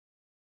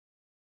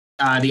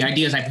the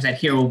ideas I present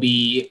here will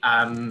be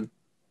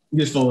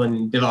useful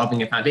in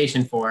developing a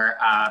foundation for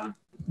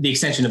the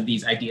extension of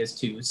these ideas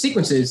to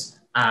sequences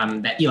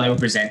that Eli will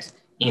present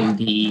in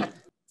the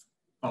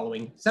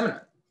following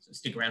seminar. So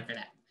stick around for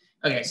that.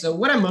 Okay, so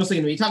what I'm mostly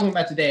going to be talking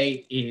about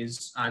today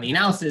is the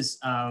analysis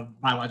of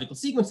biological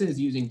sequences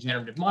using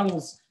generative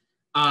models.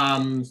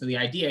 So the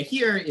idea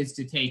here is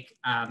to take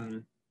a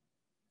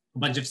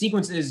bunch of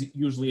sequences,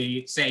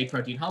 usually say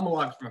protein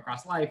homologs from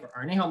across life or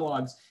RNA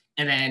homologs,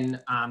 and then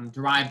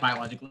derive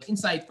biological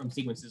insight from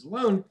sequences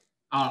alone,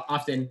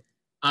 often.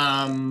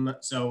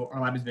 So our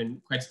lab has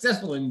been quite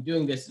successful in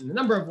doing this in a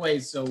number of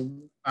ways. So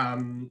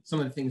some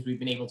of the things we've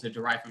been able to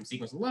derive from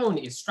sequence alone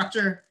is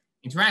structure,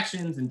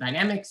 interactions, and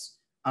dynamics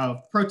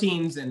of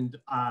proteins, and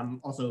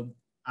also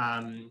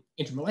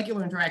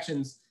intermolecular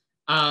interactions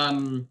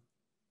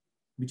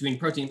between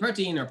protein and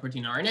protein or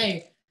protein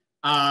RNA.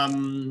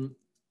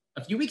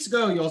 A few weeks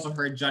ago, you also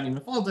heard Johnny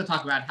Mafalda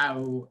talk about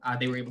how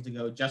they were able to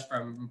go just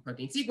from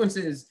protein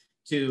sequences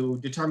to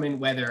determine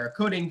whether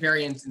coding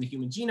variants in the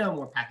human genome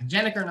were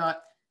pathogenic or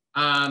not.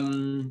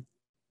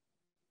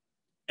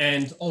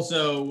 And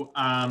also,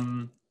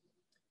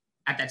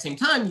 at that same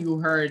time, you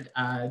heard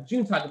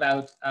June talk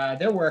about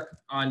their work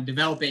on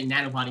developing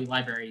nanobody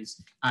libraries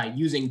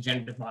using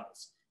generative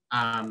models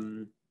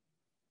and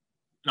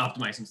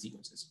optimizing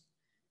sequences.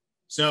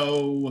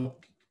 So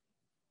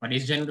what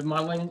is generative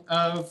modeling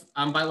of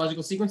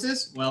biological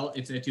sequences? Well,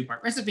 it's a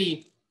two-part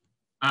recipe.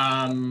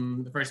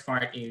 The first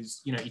part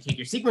is, you take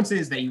your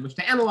sequences that you wish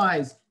to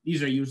analyze.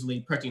 These are usually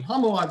protein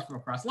homologs from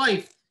across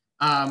life,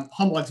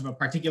 homologs of a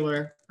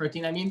particular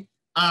protein, I mean.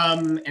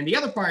 And the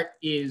other part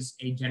is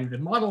a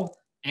generative model.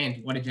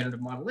 And what a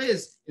generative model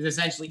is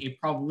essentially a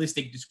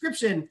probabilistic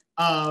description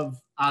of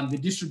the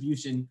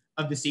distribution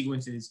of the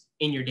sequences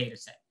in your data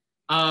set.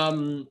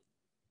 And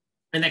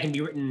that can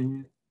be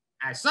written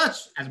as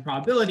such, as a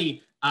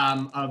probability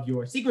of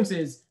your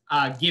sequences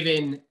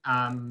given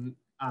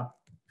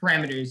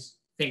parameters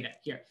theta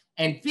here.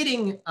 And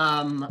fitting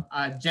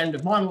a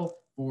generative model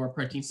for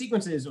protein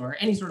sequences or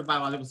any sort of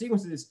biological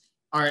sequences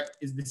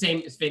is the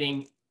same as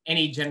fitting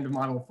any generative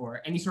model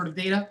for any sort of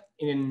data,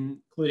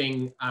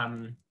 including,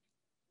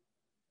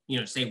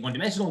 say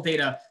one-dimensional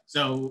data.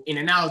 So in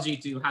analogy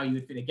to how you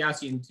would fit a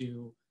Gaussian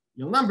to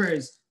real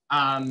numbers,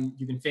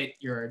 you can fit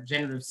your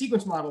generative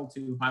sequence model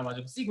to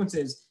biological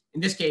sequences. In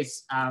this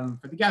case,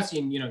 for the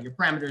Gaussian, your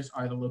parameters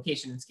are the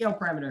location and scale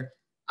parameter.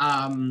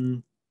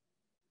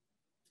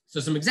 So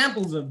some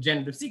examples of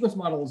generative sequence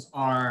models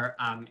are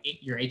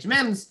your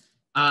HMMs.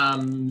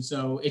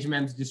 So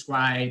HMMs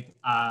describe,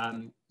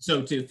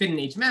 so to fit an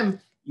HMM,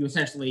 you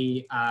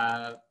essentially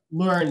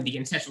learn the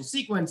ancestral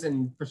sequence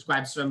and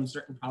prescribe some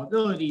certain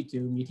probability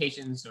to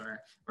mutations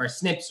or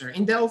SNPs or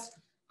indels.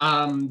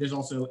 There's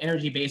also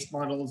energy-based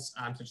models,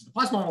 such as the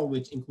PLUS model,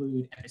 which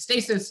include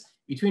epistasis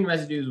between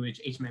residues, which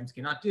HMMs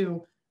cannot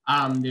do.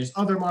 There's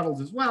other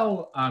models as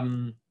well,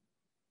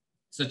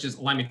 such as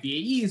alignment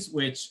VAEs,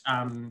 which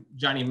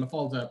Johnny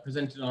Mafalda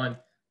presented on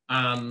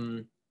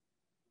a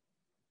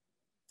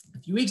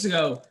few weeks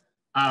ago.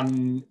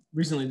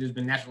 Recently, there's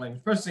been natural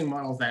language processing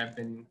models that have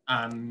been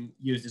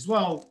used as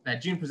well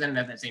that June presented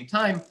at that same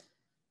time.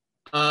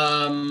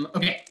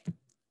 Okay,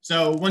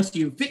 so once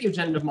you fit your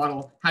generative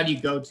model, how do you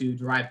go to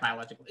derive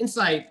biological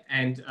insight?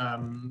 And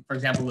for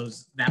example,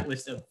 that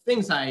list of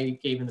things I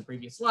gave in the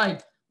previous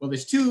slide. Well,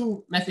 there's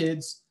two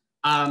methods.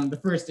 The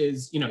first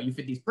is, you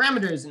fit these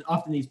parameters, and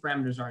often these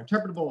parameters are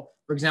interpretable.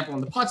 For example,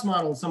 in the PLUS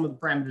model, some of the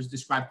parameters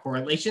describe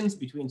correlations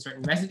between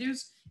certain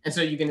residues. And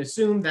so you can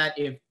assume that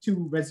if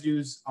two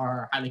residues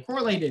are highly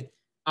correlated,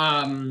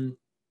 then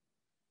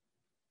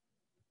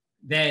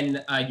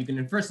you can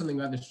infer something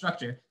about the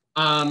structure.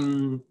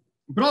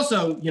 But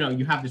also,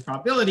 you have this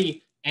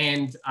probability,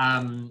 and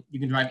you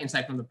can derive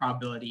insight from the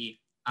probability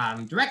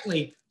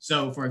directly.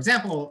 So for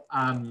example,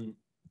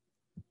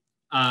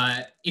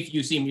 if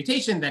you see a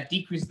mutation that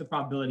decreases the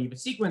probability of a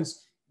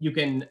sequence, you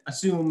can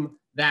assume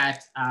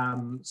that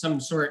some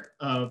sort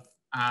of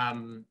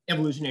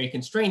evolutionary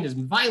constraint has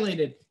been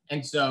violated,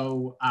 and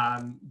so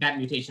that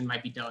mutation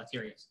might be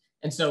deleterious.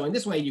 And so in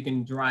this way, you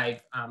can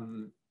derive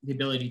the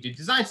ability to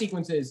design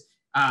sequences,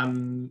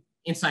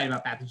 insight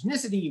about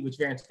pathogenicity, which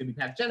variants could be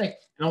pathogenic,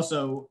 and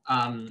also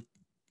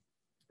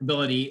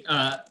ability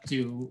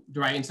to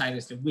derive insight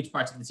as to which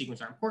parts of the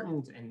sequence are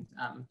important and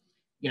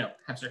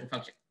have certain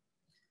function.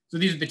 So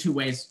these are the two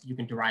ways you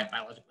can derive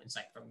biological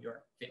insight from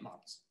your fit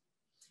models.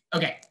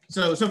 Okay,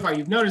 so far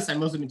you've noticed I've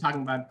mostly been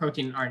talking about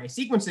protein and RNA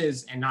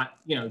sequences and not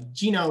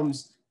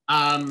genomes.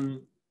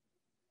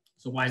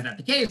 So why is that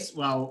the case?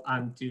 Well,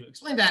 to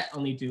explain that,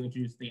 I'll need to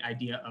introduce the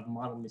idea of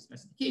model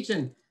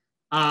misspecification.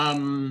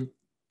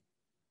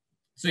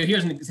 So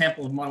here's an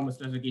example of model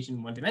misspecification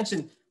in one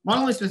dimension.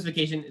 Model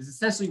misspecification is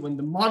essentially when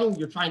the model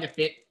you're trying to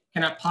fit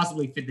cannot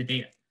possibly fit the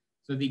data.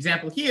 So the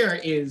example here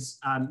is,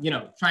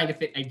 trying to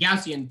fit a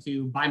Gaussian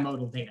to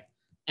bimodal data.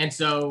 And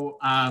so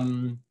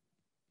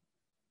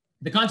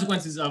the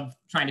consequences of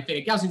trying to fit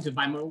a Gaussian to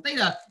bimodal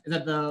data is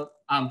that the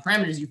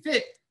parameters you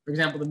fit, for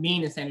example, the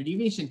mean and standard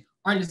deviation,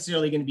 aren't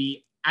necessarily going to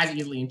be as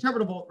easily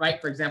interpretable, right?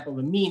 For example,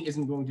 the mean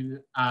isn't going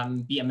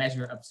to be a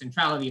measure of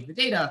centrality of the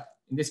data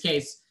in this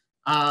case,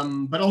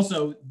 but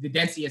also the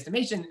density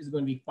estimation is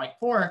going to be quite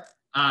poor.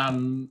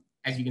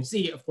 As you can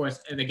see, of course,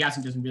 the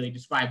Gaussian doesn't really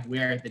describe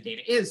where the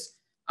data is.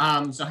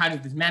 So how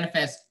does this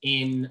manifest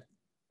in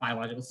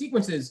biological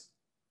sequences?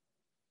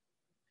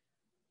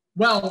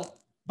 Well,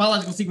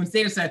 biological sequence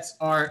data sets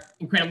are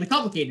incredibly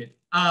complicated.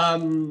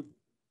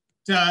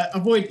 To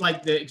avoid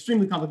like the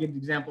extremely complicated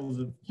examples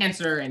of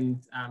cancer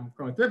and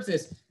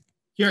chronothripsis,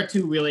 here are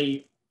two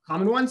really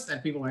common ones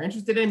that people are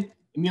interested in.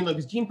 Immune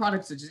locus gene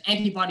products such as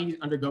antibodies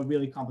undergo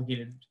really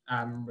complicated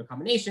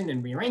recombination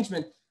and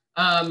rearrangement.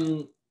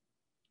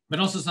 But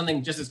also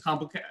something just as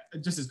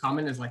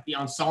common as like the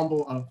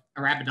ensemble of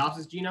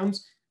Arabidopsis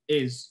genomes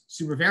is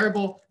super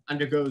variable,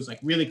 undergoes like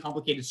really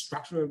complicated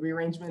structural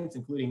rearrangements,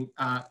 including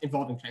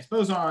involving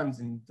transposons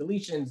and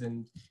deletions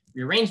and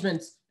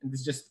rearrangements. And this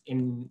is just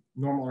in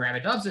normal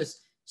Arabidopsis.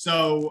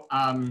 So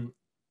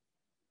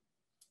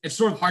it's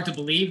sort of hard to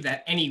believe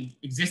that any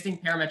existing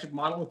parametric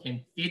model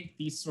can fit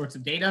these sorts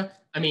of data.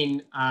 I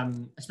mean,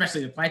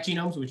 especially the plant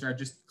genomes, which are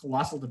just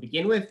colossal to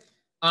begin with.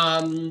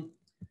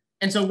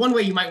 And so one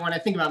way you might want to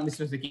think about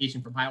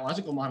misspecification for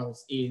biological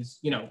models is,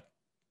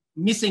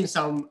 missing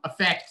some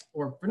effect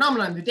or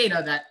phenomenon in the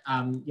data that,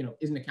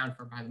 isn't accounted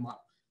for by the model.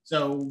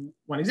 So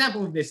one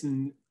example of this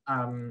in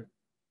the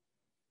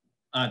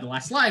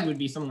last slide would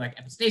be something like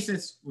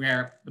epistasis,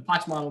 where the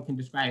Potts model can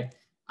describe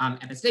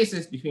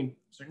epistasis between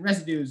certain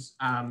residues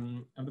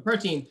of the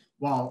protein,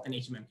 while an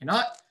HMM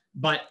cannot.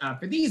 But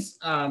for these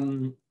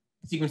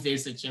sequence data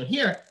sets shown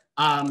here,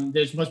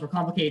 there's much more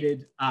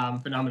complicated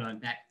phenomenon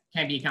that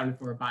can be accounted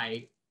for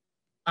by,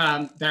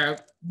 that are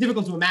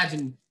difficult to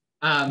imagine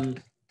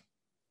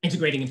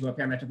integrating into a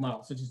parametric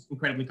model, such as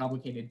incredibly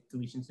complicated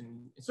deletions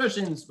and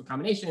insertions,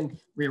 recombination,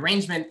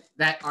 rearrangement,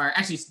 that are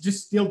actually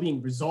just still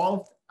being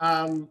resolved,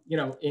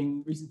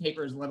 in recent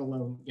papers, let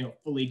alone,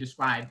 fully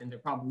described and their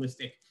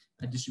probabilistic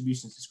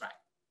distributions described.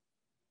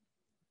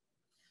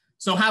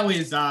 So how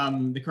is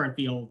the current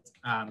field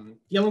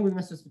dealing with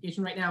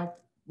misspecification right now?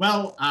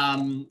 Well,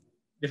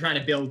 they're trying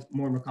to build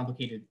more and more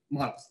complicated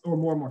models, or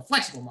more and more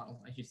flexible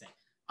models, I should say.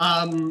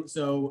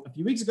 So a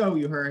few weeks ago,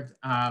 you heard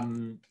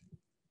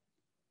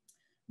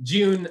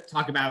June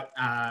talk about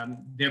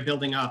they're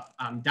building up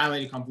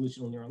dilated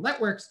convolutional neural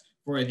networks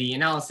for the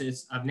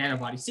analysis of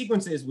nanobody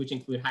sequences, which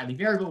include highly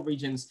variable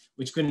regions,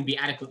 which couldn't be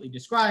adequately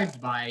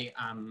described by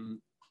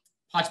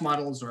Potts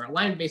models or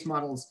alignment-based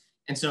models.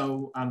 And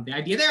so the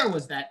idea there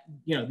was that,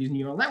 these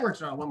neural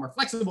networks are a lot more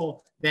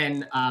flexible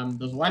than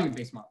those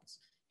alignment-based models.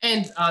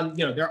 And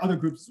there are other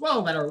groups as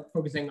well that are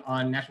focusing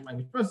on natural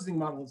language processing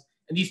models.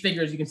 And these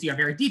figures you can see are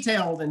very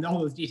detailed, and all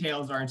those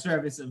details are in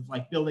service of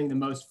like building the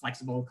most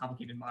flexible,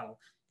 complicated model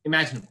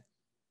imaginable.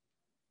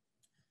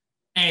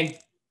 And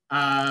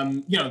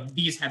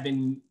these have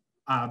been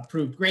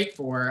proved great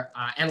for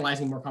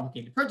analyzing more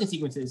complicated protein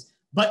sequences.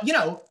 But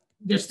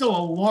there's still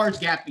a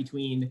large gap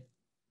between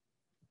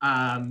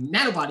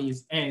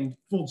nanobodies and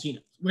full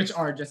genomes, which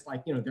are just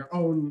like their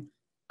own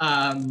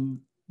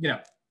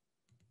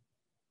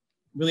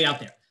really out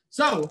there.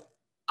 So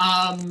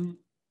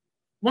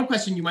one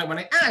question you might want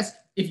to ask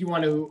if you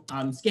want to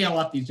scale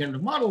up these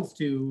generative models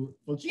to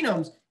full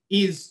genomes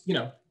is,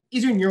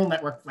 is your neural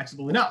network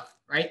flexible enough,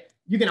 right?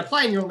 You can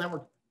apply a neural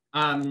network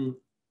to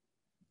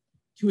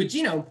a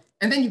genome,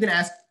 and then you can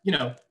ask,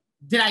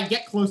 did I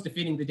get close to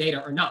fitting the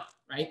data or not,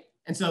 right?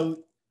 And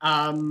so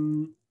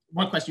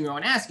one question you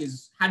want to ask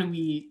is, how do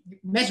we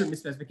measure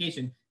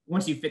misspecification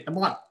once you fit the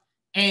model?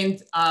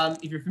 And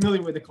if you're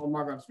familiar with the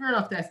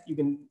Kolmogorov-Smirnov test, you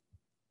can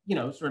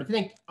sort of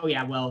think, oh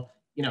yeah, well,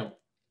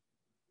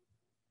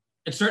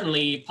 it's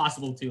certainly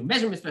possible to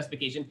measure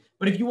misspecification,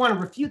 but if you want to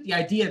refute the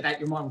idea that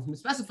your model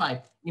is misspecified,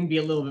 it can be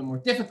a little bit more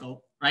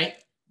difficult, right?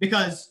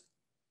 Because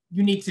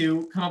you need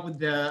to come up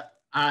with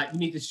you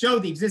need to show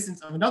the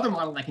existence of another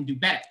model that can do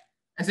better.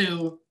 And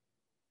so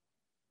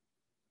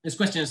this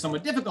question is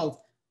somewhat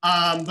difficult,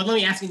 but let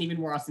me ask an even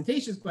more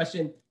ostentatious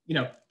question,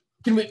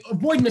 can we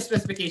avoid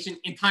misspecification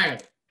entirely?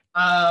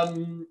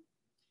 And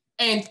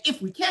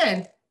if we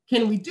can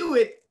we do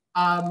it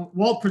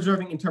while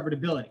preserving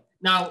interpretability?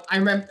 Now, I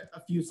remember a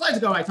few slides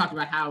ago, I talked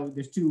about how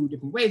there's two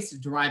different ways to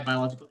derive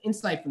biological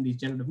insight from these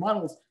generative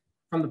models,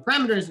 from the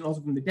parameters and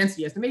also from the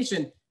density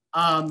estimation.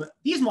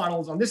 These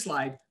models on this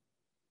slide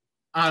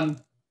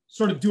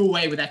sort of do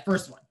away with that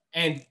first one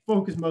and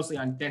focus mostly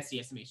on density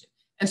estimation.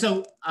 And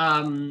so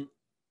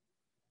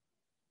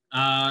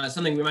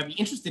something we might be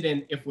interested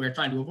in if we're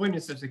trying to avoid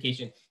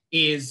misspecification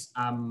is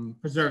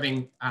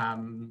preserving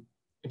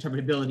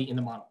interpretability in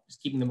the model,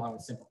 just keeping the model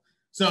simple.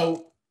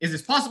 So is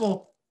this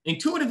possible?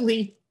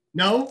 Intuitively,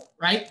 no,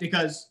 right?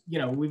 Because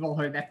we've all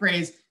heard that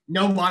phrase,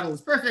 no model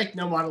is perfect,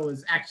 no model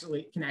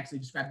can actually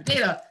describe the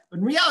data. But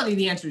in reality,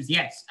 the answer is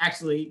yes.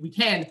 Actually, we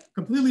can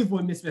completely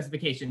avoid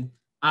misspecification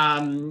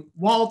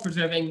while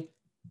preserving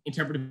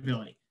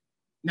interpretability.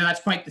 Now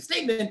that's quite the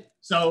statement.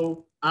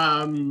 So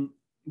the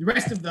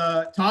rest of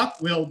the talk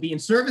will be in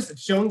service of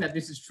showing that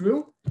this is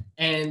true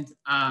and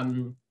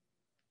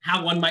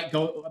how one might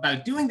go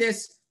about doing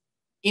this.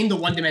 in the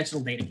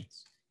one-dimensional data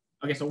case.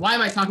 Okay, so why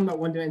am I talking about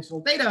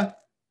one-dimensional data?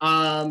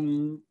 Well,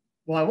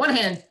 on one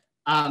hand,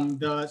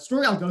 the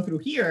story I'll go through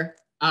here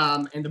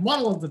and the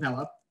model I'll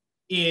develop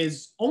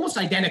is almost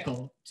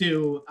identical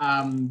to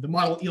the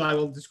model Eli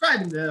will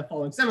describe in the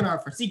following seminar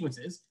for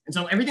sequences. And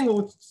so everything will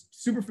look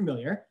super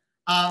familiar.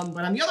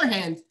 But on the other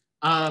hand,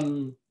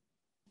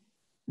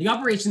 the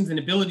operations and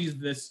abilities of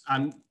this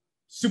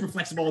super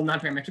flexible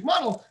non-parametric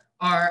model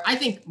are, I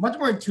think, much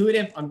more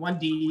intuitive on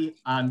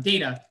 1D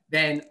data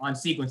than on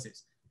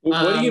sequences.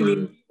 What do you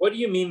mean? What do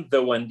you mean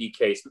the 1D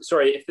case?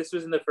 Sorry, if this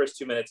was in the first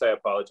 2 minutes, I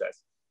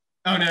apologize.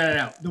 Oh,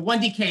 no. The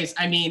 1D case,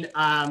 I mean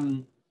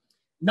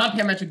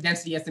non-parametric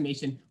density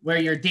estimation where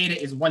your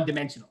data is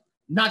one-dimensional,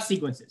 not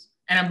sequences.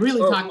 And I'm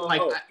really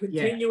talking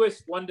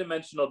continuous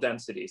one-dimensional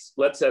densities.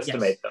 Let's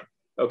estimate them.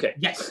 Okay.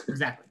 Yes,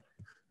 exactly.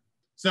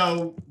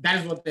 So that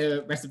is what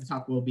the rest of the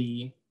talk will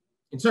be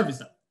in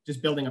service of,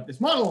 just building up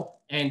this model,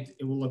 and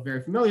it will look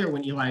very familiar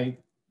when Eli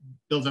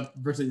builds up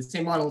virtually the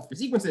same model for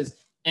sequences.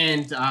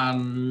 And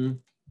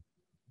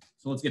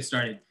so let's get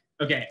started.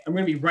 Okay, I'm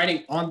going to be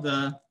writing on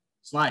the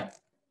slide.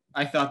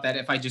 I thought that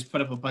if I just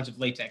put up a bunch of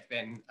LaTeX,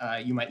 then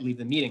you might leave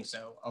the meeting.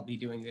 So I'll be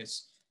doing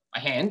this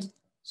by hand.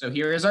 So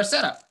here is our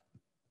setup.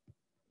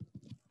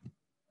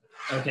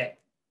 Okay.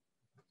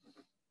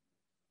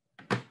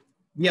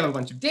 We have a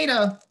bunch of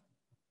data.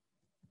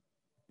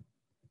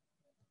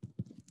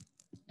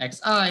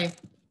 Xi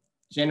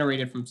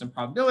generated from some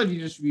probability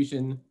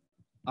distribution,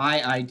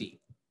 IID.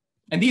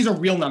 And these are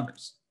real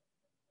numbers,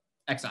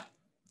 Xi.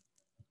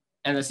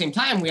 And at the same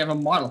time, we have a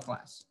model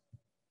class.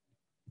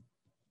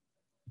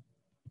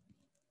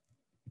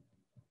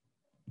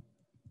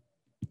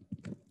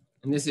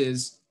 And this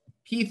is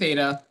P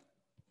theta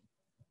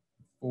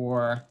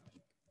for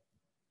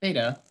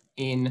theta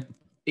in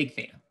big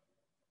theta.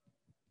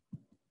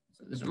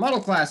 So this is a model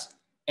class.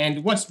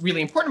 And what's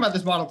really important about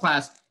this model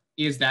class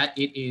is that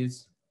it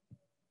is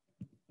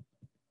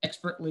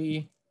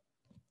expertly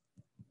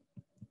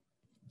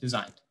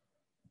designed.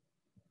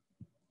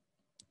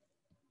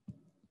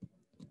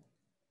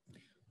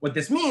 What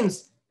this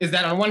means is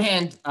that on one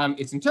hand,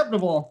 it's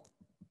interpretable.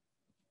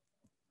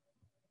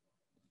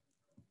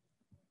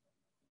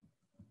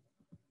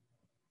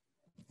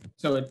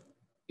 So it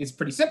is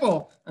pretty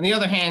simple. On the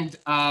other hand,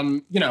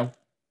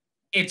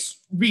 it's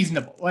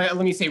reasonable. Let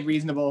me say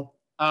reasonable.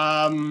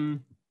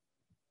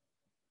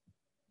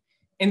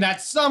 In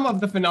that some of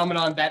the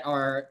phenomenon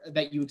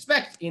that you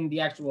expect in the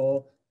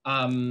actual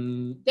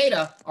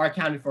data are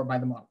accounted for by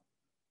the model.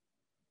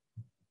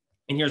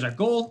 And here's our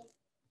goal.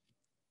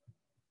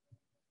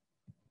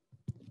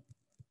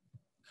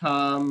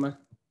 Come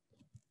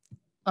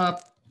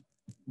up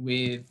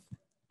with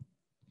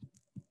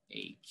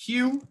a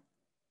Q,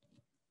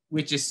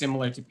 which is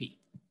similar to P.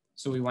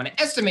 So we want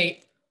to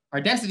estimate our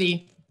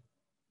density,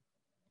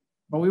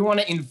 but we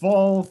want to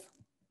involve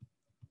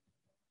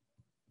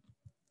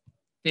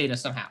theta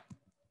somehow,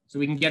 so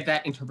we can get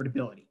that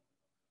interpretability.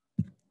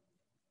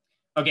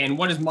 Okay, and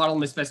what does model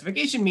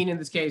misspecification mean in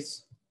this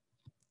case?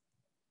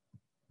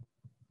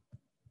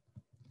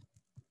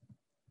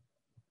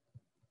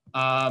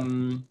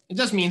 It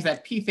just means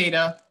that P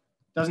theta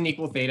doesn't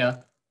equal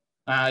theta,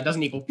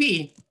 doesn't equal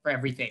P for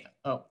every theta.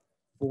 Oh,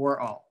 for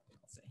all,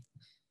 let's say.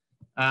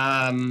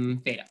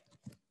 Theta.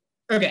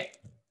 Okay,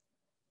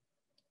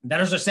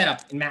 that is our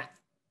setup in math.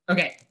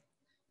 Okay.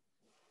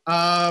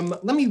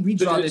 Let me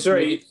redraw this.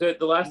 Sorry,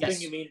 the last thing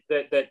you mean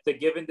that the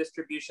given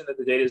distribution that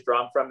the data is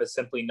drawn from is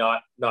simply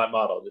not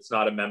modeled. It's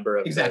not a member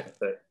of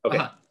exactly.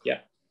 Okay, yeah.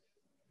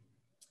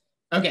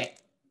 Okay,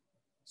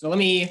 so let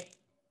me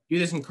do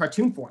this in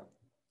cartoon form,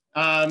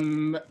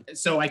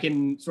 so I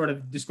can sort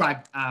of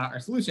describe our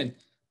solution.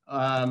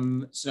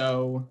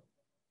 So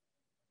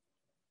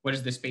what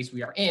is the space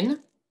we are in?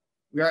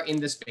 We are in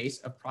the space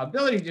of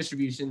probability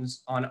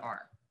distributions on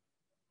R.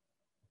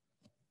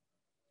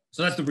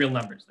 So that's the real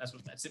numbers. That's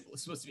what that symbol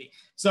is supposed to be.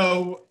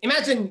 So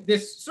imagine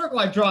this circle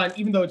I've drawn,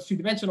 even though it's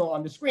two-dimensional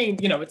on the screen,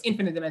 it's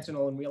infinite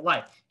dimensional in real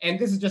life. And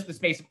this is just the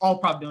space of all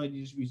probability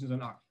distributions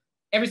on R.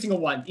 Every single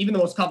one, even the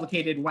most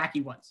complicated,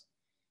 wacky ones.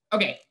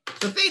 Okay,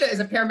 so theta is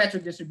a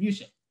parametric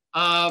distribution.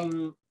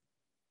 And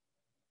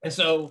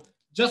so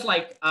just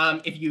like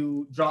if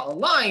you draw a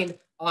line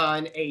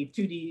on a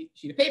 2D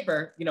sheet of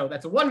paper,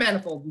 that's a one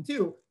manifold in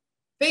two.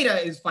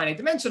 Theta is finite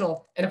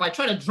dimensional, and if I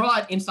try to draw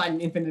it inside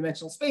an infinite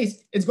dimensional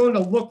space, it's going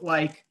to look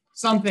like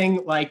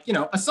something like,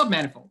 a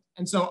submanifold.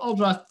 And so I'll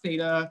draw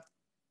theta,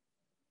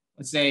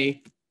 let's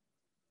say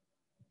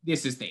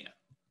this is theta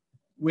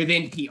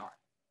within PR.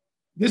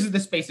 This is the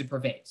space it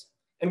pervades.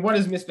 And what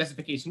does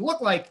misspecification look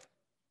like?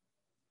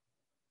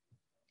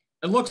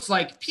 It looks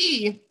like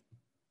P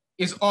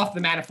is off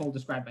the manifold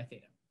described by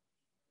theta.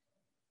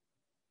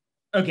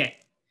 Okay,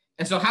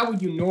 and so how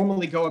would you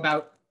normally go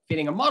about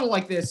fitting a model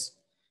like this?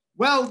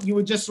 Well, you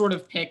would just sort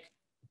of pick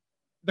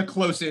the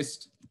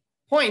closest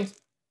point.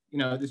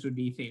 This would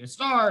be theta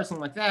star or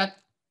something like that.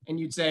 And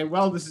you'd say,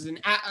 well, this is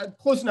a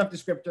close enough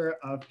descriptor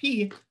of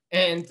P,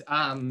 and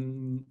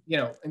and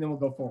then we'll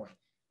go forward.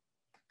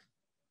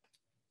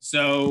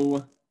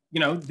 So,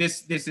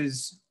 this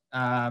is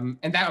And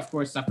that, of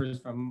course, suffers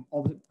from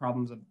all the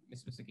problems of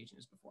misspecification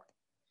as before.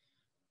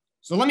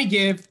 So let me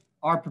give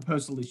our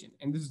proposed solution.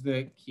 And this is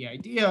the key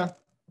idea.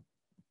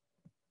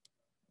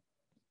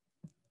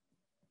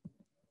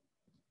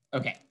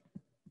 Okay.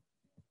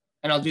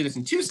 And I'll do this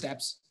in 2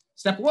 steps.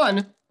 Step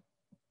 1,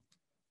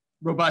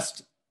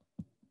 robust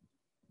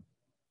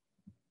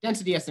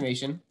density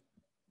estimation.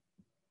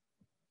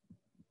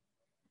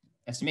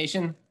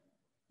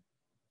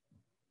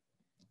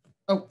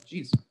 Oh,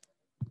 geez.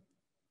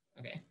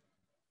 Okay.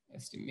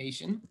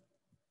 Estimation.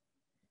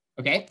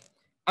 Okay.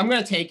 I'm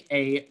going to take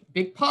a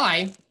big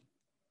pi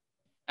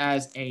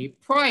as a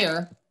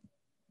prior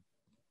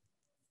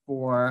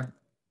for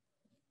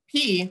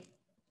P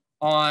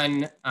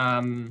on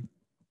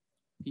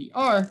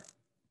PR,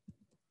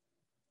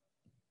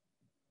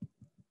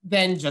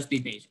 then just be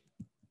Bayesian.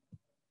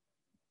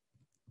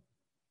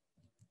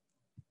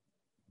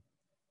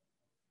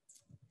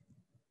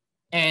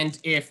 And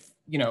if,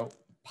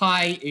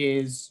 pi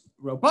is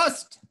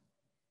robust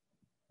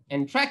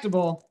and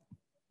tractable,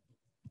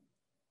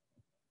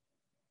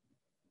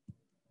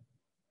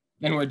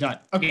 then we're done.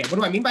 Okay, what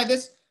do I mean by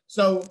this?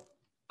 So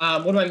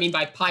what do I mean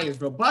by pi is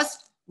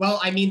robust? Well,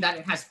 I mean that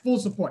it has full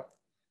support.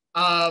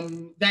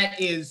 That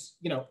is,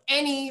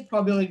 any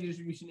probability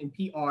distribution in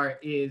PR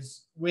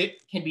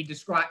can be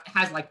described,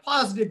 has like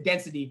positive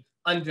density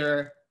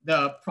under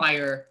the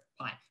prior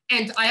pi.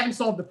 And I haven't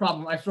solved the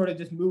problem. I've sort of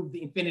just moved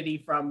the infinity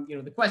from,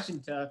 the question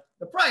to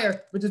the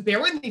prior, but just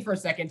bear with me for a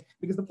second,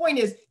 because the point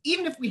is,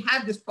 even if we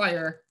had this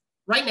prior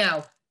right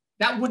now,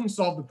 that wouldn't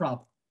solve the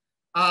problem.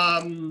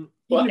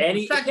 Well,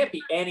 it can't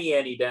be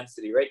any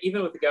density, right?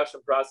 Even with the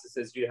Gaussian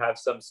processes, you have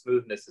some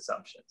smoothness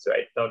assumptions,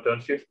 right?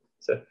 Don't you?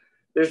 So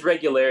there's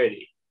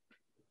regularity,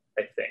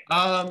 I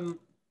think.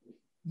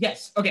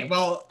 Yes. Okay.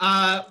 Well,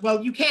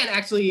 you can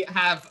actually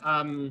have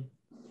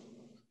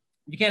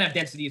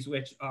densities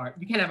which are,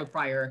 you can have a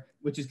prior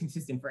which is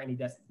consistent for any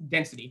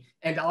density,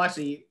 and I'll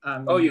actually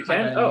oh, you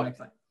can. Oh,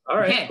 all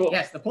right. Cool.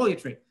 Yes, the Polya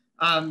tree.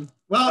 Okay.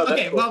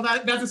 Cool. Well,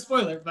 that's a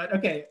spoiler, but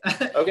okay.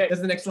 Okay.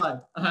 That's the next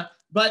slide.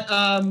 But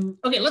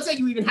okay, let's say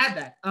you even had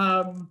that.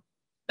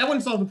 That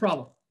wouldn't solve the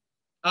problem.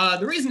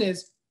 The reason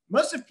is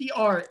most of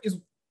PR is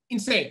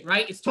insane,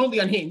 right? It's totally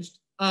unhinged.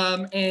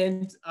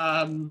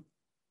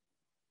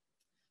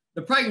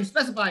 The prior you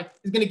specify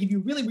is going to give you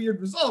really weird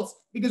results,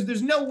 because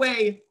there's no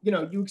way,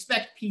 you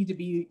expect P to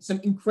be some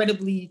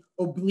incredibly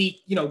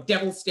oblique,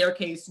 devil's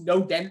staircase,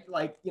 no dent,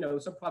 like,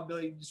 some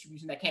probability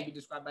distribution that can't be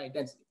described by a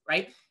density,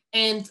 right?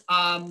 And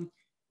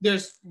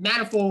there's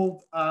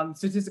manifold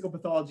statistical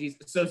pathologies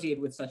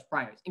associated with such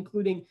priors,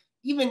 including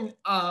even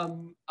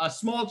a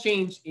small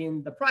change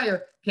in the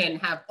prior can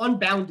have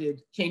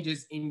unbounded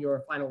changes in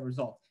your final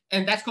result.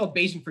 And that's called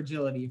Bayesian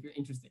fragility, if you're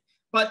interested.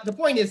 But the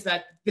point is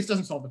that this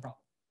doesn't solve the problem.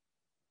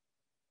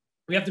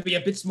 We have to be a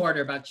bit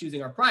smarter about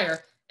choosing our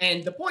prior.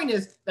 And the point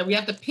is that we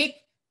have to pick,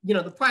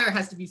 the prior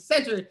has to be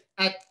centered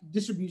at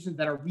distributions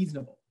that are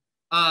reasonable.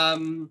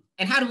 And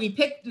how do we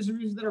pick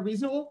distributions that are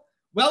reasonable?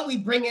 Well, we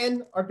bring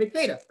in our big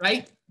theta,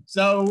 right?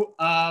 So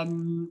what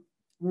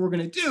we're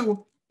going to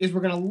do is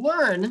we're going to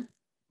learn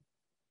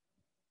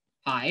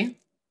pi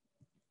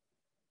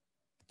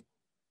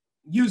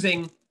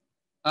using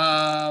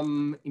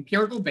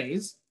empirical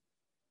Bayes.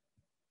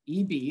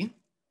 EB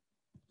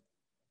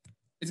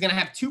is going to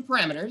have 2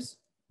 parameters.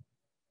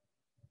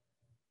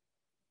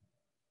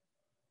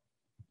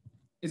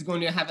 Is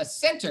going to have a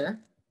center,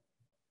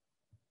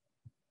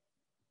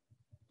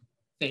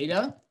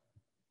 theta,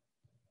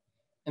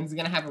 and it's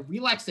going to have a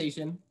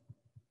relaxation,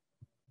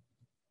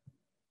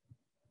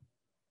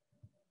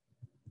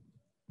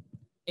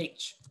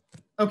 H.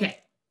 Okay,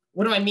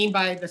 what do I mean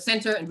by the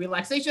center and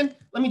relaxation?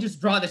 Let me just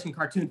draw this in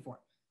cartoon form.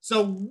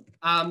 So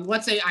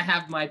let's say I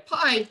have my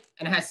pi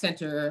and it has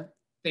center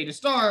theta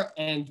star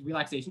and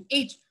relaxation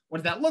H. What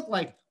does that look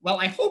like? Well,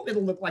 I hope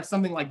it'll look like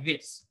something like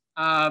this.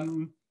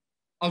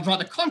 I'll draw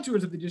the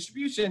contours of the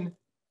distribution.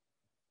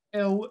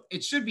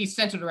 It should be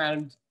centered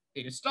around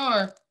theta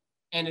star,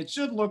 and it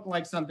should look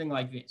like something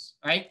like this,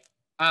 right?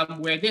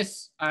 Where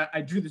this,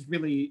 I drew this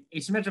really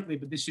asymmetrically,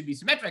 but this should be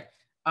symmetric.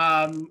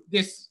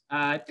 This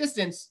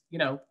distance,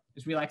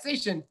 this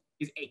relaxation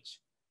is H.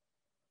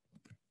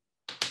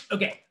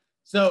 Okay,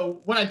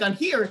 so what I've done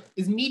here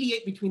is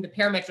mediate between the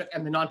parametric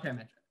and the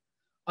non-parametric.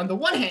 On the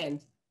one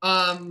hand,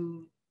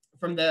 from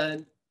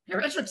the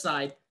parametric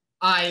side,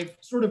 I've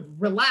sort of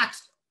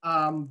relaxed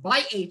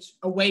by H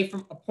away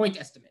from a point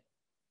estimate,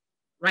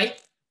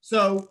 right?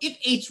 So if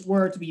H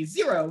were to be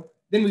 0,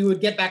 then we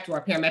would get back to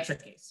our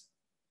parametric case.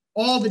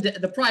 All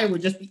the prior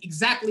would just be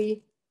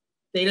exactly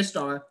theta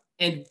star,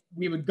 and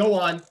we would go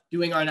on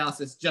doing our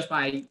analysis just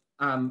by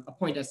a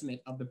point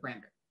estimate of the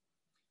parameter.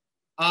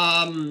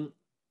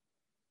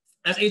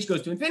 As H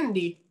goes to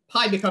infinity,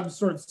 pi becomes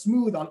sort of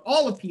smooth on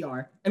all of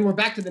PR, and we're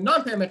back to the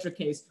non-parametric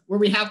case where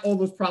we have all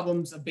those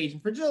problems of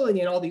Bayesian fragility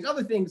and all these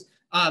other things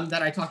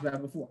that I talked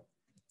about before.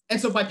 And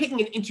so by picking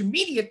an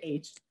intermediate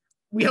H,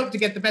 we hope to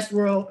get the best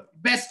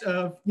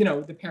of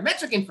the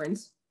parametric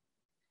inference,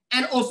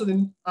 and also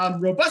the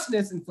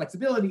robustness and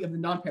flexibility of the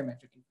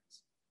non-parametric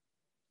inference.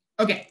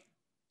 Okay,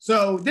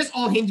 So this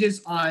all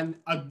hinges on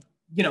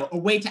a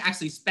way to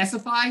actually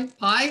specify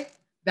pi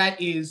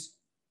that is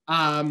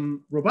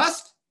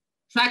robust,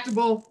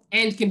 tractable,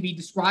 and can be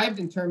described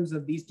in terms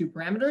of these two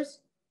parameters.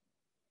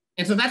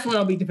 And so that's what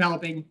I'll be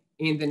developing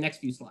in the next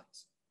few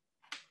slides.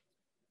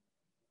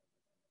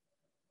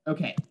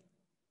 Okay,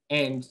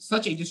 and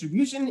such a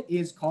distribution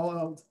is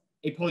called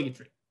a Polya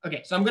tree.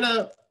 Okay, so I'm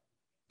gonna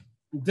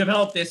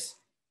develop this.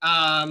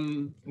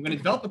 I'm gonna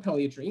develop a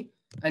Polya tree,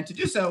 and to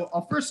do so,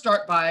 I'll first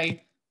start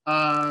by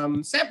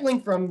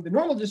sampling from the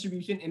normal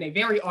distribution in a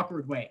very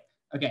awkward way.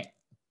 Okay,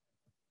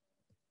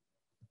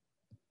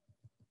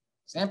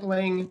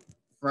 sampling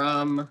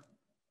from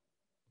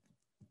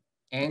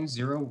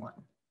N01.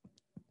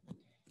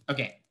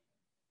 Okay,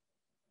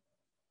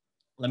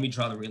 let me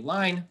draw the real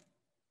line.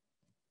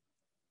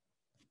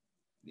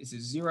 This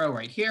is 0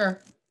 right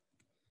here.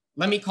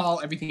 Let me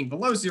call everything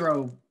below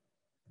 0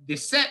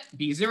 this set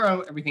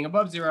B0, everything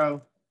above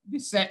 0,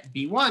 this set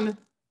B1.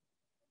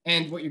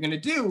 And what you're going to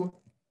do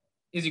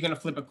is you're going to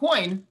flip a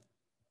coin.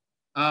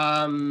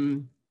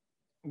 I'm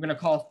going to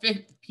call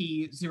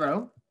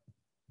P0.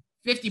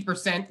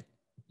 50%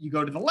 you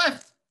go to the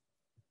left,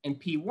 and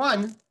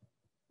P1,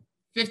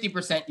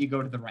 50% you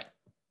go to the right.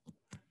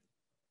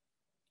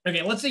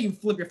 Okay, let's say you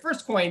flip your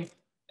first coin.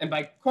 And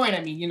by coin,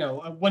 I mean,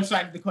 one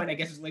side of the coin, I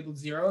guess, is labeled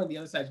 0, and the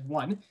other side is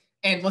 1.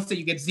 And let's say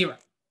you get 0.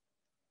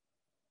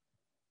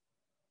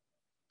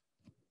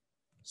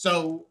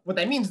 So what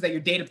that means is that your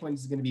data point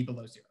is going to be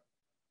below 0.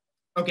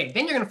 Okay,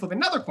 then you're going to flip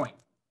another coin.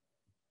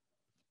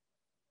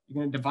 You're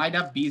going to divide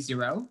up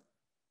B0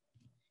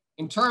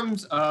 in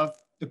terms of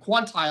the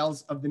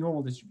quantiles of the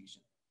normal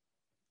distribution.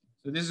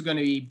 So this is going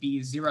to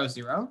be B0,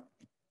 0,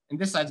 and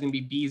this side is going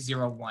to be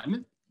B0,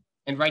 1.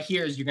 And right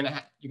here is you're going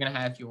to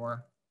have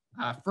your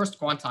first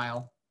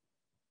quantile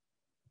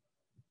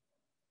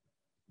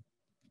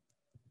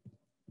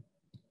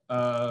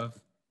of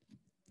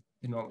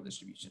the normal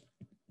distribution.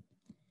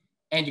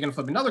 And you're going to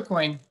flip another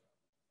coin,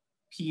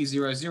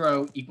 P0,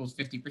 0 equals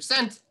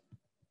 50%.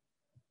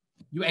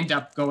 You end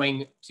up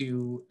going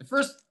to the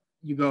first,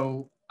 you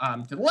go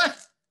to the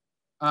left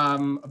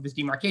of this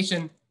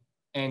demarcation,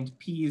 and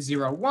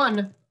P0,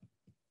 1,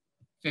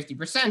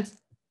 50%,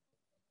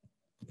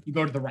 you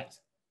go to the right.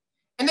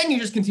 And then you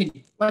just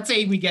continue. Let's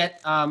say we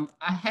get a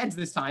heads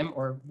this time,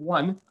 or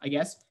 1, I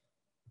guess.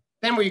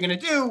 Then what you're going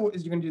to do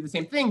is you're going to do the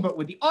same thing, but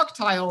with the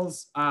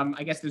octiles.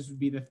 I guess this would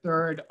be the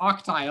third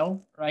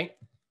octile, right,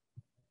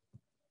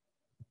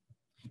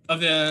 of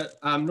the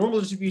normal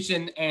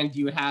distribution. And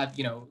you would have,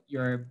 your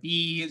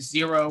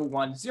B0,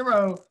 1,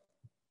 0,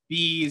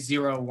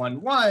 B0,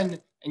 1, 1,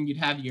 and you'd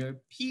have your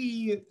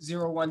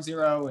P0, 1,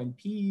 0, and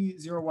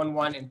P0, 1,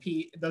 1, and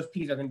those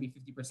P's are going to be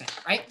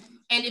 50%, right?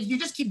 And if you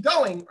just keep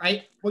going,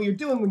 right, what you're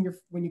doing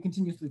when you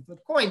continuously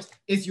flip coins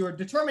is you're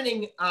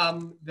determining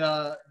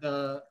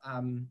the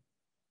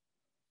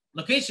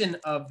location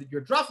of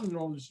your drop from the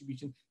normal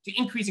distribution to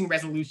increasing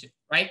resolution,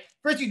 right?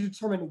 First, you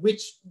determine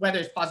whether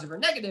it's positive or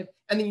negative,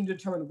 and then you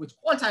determine which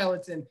quantile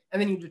it's in,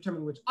 and then you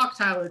determine which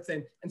octile it's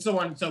in, and so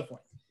on and so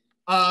forth.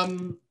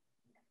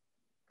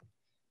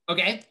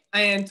 Okay,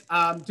 and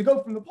to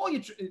go from the Polya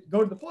tree,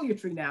 go to the Polya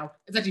tree now,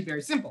 it's actually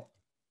very simple.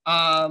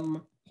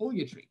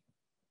 Polya tree.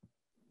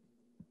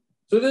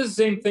 So this is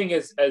the same thing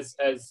as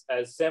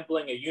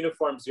sampling a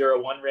uniform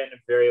 0-1 random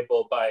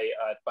variable by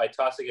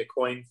tossing a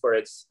coin for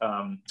its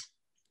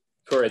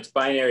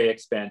binary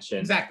expansion.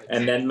 Exactly.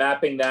 And then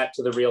mapping that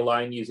to the real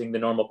line using the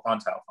normal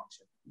quantile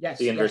function. Yes.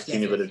 The inverse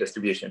cumulative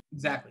distribution.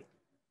 Exactly.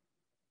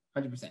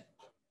 100%.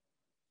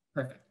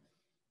 Perfect.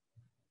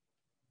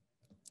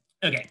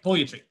 Okay,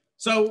 Polya tree.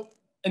 So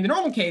in the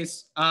normal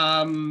case,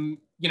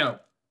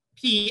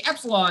 P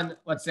epsilon,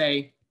 let's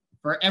say,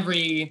 for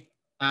every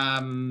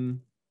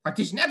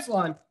partition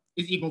epsilon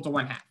is equal to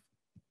 1/2.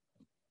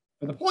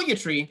 For the Polya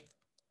tree,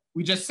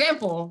 we just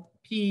sample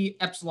P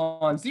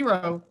epsilon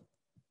 0,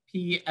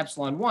 P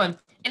epsilon 1,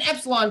 and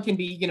epsilon can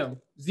be,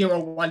 0,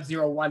 1,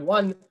 0, 1,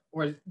 1,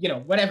 or,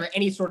 whatever,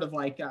 any sort of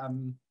like,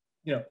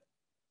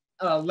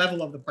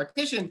 level of the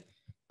partition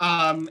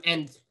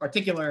and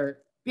particular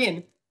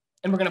bin.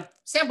 And we're going to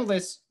sample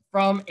this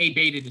from a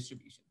beta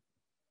distribution.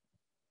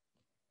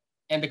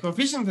 And the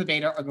coefficients of the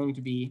beta are going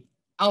to be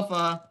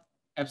alpha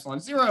epsilon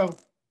 0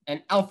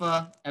 and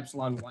alpha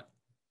epsilon 1.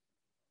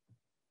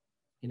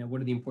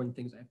 What are the important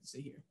things I have to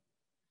say here?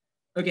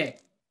 Okay.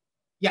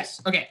 Yes.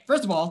 Okay.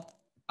 First of all,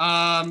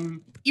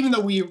 even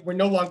though we're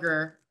no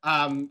longer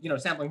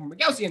sampling from a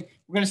Gaussian,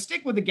 we're going to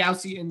stick with the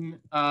Gaussian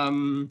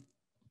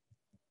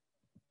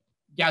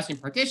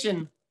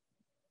partition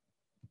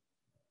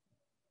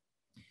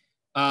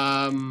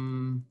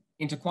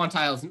into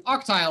quantiles and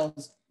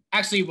octiles.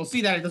 Actually, we'll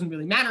see that it doesn't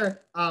really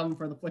matter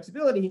for the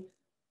flexibility.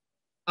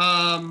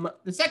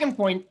 The second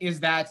point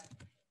is that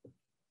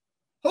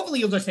hopefully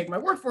you'll just take my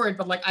word for it,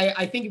 but like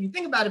I think if you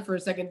think about it for a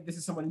second, this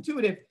is somewhat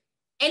intuitive.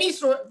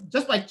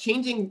 Just by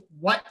changing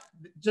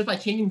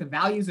the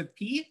values of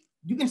P,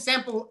 you can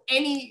sample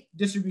any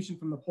distribution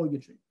from the Polya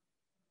tree.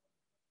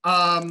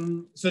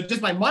 So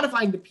just by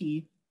modifying the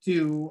P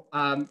to,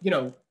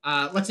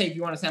 let's say if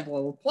you want to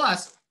sample a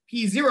plus,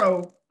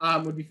 P0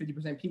 would be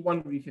 50%,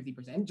 P1 would be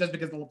 50%, just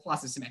because the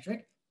Laplace is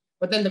symmetric.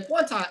 But then to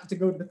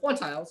go to the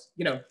quantiles,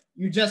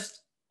 you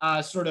just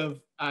sort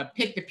of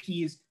pick the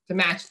P's to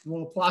match the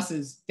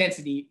Laplace's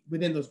density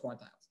within those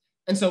quantiles.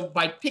 And so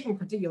by picking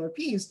particular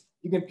P's,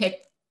 you can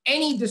pick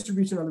any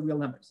distribution of the real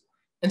numbers.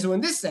 And so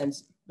in this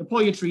sense, the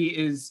Polya tree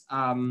is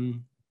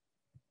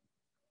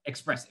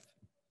expressive.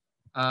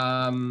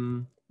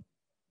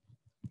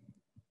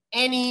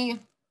 Any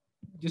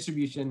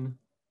distribution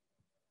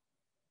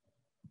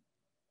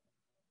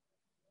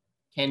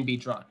can be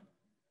drawn.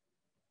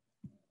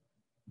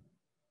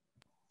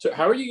 So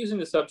how are you using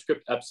the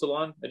subscript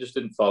epsilon? I just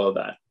didn't follow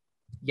that.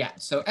 Yeah,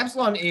 so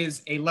epsilon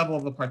is a level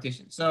of the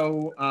partition.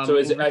 So so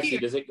is it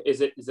actually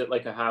is it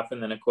like a half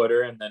and then a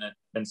quarter and then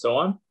and so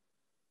on?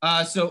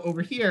 So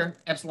over here,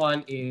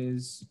 epsilon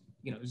is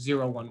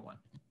 0, 1, 1,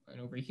 and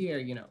over here,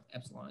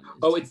 epsilon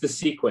is it's the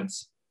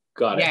sequence.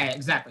 Got it. Yeah,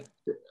 exactly.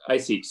 I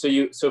see.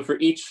 So for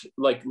each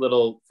like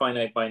little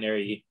finite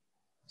binary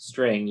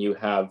string, you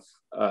have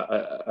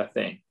a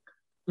thing,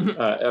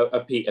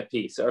 a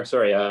piece, or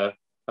sorry,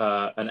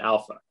 an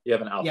alpha. You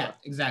have an alpha. Yeah,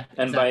 exactly.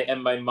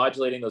 And by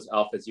modulating those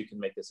alphas, you can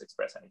make this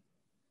express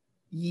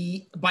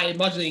anything. By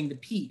modulating the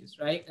p's,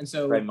 right? And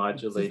so by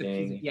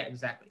modulating. Yeah,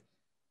 exactly.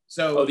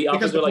 So the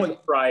alphas are like the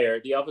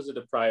prior. The alphas are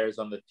the priors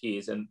on the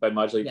p's, and by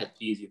modulating the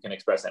p's, you can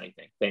express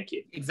anything. Thank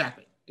you.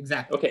 Exactly.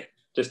 Okay,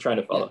 just trying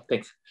to follow.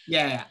 Thanks.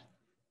 Yeah.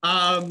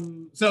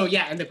 So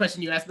yeah, and the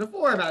question you asked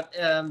before about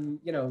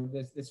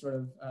this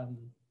sort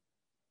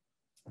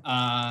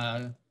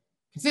of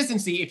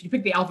consistency, if you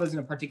pick the alphas in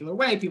a particular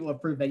way, people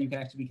have proved that you can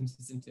actually be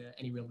consistent to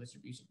any real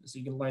distribution. So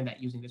you can learn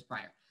that using this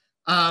prior.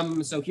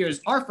 So here's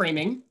our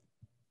framing.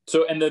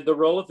 So, and the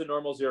role of the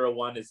normal 0,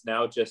 1 is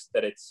now just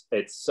that it's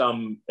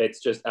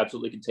just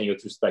absolutely continuous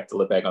with respect to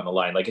Lebesgue on the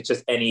line. Like it's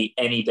just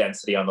any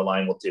density on the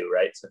line will do,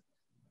 right? So,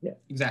 yeah.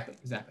 Exactly.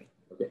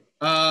 Okay.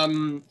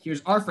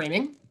 Here's our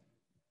framing.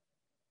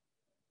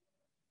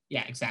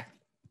 Yeah, exactly.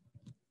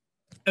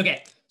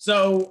 Okay,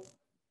 so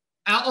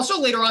I'll show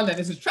later on that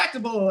this is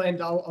tractable,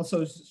 and I'll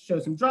also show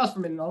some draws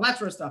from it and all that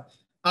sort of stuff.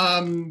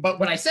 But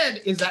what I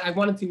said is that I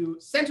wanted to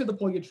center the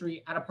Polya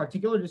tree at a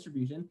particular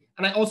distribution,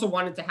 and I also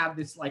wanted to have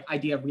this like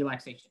idea of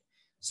relaxation.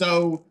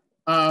 So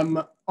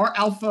our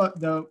alpha,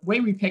 the way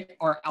we pick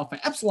our alpha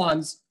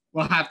epsilons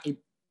will have a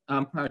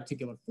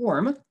particular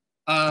form.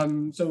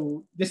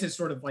 So this is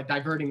sort of like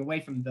diverting away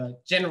from the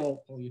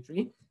general Polya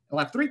tree. It'll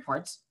have 3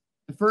 parts.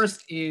 The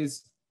first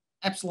is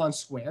epsilon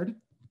squared.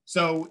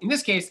 So in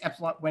this case,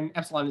 when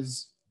epsilon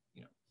is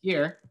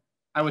here,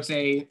 I would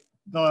say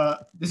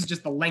this is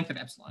just the length of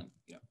epsilon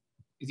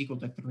is equal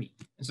to 3.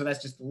 And so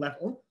that's just the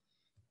level.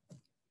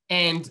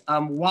 And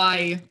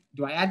why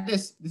do I add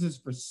this? This is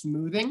for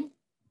smoothing.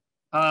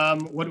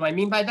 What do I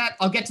mean by that?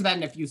 I'll get to that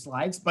in a few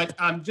slides, but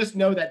just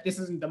know that this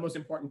isn't the most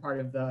important part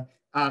of the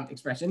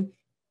expression.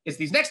 It's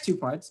these next 2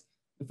 parts.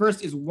 The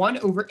first is 1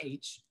 over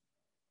h.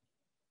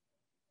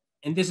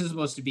 And this is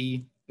supposed to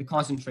be the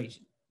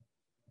concentration.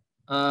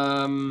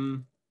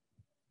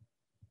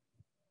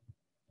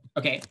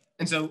 Okay,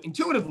 and so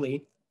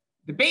intuitively,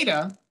 the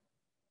beta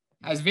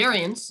has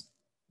variance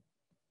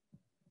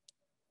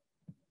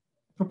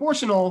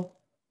proportional,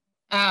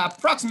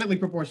 approximately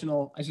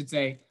proportional, I should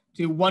say,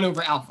 to 1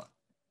 over alpha,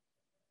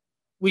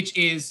 which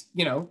is,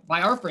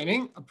 by our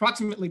framing,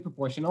 approximately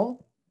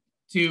proportional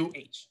to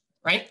h,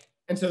 right?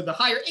 And so the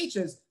higher h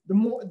is,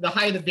 the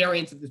higher the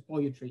variance of this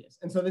Polya tree is.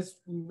 And so this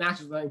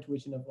matches with our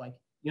intuition of like,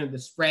 the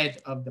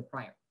spread of the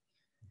prior.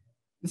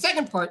 The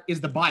second part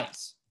is the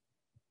bias.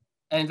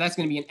 And that's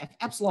going to be an F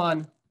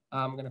epsilon.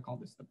 I'm going to call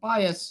this the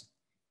bias.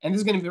 And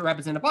this is going to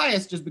represent a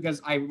bias just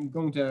because I'm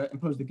going to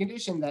impose the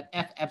condition that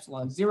F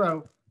epsilon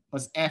 0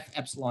 plus F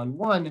epsilon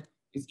 1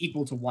 is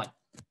equal to 1.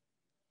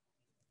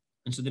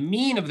 And so the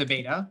mean of the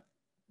beta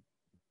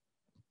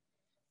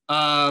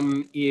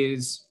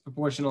is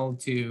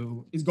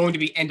going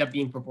to end up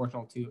being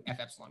proportional to F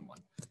epsilon 1.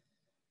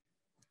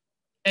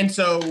 And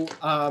so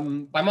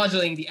by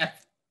modulating the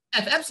F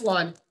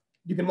epsilon,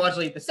 you can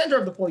modulate the center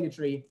of the Polya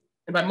tree.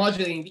 And by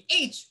modulating the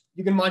h,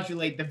 you can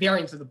modulate the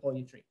variance of the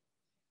Polya tree.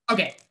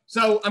 Okay,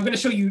 so I'm going to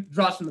show you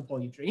draws from the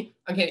Polya tree.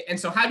 Okay, and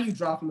so how do you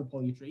draw from the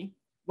Polya tree?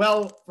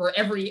 Well, for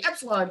every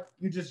epsilon,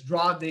 you just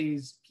draw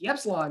these p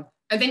epsilon,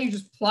 and then you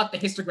just plot the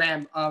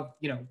histogram of,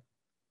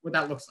 what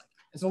that looks like.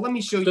 And so let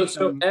me show you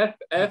some. So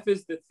F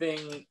is the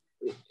thing.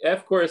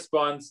 F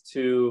corresponds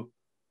to,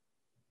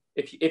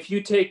 if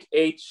you take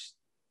h,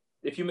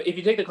 if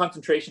you take the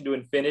concentration to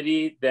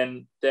infinity,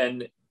 then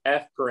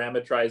F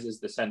parametrizes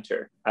the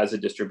center as a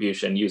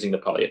distribution using the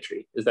Polya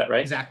tree. Is that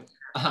right? Exactly.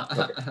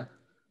 Okay.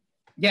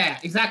 Yeah,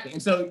 exactly.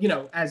 And so,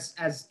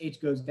 as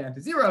h goes down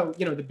to 0,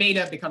 the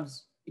beta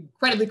becomes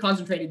incredibly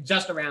concentrated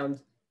just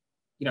around,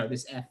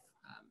 this F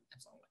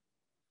epsilon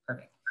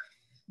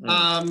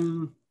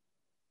 1.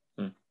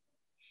 Perfect.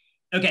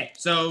 Okay,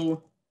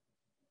 so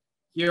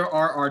here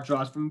are our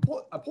draws from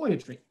a Polya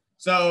tree.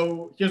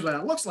 So here's what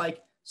that looks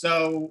like.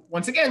 So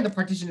once again, the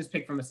partition is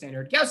picked from a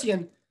standard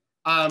Gaussian.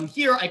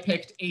 Here I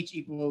picked h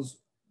equals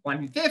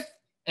 1/5,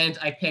 and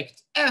I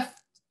picked f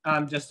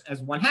just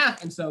as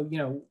 1/2. And so,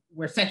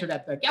 we're centered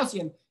at the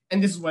Gaussian,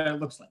 and this is what it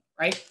looks like,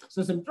 right?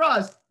 So some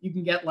draws, you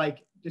can get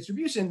like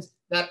distributions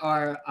that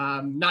are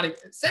not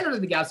centered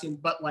at the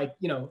Gaussian, but like,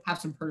 have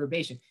some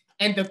perturbation.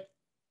 And the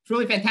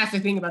truly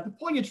fantastic thing about the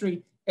Polya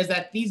tree is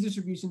that these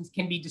distributions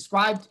can be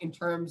described in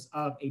terms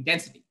of a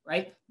density,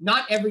 right?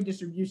 Not every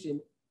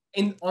distribution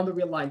on the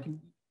real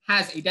line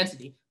has a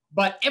density,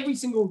 but every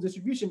single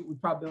distribution with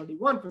probability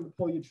 1 from the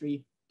Polya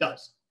tree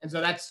does. And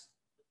so that's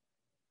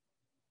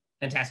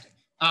fantastic,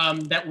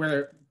 that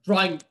we're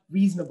drawing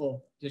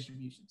reasonable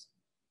distributions.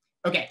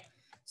 Okay,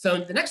 so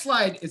the next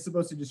slide is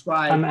supposed to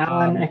describe—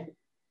 Alan,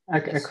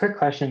 a quick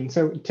question.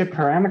 So to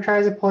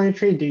parameterize a Polya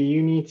tree, do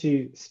you need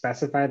to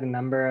specify the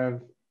number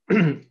of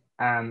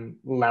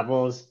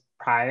levels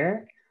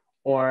prior,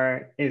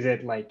 or is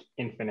it like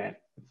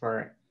infinite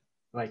for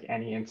like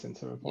any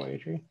instance of a Polya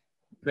tree?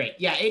 Great.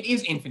 Yeah, it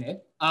is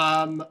infinite.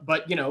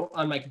 But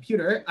on my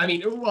computer,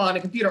 well, on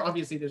a computer,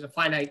 obviously there's a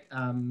finite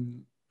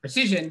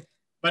precision,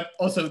 but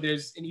also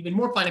there's an even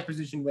more finite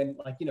precision when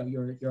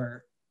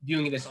you're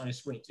viewing this on a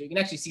screen. So you can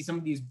actually see some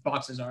of these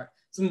boxes on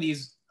the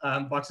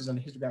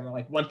histogram are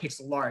like 1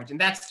 pixel large, and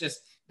that's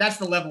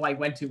the level I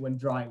went to when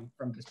drawing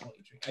from this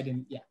Polya tree. I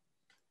didn't, yeah.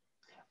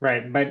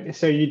 Right, but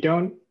so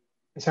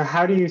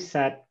how do you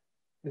set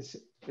this?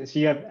 So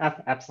you have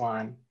F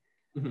epsilon,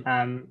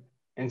 and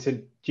so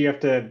do you have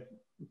to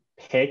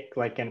pick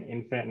like an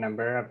infinite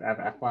number of F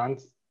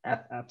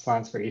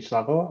epsilons for each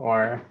level,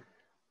 or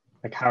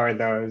like how are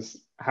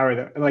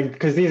the like,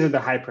 because these are the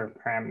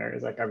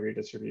hyperparameters like of your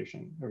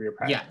distribution of your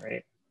pattern,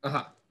 right?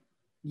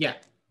 Yeah.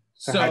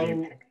 So how do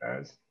you pick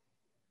those?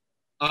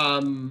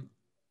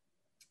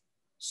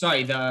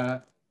 Sorry,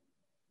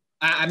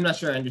 I'm not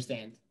sure I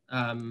understand.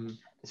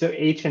 So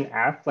H and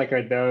F, like,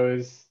 are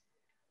those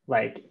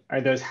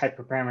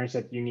hyperparameters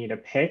that you need to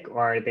pick,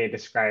 or are they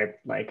described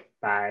like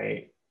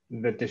by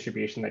the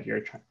distribution that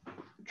you're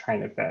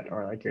trying to fit,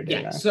 or like your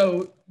data? Yeah,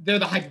 so they're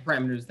the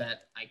hyperparameters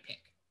that I pick.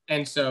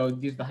 And so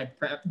these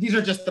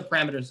are just the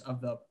parameters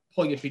of the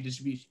Polya tree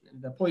distribution. And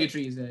the Polya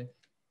tree is a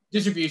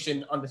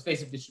distribution on the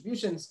space of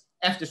distributions.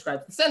 F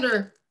describes the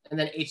center, and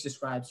then H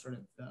describes sort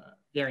of the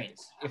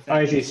variance.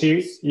 I see. So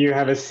you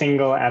have a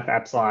single F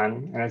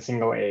epsilon and a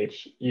single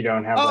H. You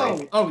don't have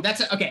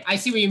that's it. Okay, I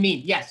see what you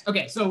mean. Yes.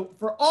 Okay, so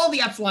for all the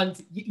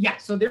epsilons, yeah,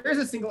 so there is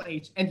a single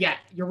H, and yeah,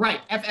 you're right.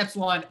 F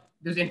epsilon,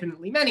 there's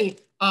infinitely many.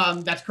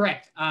 That's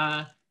correct.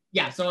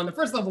 Yeah, so on the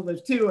first level,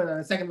 there's 2, and on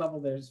the second level,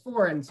 there's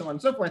 4, and so on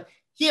and so forth.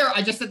 Here,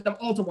 I just set them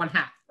all to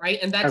 1/2, right?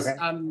 And that's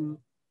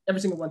every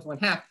single one to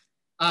 1/2.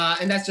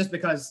 And that's just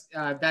because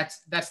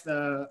that's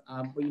the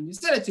what you need to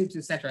set it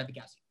to center at the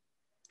Gaussian.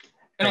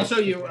 And I'll show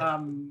you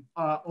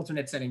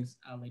alternate settings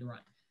later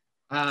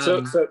on.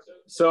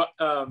 So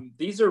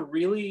these are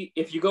really,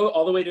 if you go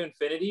all the way to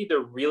infinity, they're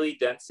really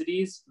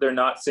densities. They're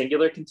not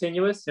singular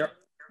continuous.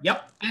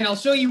 Yep. And I'll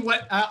show you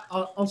what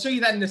I'll show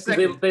you that in a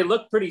second. They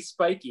look pretty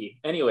spiky.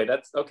 Anyway,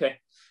 that's okay.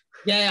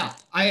 Yeah.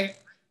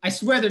 I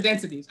swear they're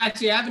densities.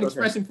 Actually, I have an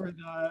expression for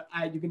the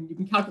you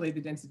can calculate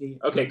the density.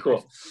 Okay,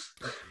 cool.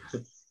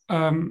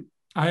 I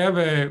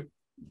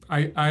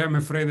am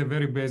afraid a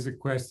very basic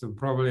question.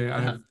 Probably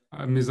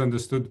I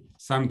misunderstood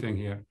something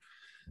here.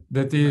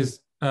 That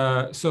is,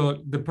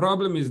 so the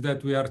problem is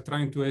that we are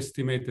trying to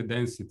estimate the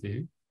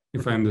density,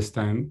 if I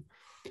understand.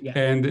 Yeah.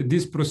 And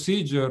this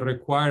procedure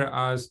requires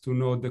us to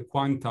know the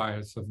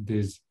quantiles of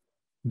this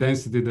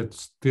density that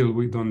still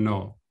we don't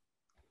know.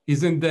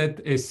 Isn't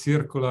that a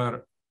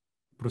circular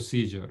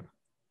procedure?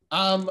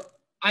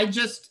 I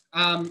just,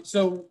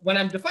 so when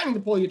I'm defining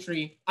the Polya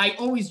tree, I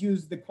always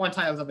use the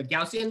quantiles of a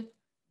Gaussian.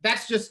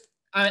 That's just,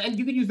 and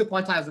you can use the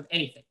quantiles of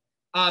anything.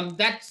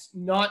 That's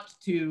not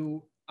to,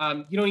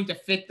 you don't need to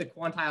fit the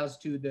quantiles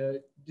to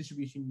the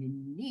distribution you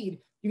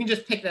need. You can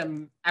just pick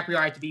them a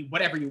priori to be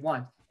whatever you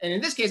want. And in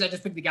this case, I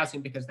just picked the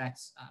Gaussian because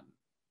that's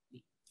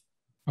neat.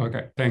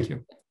 Okay, thank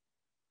you.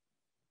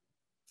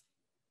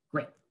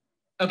 Great.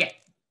 Okay,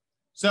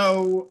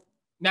 so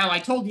now I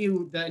told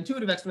you the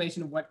intuitive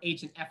explanation of what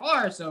H and F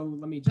are, so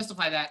let me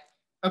justify that.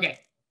 Okay,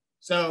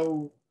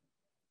 so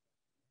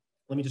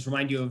let me just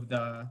remind you of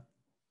the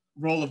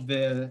role of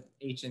the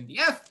H and the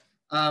F.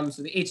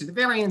 So the H is the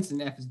variance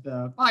and F is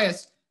the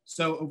bias.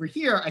 So over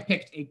here, I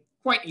picked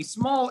quite a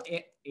small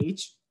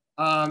H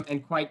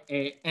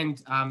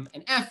and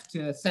an F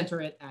to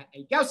center it at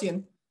a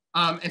Gaussian.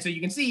 And so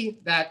you can see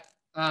that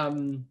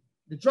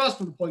the draws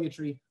from the Polya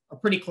tree are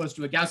pretty close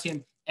to a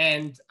Gaussian.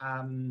 And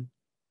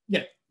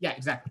yeah,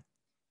 exactly.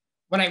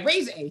 When I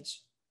raise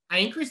H, I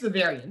increase the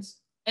variance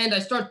and I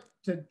start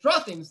to draw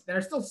things that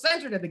are still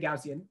centered at the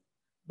Gaussian,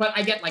 but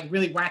I get like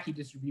really wacky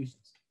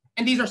distributions.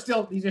 And these are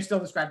still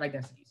described by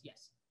densities,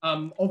 yes.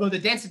 Although the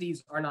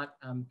densities are not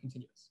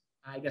continuous.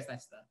 I guess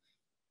that's the.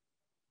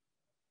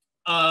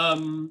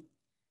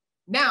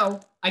 Now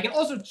I can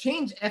also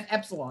change F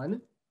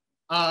epsilon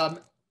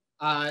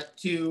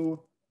to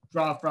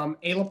draw from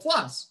a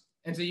Laplace.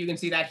 And so you can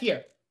see that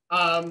here.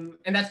 And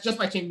that's just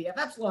by changing the F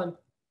epsilon,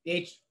 the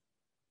H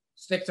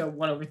stick to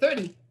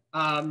 1/30.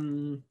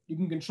 You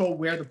can control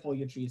where the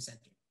Polya tree is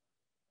centered.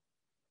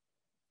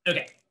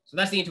 Okay, So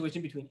that's the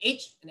intuition between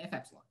H and F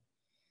epsilon.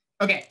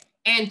 Okay,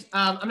 and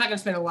I'm not going to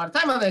spend a lot of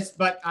time on this,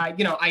 but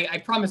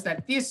I promised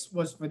that this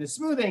was for the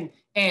smoothing,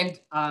 and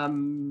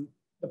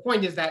the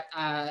point is that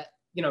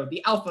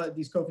the alpha,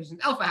 these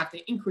coefficients alpha, have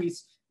to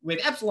increase with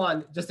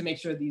epsilon just to make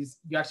sure you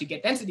actually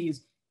get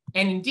densities.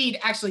 And indeed,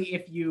 actually,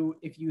 if you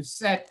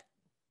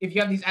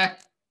have these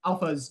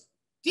alphas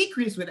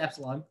decrease with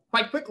epsilon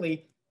quite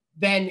quickly,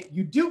 then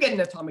you do get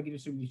an atomic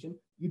distribution.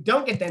 You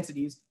don't get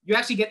densities. You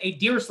actually get a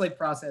Dirichlet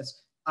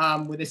process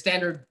with a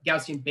standard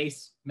Gaussian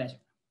base measure.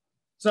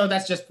 So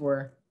that's just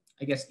for,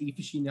 I guess, the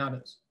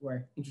aficionados who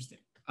are interested.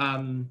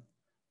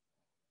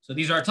 So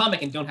these are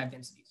atomic and don't have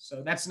densities.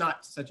 So that's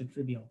not such a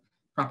trivial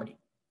property.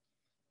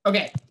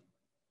 Okay.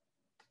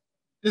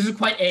 This is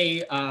quite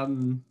a,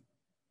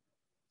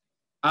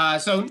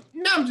 so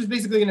now I'm just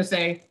basically going to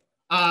say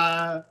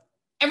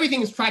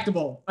everything is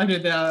tractable under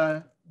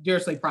the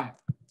Dirichlet prior.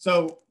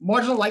 So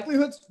marginal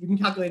likelihoods, you can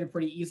calculate it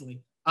pretty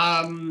easily.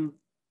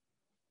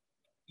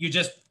 You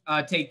just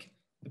take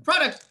the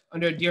product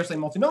under a Dirichlet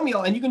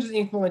multinomial, and you can just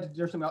implement a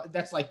Dirichlet,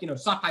 that's like,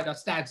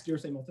 SOP-pi.stats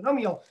Dirichlet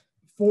multinomial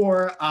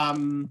for,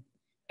 and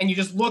you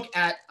just look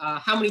at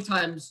how many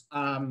times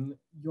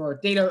your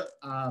data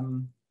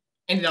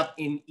ended up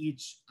in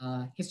each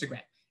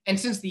histogram. And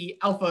since the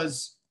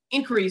alphas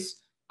increase,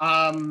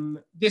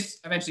 this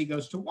eventually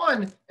goes to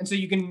 1. And so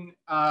you can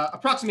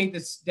approximate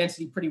this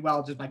density pretty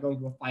well just by going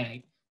to a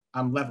finite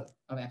level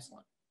of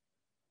epsilon.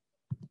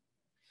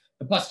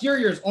 The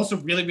posterior is also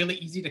really, really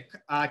easy to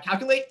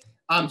calculate.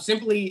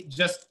 Simply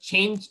just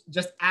add,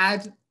 just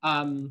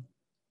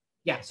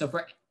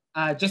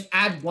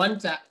add 1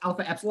 to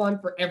alpha epsilon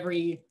for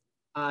every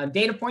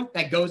data point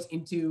that goes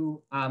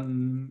into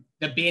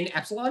the bin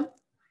epsilon.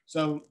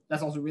 So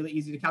that's also really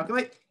easy to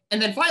calculate.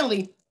 And then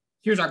finally,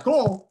 here's our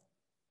goal,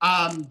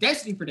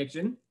 density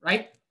prediction,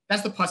 right?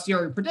 That's the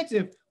posterior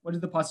predictive. What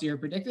is the posterior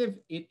predictive?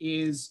 It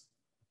is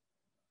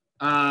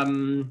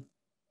the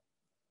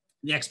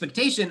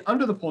expectation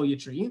under the Polya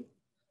tree,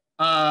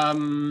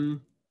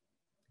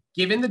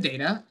 given the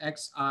data,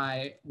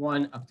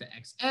 xi1 up to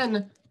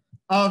xn,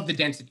 of the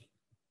density.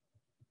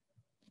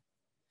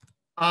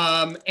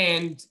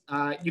 And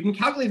you can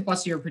calculate the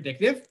posterior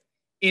predictive.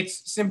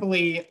 It's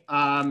simply,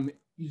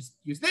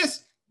 use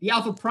this. The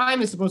alpha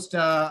prime is supposed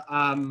to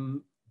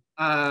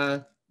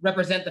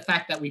represent the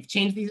fact that we've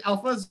changed these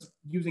alphas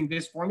using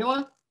this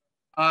formula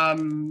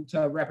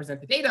to represent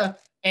the data.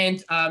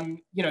 And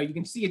you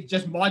can see it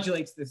just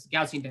modulates this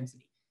Gaussian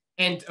density.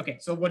 And okay,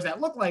 so what does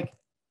that look like?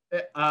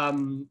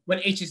 When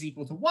h is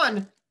equal to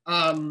 1,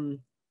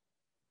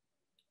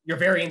 your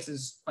variance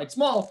is quite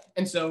small,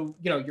 and so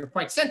you're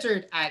quite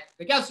centered at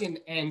the Gaussian,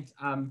 and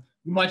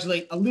you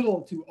modulate a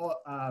little to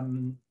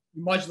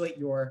you modulate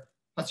your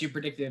posterior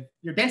predictive,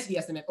 your density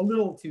estimate a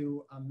little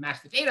to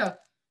match the data.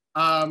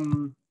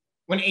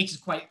 When h is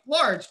quite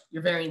large,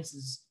 your variance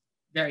is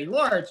very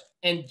large,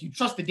 and you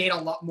trust the data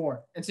a lot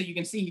more. And so you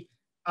can see,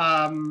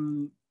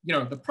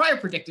 the prior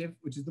predictive,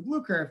 which is the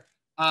blue curve,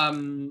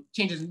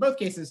 changes in both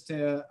cases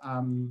to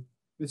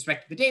with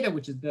respect to the data,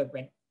 which is the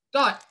red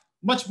dot,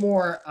 much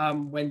more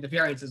when the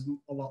variance is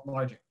a lot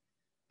larger.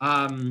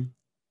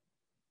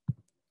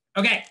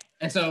 Okay,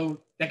 and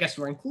so that gets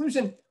to our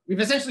conclusion. We've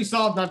essentially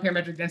solved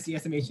nonparametric density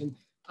estimation.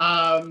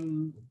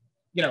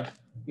 We have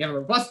a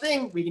robust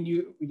thing. We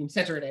can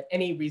center it at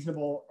any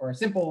reasonable or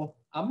simple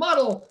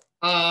model.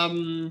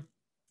 And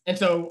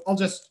so I'll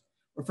just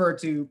refer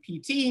to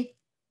PT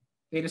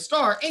theta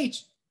star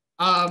H,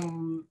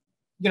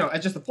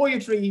 as just a Polya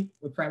tree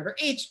with parameter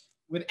H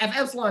with F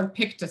epsilon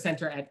picked to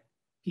center at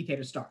P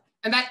theta star.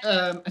 And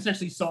that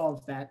essentially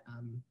solves that.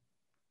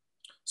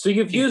 So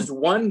you've used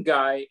one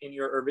guy in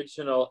your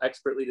original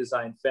expertly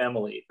designed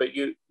family, but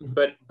you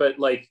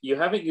like you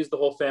haven't used the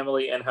whole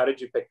family. And how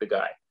did you pick the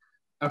guy?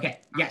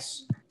 Okay.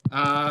 Yes.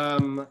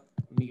 Let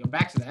me go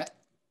back to that.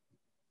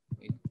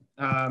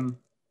 I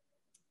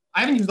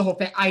haven't used the whole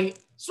family. I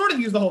sort of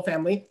used the whole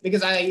family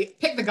because I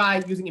picked the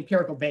guy using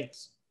empirical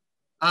base.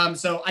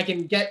 So I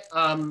can get.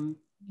 And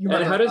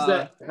how does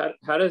that?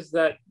 How does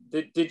that?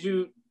 Did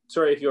you?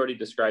 Sorry if you already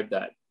described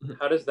that.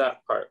 How does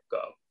that part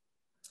go?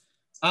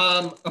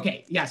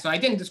 Okay, yeah. So I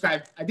didn't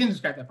describe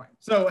that part.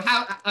 So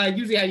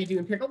usually how you do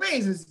empirical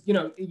base is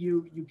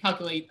you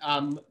calculate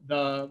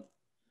the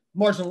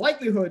marginal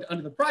likelihood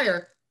under the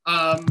prior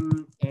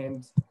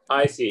and.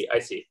 I see.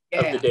 Yeah.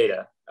 Of the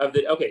data.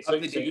 So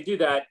you do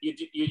that. You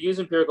use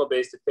empirical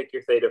base to pick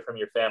your theta from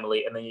your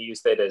family, and then you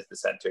use theta as the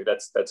center.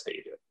 That's how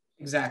you do it.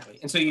 Exactly.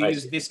 And so you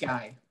use this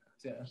guy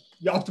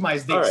you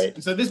optimize this. Right.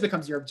 And so this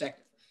becomes your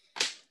objective.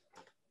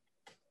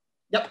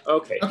 Yep.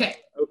 Okay.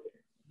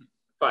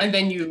 Fine. And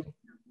then you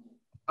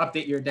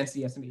update your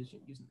density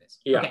estimation using this.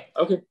 Yeah.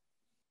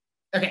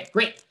 Okay,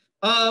 great.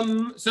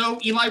 So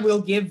Eli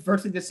will give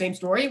virtually the same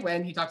story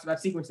when he talks about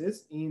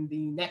sequences in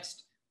the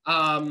next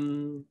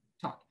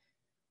talk.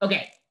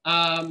 Okay.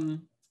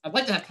 I'd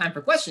like to have time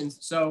for questions,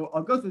 so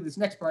I'll go through this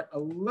next part a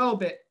little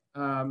bit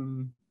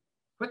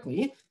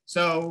quickly.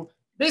 So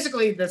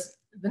basically, the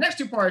next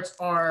two parts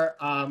are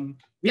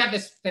we have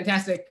this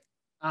fantastic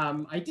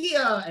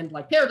idea and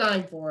like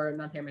paradigm for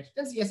nonparametric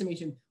density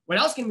estimation. What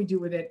else can we do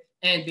with it?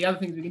 And the other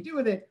things we can do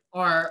with it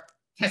are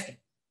testing.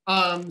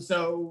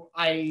 So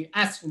I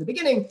asked in the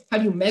beginning, how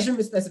do you measure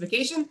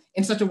misspecification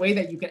in such a way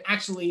that you can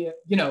actually,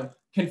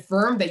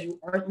 confirm that you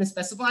aren't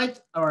misspecified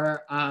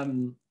or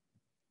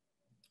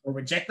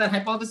reject that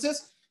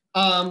hypothesis?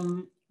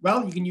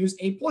 Well, you can use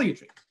a Polya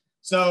tree.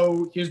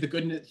 So here's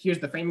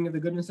the framing of the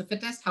goodness of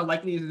fit test. How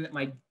likely is it that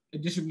my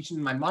distribution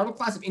in my model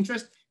class of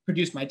interest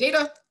produced my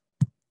data?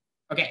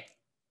 Okay,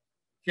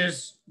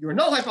 here's your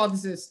null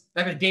hypothesis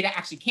that the data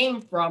actually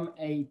came from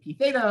a p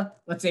theta.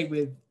 Let's say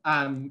with,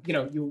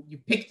 you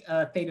picked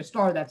a theta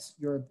star, that's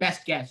your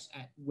best guess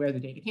at where the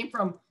data came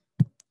from.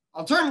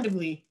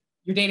 Alternatively,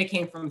 your data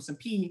came from some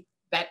p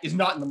that is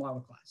not in the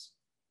model class.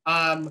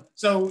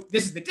 So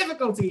this is the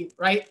difficulty,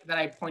 right, that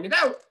I pointed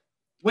out.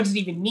 What does it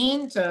even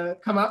mean to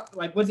come up?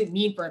 Like, what does it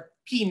mean for a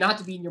p not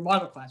to be in your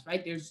model class,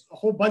 right? There's a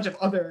whole bunch of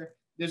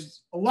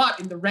there's a lot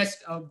in the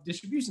rest of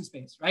distribution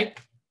space, right?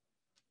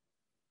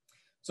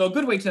 So a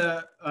good way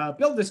to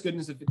build this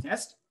goodness of fit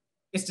test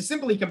is to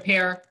simply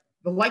compare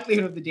the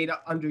likelihood of the data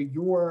under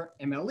your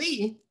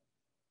MLE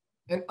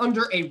and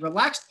under a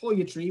relaxed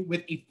Polya tree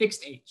with a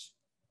fixed H.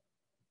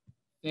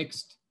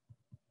 Fixed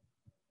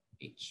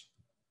H.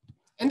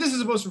 And this is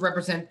supposed to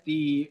represent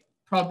the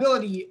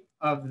probability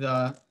of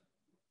the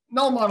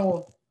null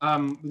model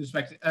with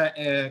respect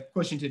to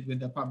quotiented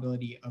with the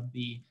probability of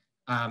the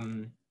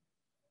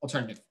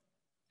alternative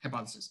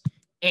hypothesis.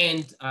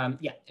 And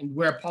and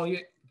where Polya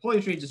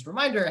tree, just a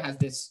reminder, has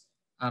this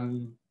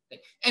thing.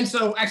 And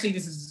so actually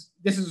this is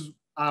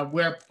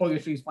where Polya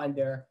trees find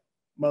their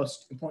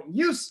most important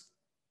use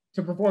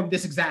to perform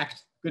this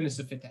exact goodness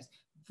of fit test.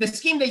 The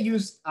scheme they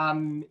use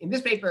in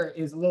this paper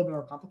is a little bit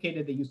more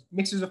complicated. They use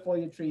mixtures of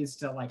Polya trees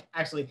to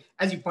actually,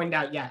 as you pointed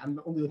out, I'm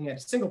only looking at a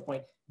single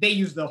point. They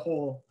use the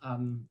whole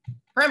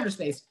parameter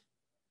space,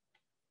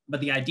 but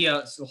the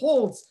idea still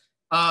holds.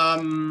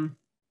 So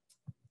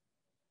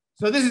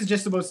this is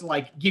just supposed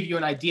to give you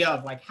an idea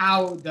of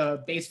how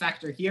the base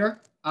factor here,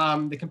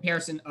 the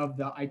comparison of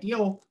the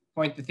ideal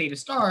point, the theta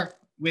star,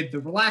 with the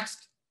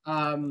relaxed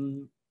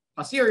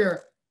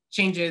posterior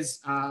changes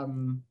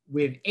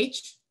with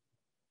H.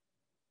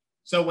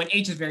 So when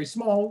H is very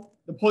small,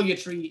 the Polya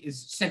tree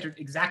is centered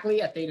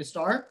exactly at theta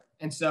star.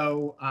 And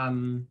so,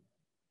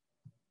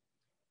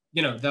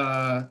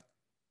 the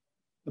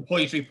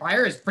Polya tree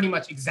prior is pretty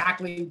much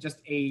exactly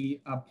just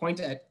a point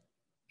at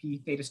p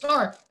theta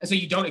star. And so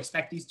you don't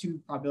expect these two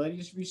probability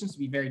distributions to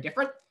be very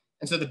different.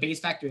 And so the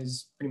base factor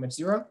is pretty much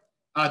 0,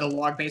 the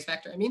log base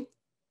factor, I mean.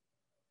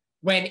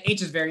 When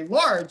H is very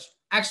large,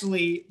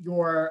 actually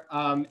your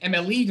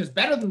MLE does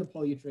better than the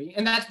Polya tree.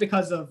 And that's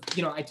because of,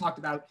 I talked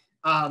about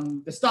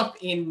the stuff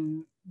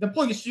in the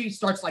Polya tree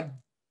starts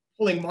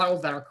pulling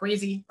models that are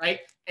crazy, right?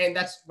 And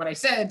that's what I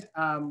said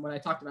when I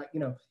talked about,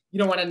 you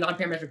don't want a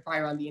nonparametric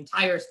prior on the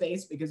entire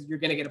space because you're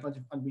going to get a bunch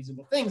of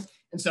unreasonable things.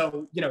 And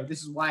so,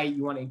 this is why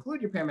you want to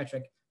include your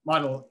parametric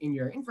model in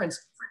your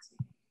inference.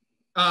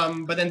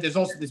 But then there's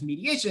also this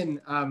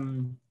mediation.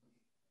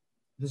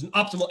 There's an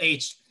optimal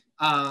H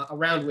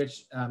around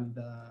which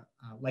the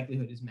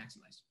likelihood is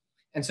maximized.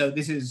 And so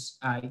this is,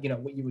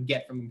 what you would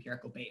get from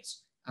empirical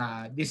base.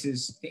 This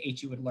is the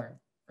H you would learn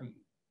from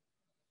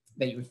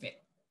that you would fit.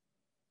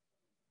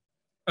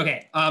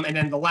 Okay, and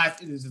then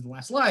this is the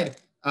last slide.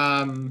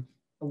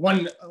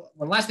 One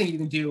last thing you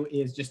can do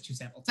is just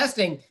two-sample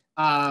testing.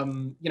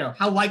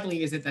 How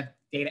likely is it that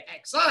data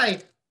xi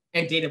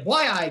and data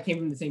yi came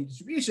from the same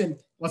distribution?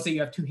 Let's say you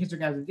have two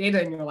histograms of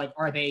data and you're like,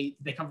 do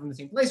they come from the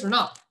same place or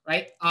not,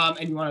 right?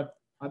 And you want a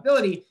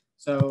probability.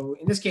 So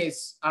in this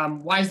case,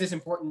 why is this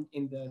important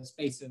in the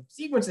space of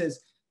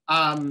sequences?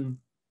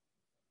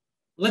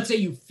 Let's say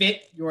you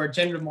fit your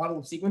generative model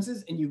of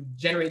sequences and you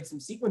generated some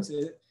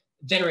sequences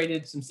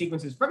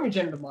from your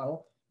generative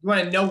model. You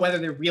want to know whether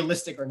they're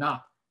realistic or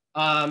not.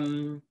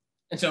 And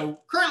so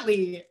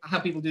currently how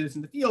people do this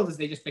in the field is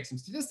they just pick some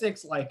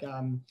statistics like,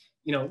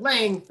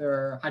 length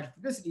or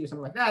hydrophobicity or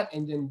something like that,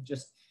 and then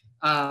just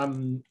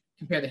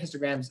compare the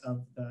histograms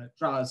of the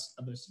draws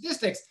of those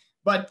statistics.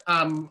 But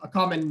a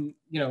common,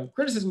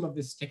 criticism of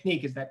this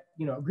technique is that,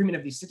 agreement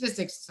of these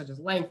statistics such as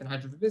length and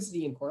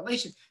hydrophobicity and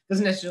correlation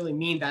doesn't necessarily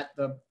mean that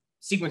the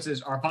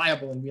sequences are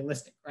viable and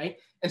realistic, right?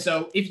 And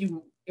so if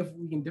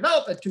we can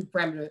develop a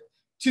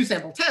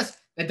two-sample test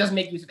that doesn't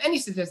make use of any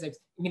statistics,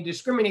 and can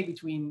discriminate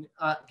between,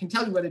 can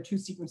tell you whether two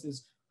sets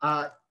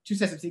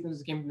of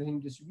sequences came from the same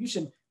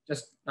distribution,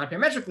 just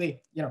non-parametrically,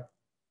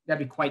 that'd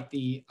be quite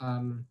the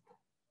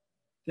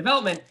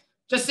development.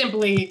 Just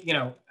simply,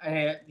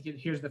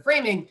 here's the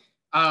framing.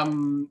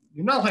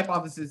 Your null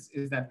hypothesis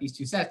is that these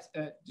two sets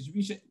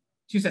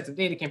of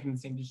data came from the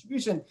same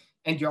distribution,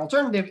 and your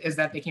alternative is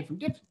that they came from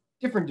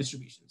different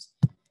distributions.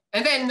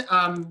 And then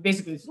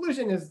basically the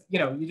solution is,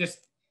 you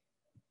just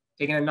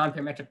taking a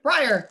non-parametric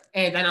prior,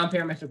 and that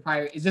non-parametric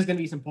prior is just going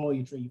to be some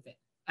Polya tree you fit,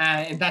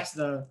 and that's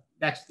the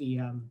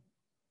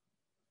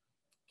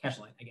catch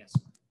line, I guess.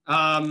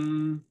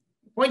 The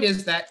point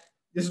is that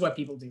this is what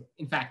people do.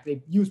 In fact,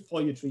 they use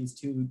Polya trees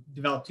to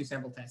develop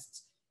two-sample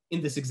tests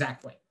in this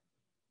exact way.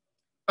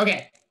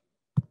 Okay,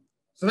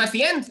 so that's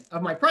the end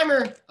of my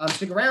primer.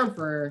 Stick around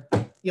for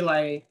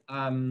Eli's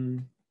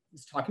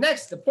talk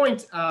next. The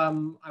point I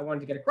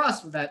wanted to get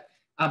across was that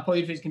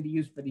Polya traits can be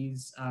used for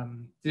these to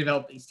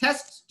develop these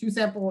tests, two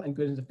sample and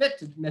good as a fit,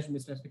 to measure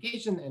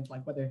misspecification and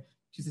like whether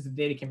two sets of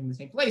data came from the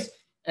same place.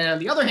 And on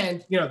the other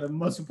hand, you know, the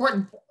most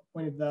important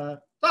point of the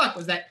talk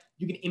was that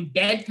you can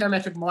embed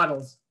parametric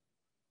models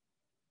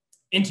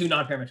into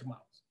non-parametric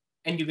models,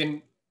 and you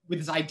can, with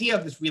this idea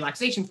of this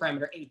relaxation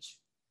parameter H.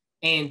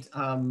 And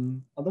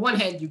on the one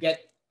hand, you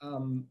get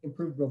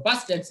improved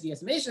robust density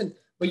estimation,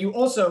 but you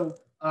also,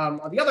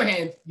 on the other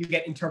hand, you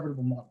get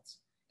interpretable models.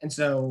 And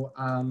so,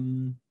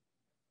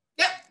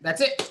 yeah,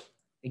 that's it.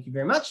 Thank you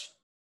very much.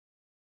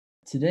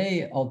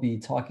 Today, I'll be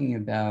talking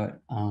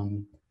about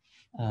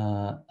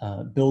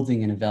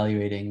building and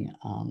evaluating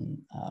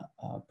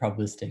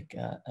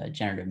probabilistic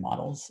generative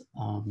models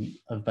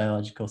of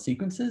biological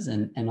sequences,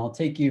 and I'll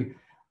take you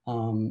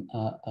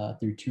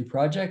through two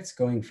projects,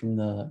 going from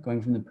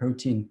the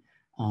protein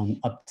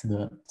up to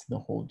the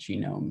whole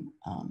genome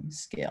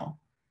scale.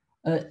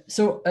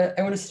 So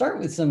I want to start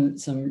with some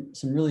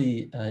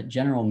really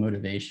general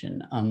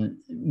motivation.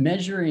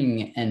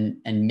 Measuring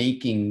and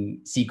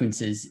making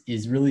sequences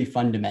is really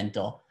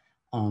fundamental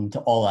to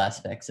all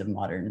aspects of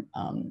modern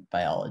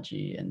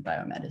biology and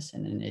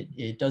biomedicine, and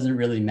it doesn't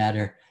really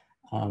matter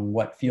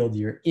what field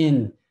you're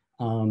in.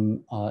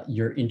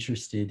 You're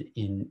interested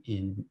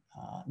in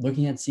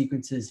looking at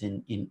sequences,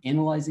 in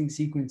analyzing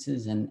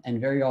sequences,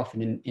 and very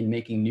often in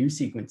making new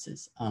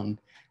sequences,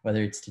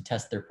 whether it's to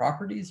test their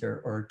properties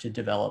or to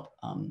develop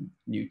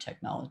new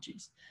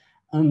technologies.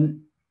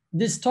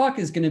 This talk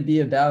is going to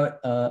be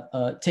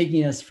about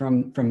taking us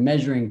from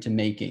measuring to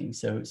making.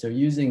 So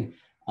using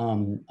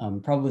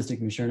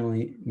probabilistic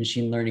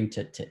machine learning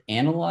to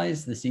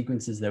analyze the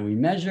sequences that we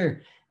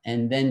measure,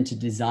 and then to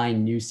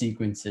design new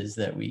sequences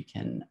that we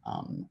can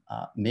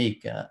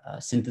make,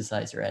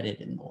 synthesize, or edit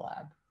in the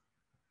lab.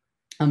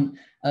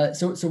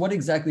 So what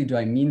exactly do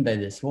I mean by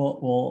this?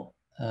 Well,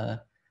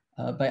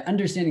 by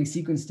understanding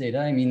sequence data,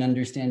 I mean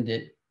understand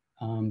it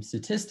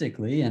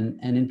statistically, and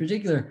in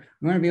particular,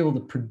 we want to be able to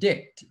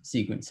predict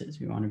sequences.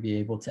 We want to be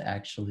able to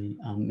actually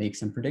make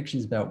some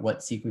predictions about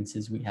what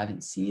sequences we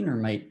haven't seen or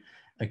might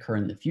occur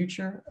in the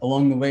future.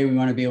 Along the way, we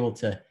want to be able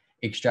to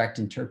extract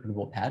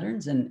interpretable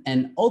patterns,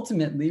 and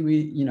ultimately,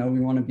 we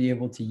want to be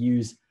able to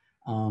use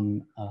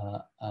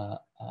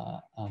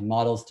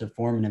models to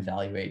form and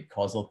evaluate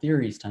causal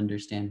theories to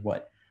understand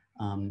what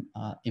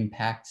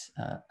impacts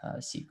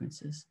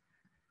sequences.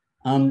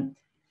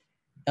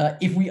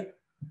 If we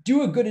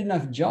do a good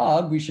enough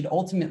job, we should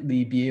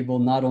ultimately be able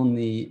not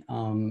only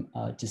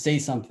to say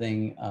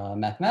something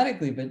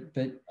mathematically, but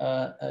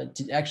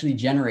to actually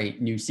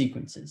generate new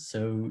sequences.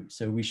 So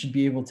we should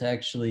be able to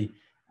actually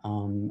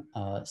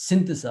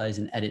synthesize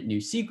and edit new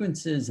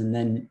sequences, and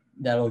then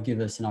that'll give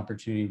us an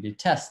opportunity to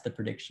test the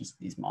predictions of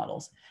these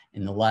models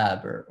in the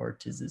lab or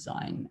to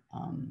design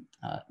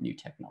new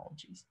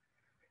technologies.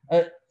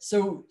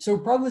 So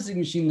probabilistic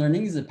machine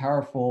learning is a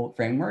powerful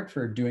framework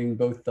for doing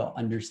both the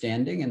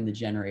understanding and the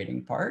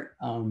generating part.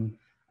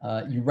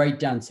 You write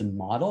down some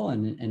model,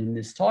 and in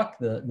this talk,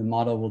 the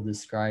model will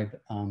describe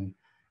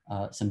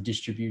some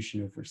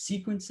distribution over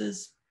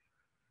sequences.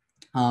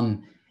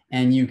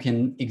 And you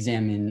can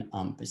examine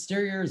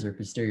posteriors or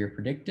posterior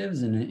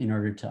predictives in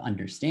order to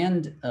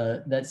understand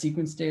that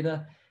sequence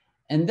data.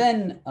 And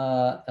then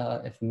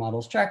if the model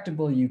is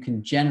tractable, you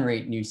can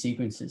generate new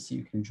sequences. So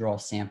you can draw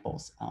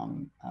samples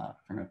from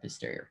a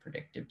posterior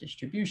predictive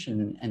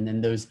distribution, and then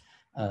those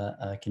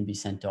can be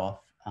sent off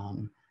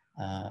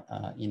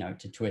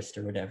to twist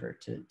or whatever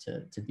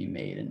to be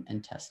made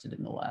and tested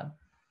in the lab.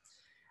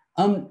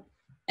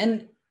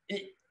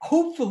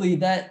 Hopefully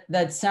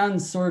that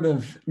sounds sort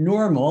of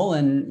normal,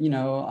 and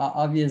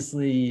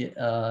obviously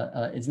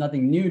it's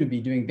nothing new to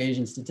be doing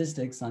Bayesian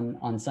statistics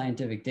on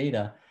scientific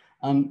data.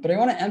 But I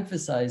want to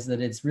emphasize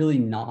that it's really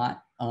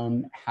not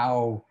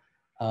how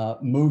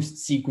most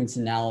sequence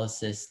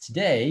analysis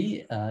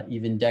today,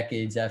 even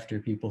decades after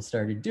people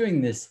started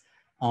doing this,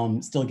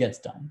 still gets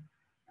done.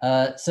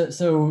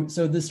 So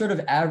the sort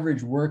of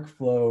average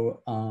workflow,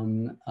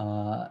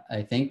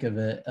 I think, of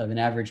an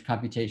average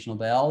computational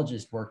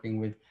biologist working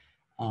with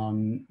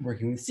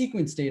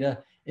sequence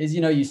data is,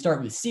 you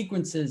start with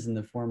sequences in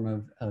the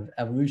form of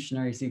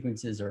evolutionary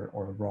sequences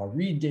or raw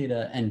read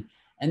data,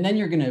 and then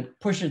you're going to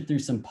push it through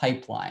some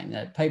pipeline.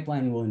 That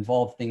pipeline will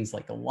involve things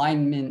like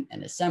alignment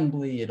and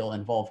assembly. It'll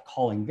involve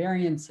calling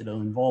variants. It'll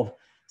involve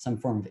some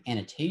form of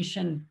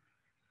annotation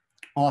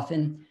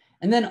often.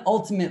 And then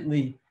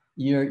ultimately,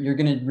 you're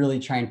going to really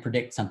try and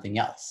predict something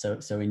else.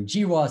 So in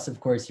GWAS,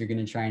 of course, you're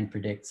going to try and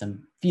predict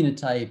some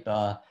phenotype.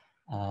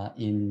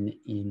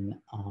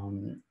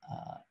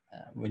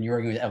 When you're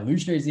working with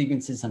evolutionary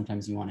sequences,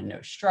 sometimes you want to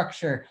know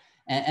structure.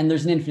 And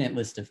there's an infinite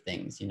list of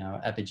things,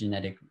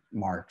 epigenetic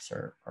marks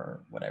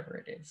or whatever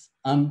it is.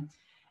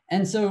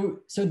 And so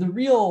the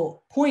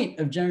real point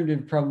of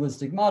generative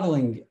probabilistic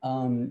modeling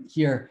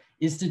here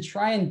is to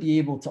try and be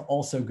able to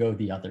also go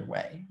the other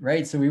way,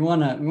 right? So we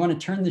want to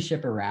turn the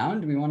ship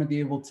around. We want to be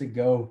able to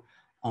go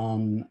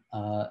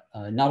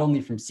not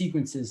only from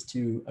sequences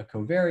to a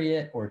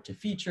covariate or to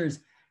features.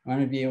 We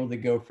want to be able to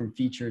go from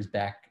features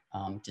back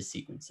to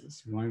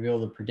sequences. We want to be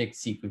able to predict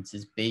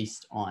sequences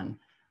based on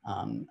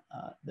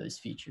those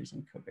features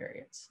and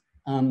covariates.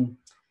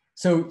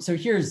 So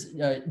here's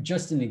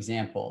just an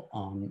example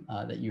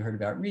that you heard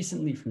about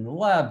recently from the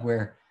lab,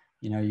 where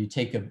you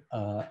take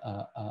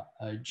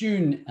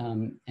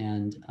June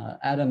and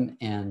Adam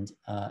and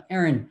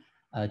Aaron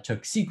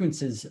took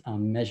sequences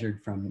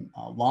measured from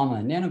llama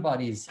and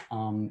nanobodies,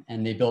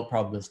 and they built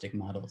probabilistic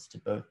models to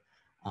both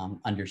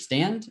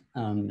understand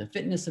the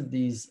fitness of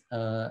these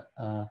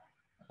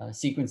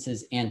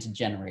sequences and to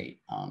generate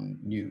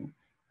new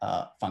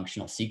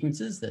functional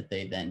sequences that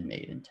they then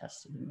made and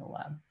tested in the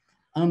lab.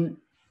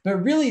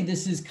 But really,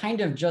 this is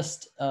kind of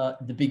just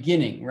the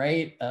beginning,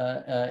 right?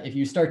 If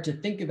you start to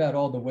think about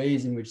all the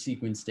ways in which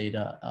sequence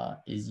data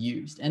is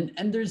used.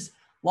 And there's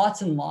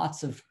lots and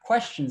lots of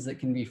questions that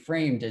can be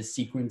framed as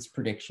sequence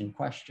prediction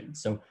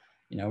questions. So,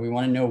 we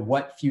want to know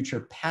what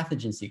future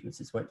pathogen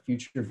sequences, what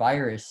future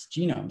virus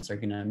genomes are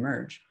going to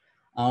emerge.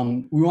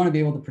 We want to be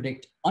able to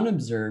predict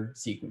unobserved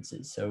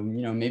sequences. So,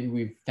 maybe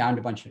we've found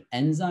a bunch of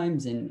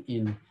enzymes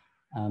in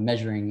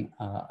measuring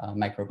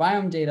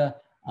microbiome data.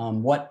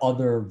 What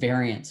other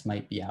variants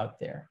might be out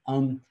there.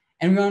 And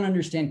we want to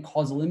understand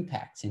causal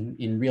impacts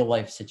in real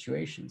life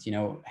situations.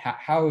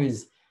 How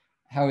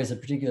is a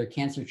particular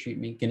cancer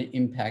treatment going to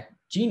impact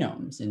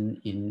genomes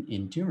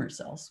in tumor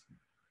cells?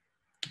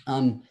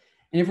 And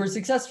if we're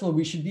successful,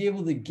 we should be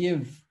able to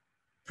give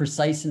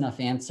precise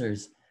enough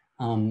answers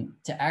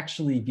to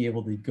actually be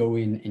able to go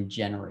in and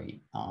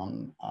generate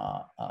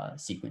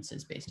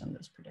sequences based on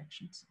those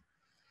predictions.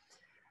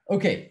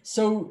 Okay,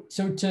 so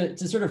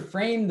to sort of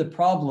frame the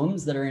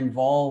problems that are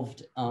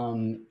involved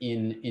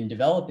in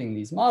developing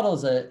these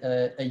models,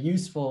 a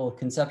useful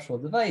conceptual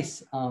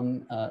device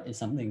is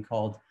something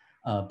called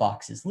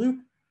Box's loop.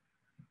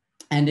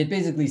 And it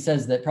basically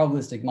says that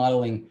probabilistic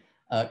modeling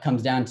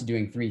comes down to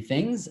doing three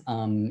things.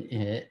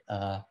 In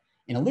a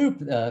loop,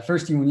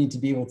 first you will need to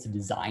be able to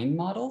design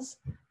models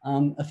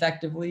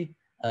effectively.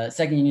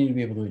 Second, you need to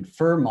be able to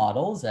infer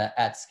models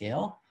at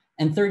scale.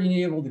 And third, you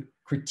need to be able to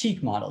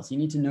critique models. You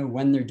need to know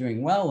when they're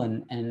doing well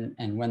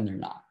and when they're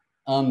not.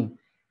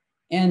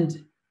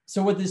 And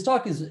so what this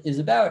talk is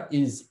about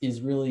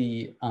is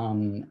really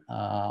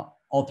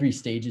all three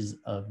stages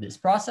of this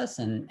process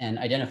and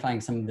identifying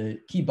some of the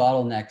key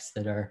bottlenecks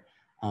that are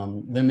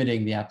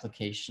limiting the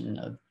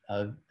application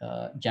of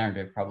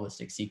generative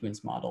probabilistic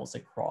sequence models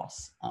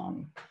across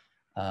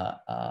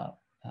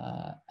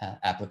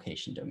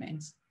application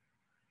domains.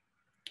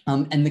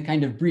 And the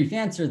kind of brief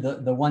answer,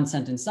 the one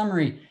sentence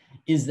summary,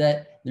 is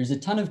that there's a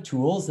ton of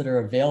tools that are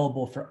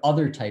available for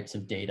other types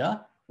of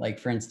data, like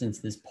for instance,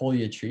 this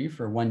Polya tree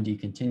for 1D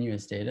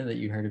continuous data that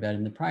you heard about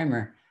in the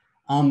primer,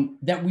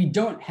 that we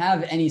don't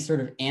have any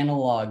sort of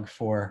analog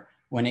for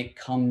when it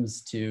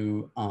comes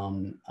to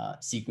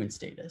sequence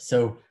data.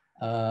 So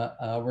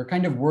we're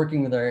kind of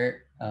working with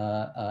our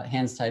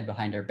hands tied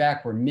behind our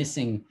back. We're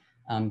missing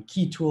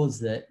key tools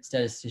that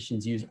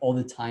statisticians use all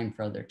the time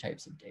for other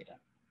types of data.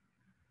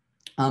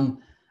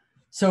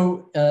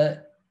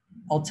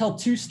 I'll tell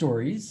two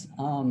stories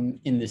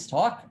in this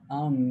talk.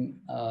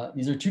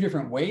 These are two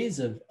different ways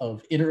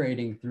of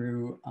iterating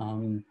through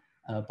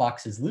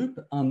Box's loop.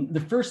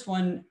 The first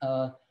one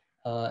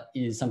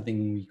is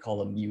something we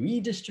call a mu-e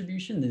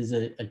distribution. This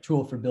is a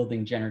tool for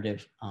building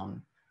generative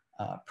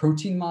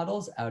protein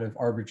models out of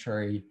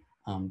arbitrary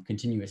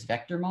continuous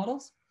vector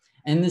models.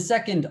 And the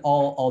second,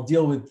 I'll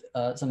deal with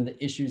some of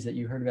the issues that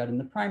you heard about in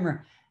the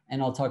primer,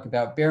 and I'll talk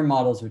about Bear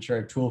models, which are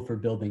a tool for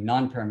building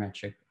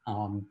nonparametric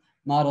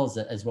models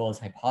as well as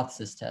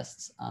hypothesis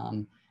tests.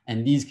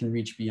 And these can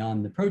reach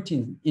beyond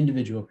the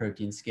individual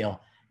protein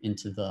scale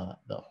into the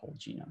whole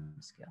genome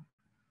scale.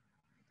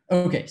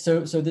 Okay, so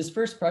this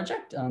first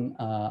project,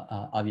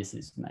 obviously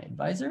is my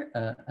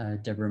advisor,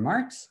 Deborah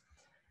Marks.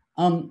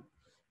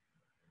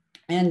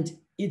 And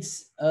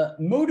it's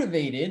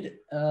motivated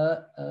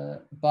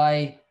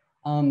by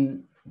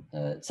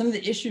some of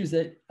the issues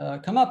that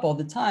come up all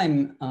the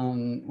time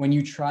when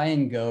you try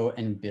and go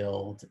and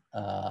build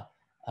a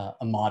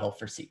model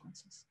for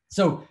sequences.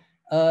 So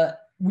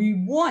we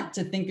want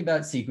to think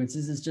about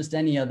sequences as just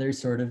any other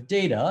sort of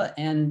data.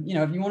 And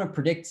if you want to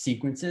predict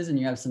sequences and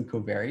you have some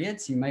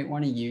covariates, you might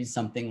want to use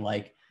something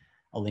like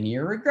a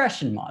linear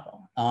regression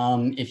model.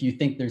 If you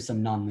think there's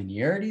some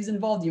nonlinearities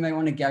involved, you might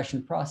want a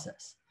Gaussian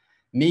process.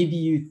 Maybe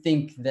you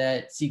think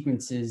that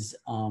sequences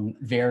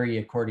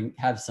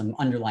have some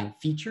underlying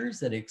features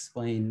that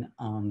explain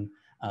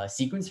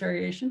sequence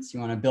variations. You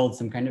want to build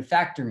some kind of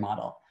factor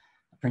model,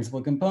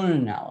 principal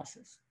component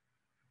analysis.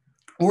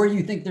 Or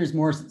you think there's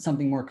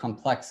something more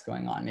complex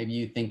going on. Maybe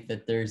you think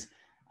that there's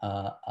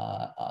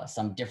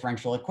some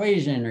differential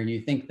equation, or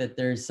you think that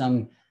there's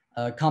some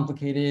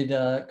complicated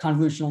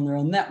convolutional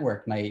neural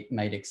network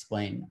might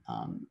explain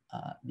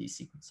these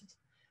sequences.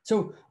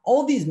 So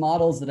all these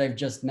models that I've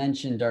just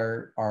mentioned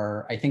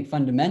are I think,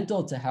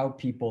 fundamental to how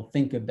people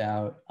think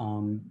about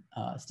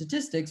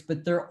statistics,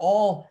 but they're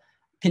all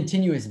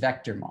continuous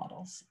vector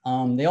models.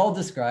 They all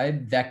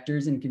describe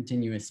vectors in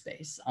continuous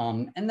space.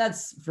 And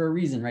that's for a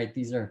reason, right?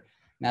 These are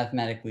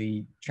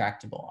mathematically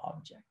tractable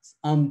objects.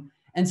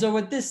 And so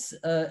what this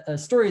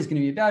story is going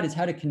to be about is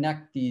how to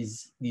connect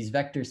these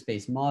vector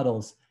space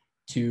models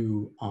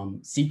to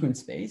sequence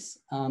space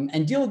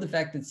and deal with the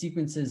fact that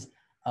sequences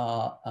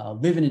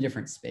live in a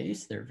different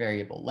space. They're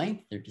variable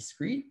length, they're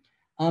discrete,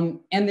 and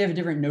they have a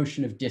different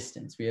notion of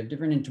distance. We have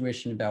different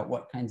intuition about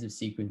what kinds of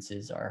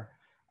sequences are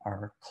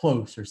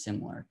close or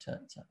similar to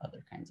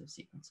other kinds of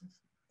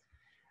sequences.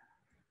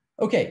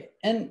 Okay,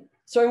 and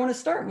so I want to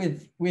start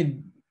with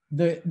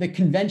the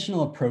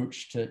conventional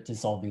approach to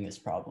solving this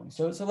problem.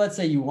 So let's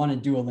say you want to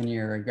do a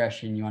linear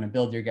regression, you want to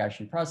build your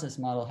Gaussian process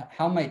model.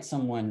 How might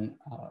someone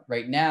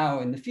right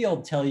now in the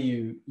field tell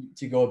you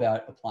to go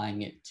about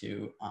applying it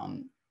to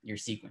your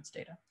sequence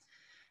data?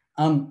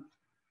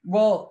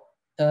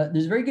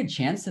 There's a very good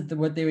chance that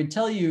what they would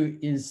tell you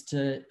is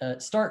to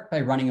start by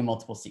running a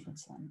multiple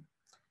sequence alignment.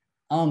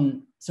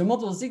 So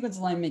multiple sequence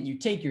alignment, you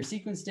take your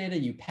sequence data,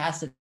 you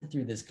pass it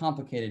through this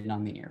complicated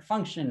nonlinear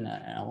function,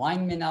 an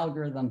alignment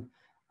algorithm,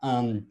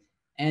 and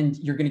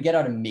you're going to get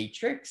out a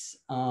matrix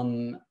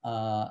of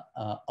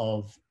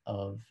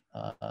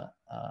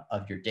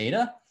your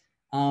data.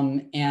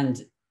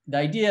 And the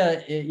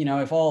idea,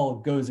 if all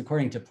goes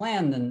according to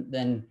plan,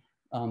 then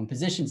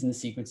positions in the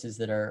sequences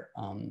that are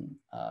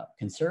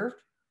conserved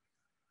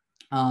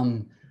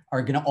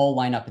are going to all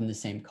line up in the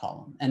same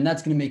column. And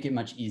that's going to make it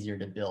much easier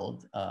to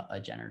build a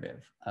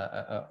generative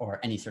or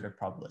any sort of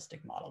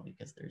probabilistic model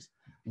because there's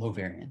low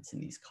variance in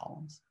these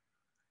columns.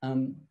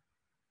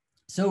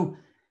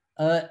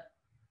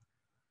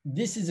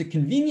 This is a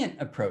convenient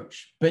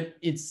approach, but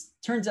it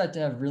turns out to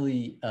have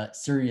really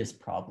serious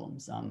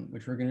problems,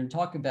 which we're going to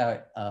talk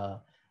about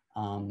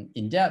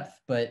in depth,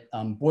 but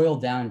boil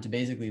down to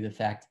basically the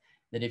fact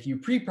that if you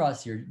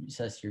pre-process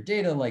your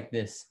data like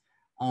this,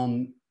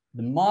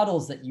 the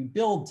models that you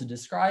build to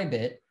describe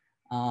it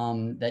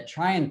that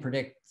try and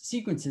predict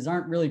sequences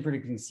aren't really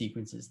predicting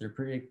sequences, they're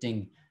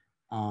predicting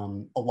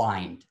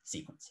aligned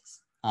sequences.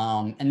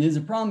 And there's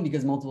a problem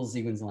because multiple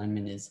sequence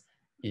alignment is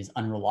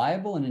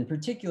unreliable. And in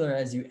particular,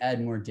 as you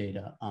add more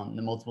data,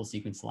 the multiple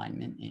sequence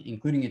alignment,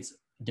 including its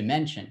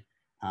dimension,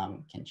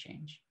 can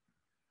change.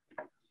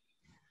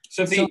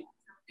 So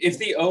if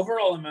the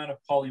overall amount of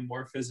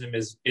polymorphism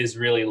is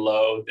really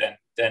low, then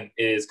it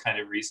is kind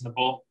of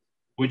reasonable.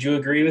 Would you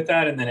agree with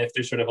that? And then if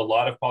there's sort of a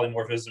lot of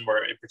polymorphism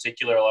or in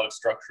particular, a lot of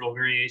structural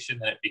variation,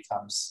 then it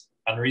becomes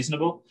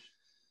unreasonable?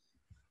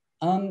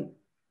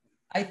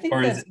 I think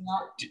that's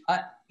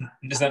not...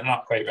 Is that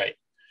not quite right?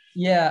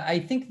 Yeah, I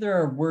think there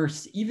are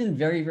worse, even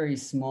very, very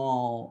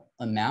small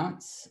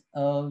amounts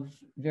of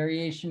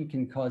variation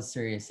can cause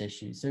serious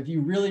issues. So if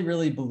you really,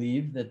 really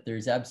believe that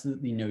there's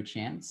absolutely no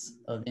chance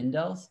of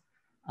indels,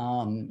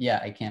 yeah,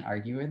 I can't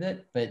argue with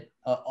it, but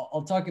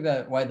I'll talk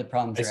about why the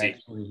problems are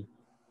actually...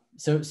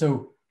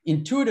 So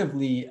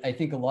intuitively, I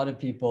think a lot of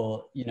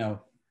people,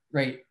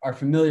 are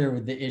familiar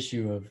with the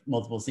issue of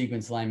multiple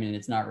sequence alignment.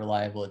 It's not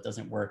reliable. It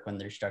doesn't work when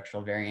there's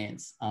structural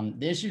variance.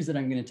 The issues that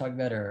I'm going to talk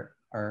about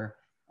are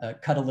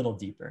cut a little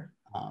deeper.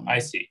 I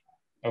see.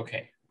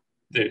 Okay.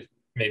 There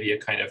maybe a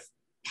kind of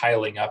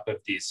piling up of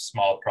these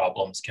small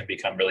problems can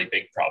become really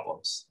big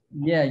problems.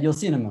 Yeah, you'll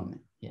see in a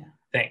moment. Yeah.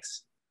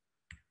 Thanks.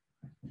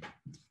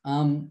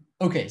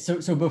 Okay,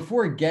 so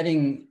before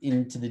getting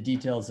into the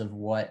details of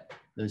what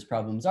those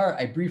problems are,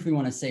 I briefly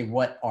want to say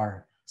what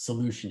our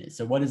solution is.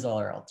 So what is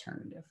our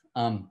alternative?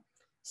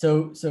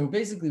 So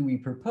basically we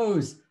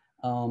propose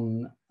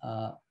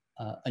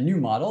a new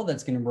model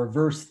that's going to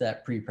reverse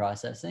that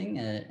pre-processing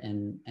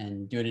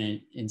and do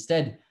it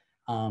instead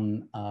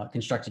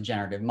construct a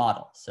generative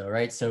model.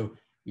 So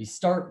we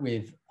start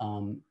with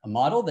a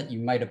model that you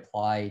might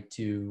apply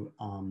to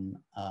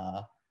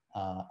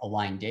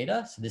aligned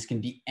data. So this can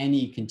be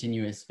any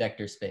continuous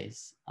vector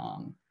space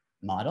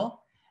model.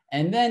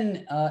 And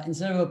then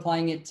instead of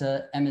applying it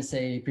to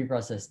MSA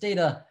preprocessed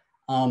data,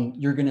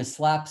 you're going to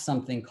slap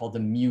something called a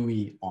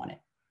mu-e on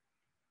it.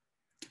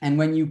 And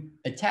when you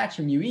attach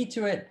a mu-e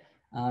to it,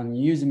 you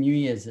use a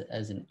mu-e as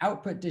an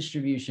output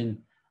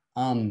distribution,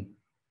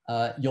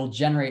 you'll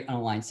generate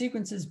unaligned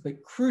sequences,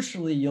 but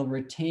crucially, you'll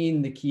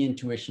retain the key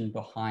intuition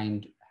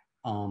behind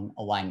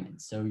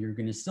alignment. So you're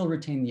going to still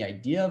retain the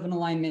idea of an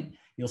alignment.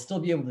 You'll still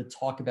be able to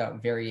talk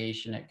about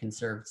variation at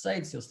conserved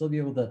sites. You'll still be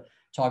able to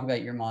talk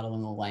about your model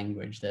in the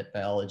language that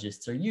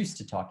biologists are used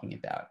to talking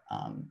about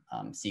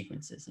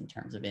sequences in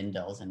terms of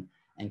indels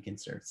and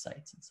conserved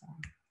sites and so on.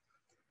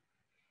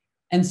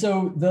 And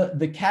so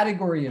the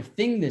category of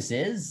thing this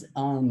is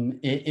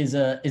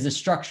a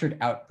structured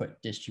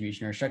output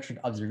distribution or a structured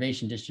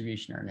observation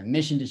distribution or an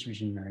emission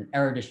distribution or an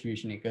error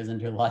distribution. It goes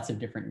into lots of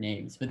different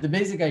names, but the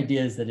basic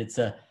idea is that it's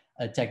a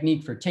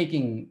technique for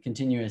taking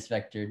continuous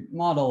vectored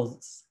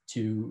models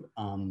to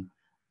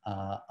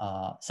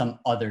some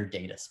other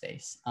data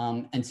space.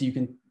 And so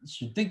you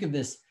should think of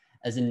this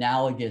as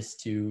analogous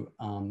to,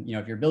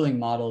 if you're building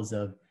models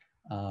of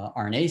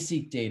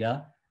RNA-seq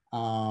data,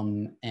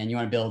 and you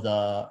want to build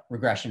a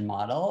regression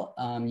model,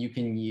 you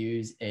can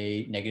use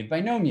a negative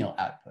binomial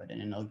output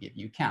and it'll give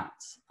you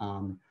counts.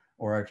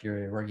 Or if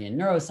you're working in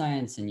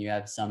neuroscience and you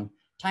have some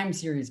time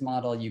series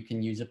model, you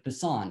can use a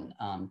Poisson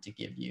to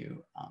give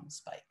you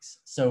spikes.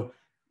 So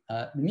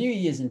the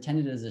mu-e is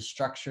intended as a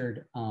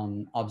structured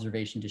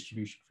observation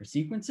distribution for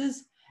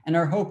sequences. And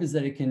our hope is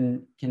that it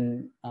can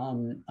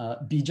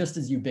be just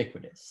as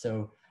ubiquitous.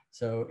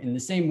 So in the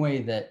same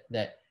way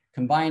that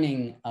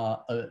combining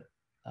a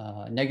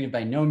negative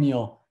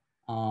binomial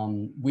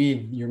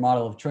with your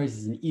model of choice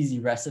is an easy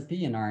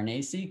recipe in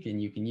RNA-seq, and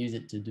you can use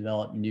it to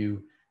develop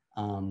new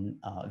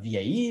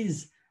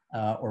VAEs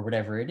or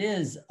whatever it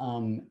is.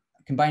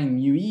 Combining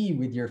mu-e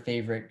with your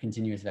favorite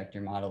continuous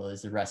vector model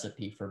is a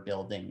recipe for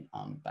building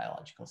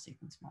biological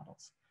sequence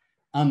models.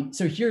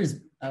 So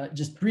here's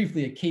just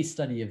briefly a case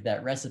study of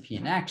that recipe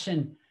in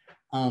action.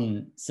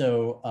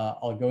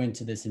 I'll go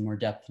into this in more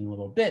depth in a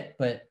little bit,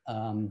 but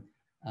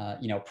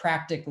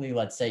practically,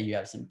 let's say you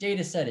have some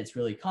data set, it's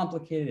really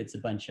complicated, it's a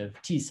bunch of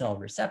T-cell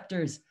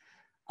receptors.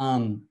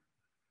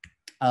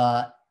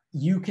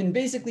 You can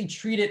basically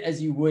treat it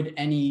as you would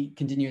any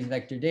continuous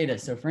vector data.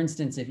 So for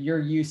instance, if you're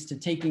used to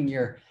taking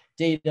your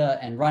data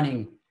and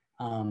running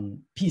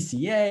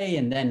PCA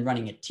and then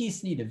running a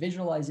t-SNE to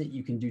visualize it,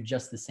 you can do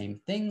just the same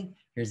thing.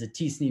 Here's a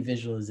t-SNE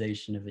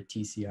visualization of a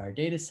TCR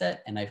data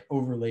set, and I've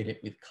overlaid it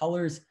with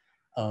colors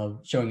of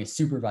showing a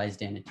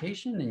supervised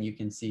annotation, and you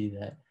can see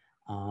that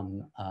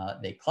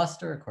they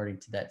cluster according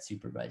to that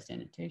supervised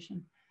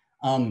annotation.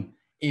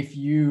 If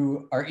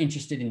you are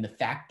interested in the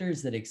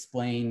factors that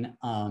explain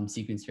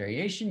sequence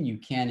variation, you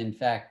can in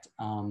fact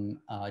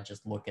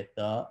just look at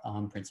the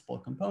principal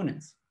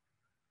components.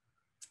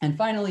 And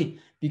finally,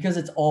 because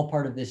it's all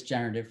part of this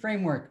generative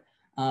framework,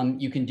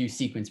 you can do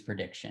sequence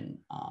prediction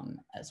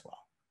as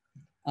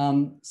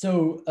well.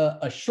 So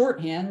a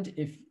shorthand,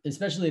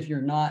 especially if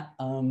you're not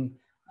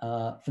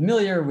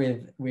familiar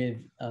with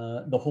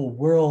the whole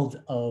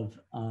world of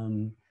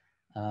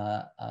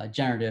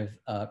generative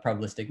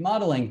probabilistic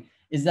modeling,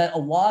 is that a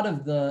lot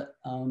of the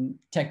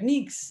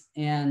techniques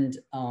and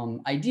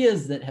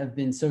ideas that have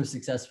been so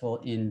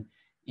successful in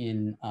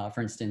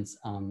for instance,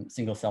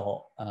 single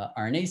cell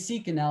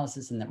RNA-seq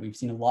analysis, and that we've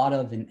seen a lot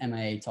of in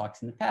MIA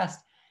talks in the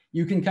past,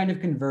 you can kind of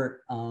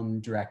convert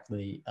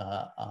directly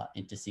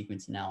into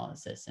sequence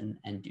analysis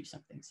and do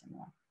something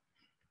similar.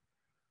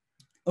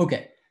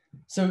 Okay,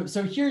 so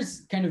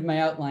here's kind of my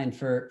outline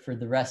for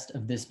the rest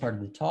of this part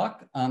of the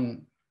talk.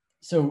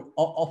 So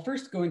I'll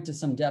first go into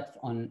some depth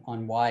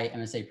on why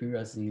MSA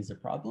preprocessing is a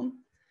problem.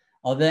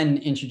 I'll then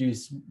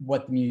introduce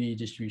what the mu-e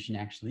distribution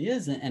actually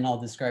is, and I'll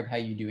describe how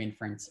you do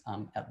inference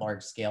at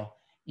large scale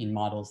in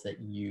models that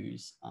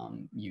use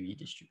mu-e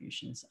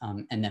distributions.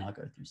 And then I'll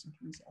go through some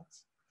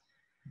results.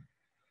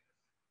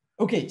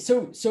 Okay,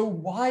 so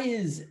why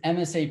is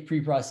MSA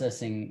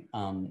preprocessing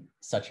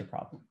such a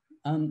problem?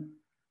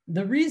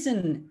 The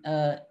reason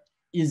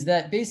is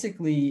that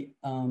basically,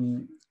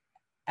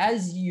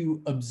 as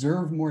you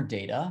observe more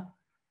data,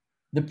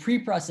 the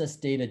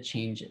preprocessed data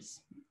changes.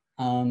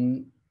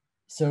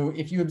 So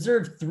if you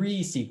observe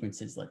 3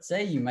 sequences, let's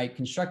say, you might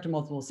construct a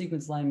multiple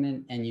sequence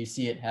alignment and you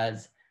see it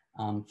has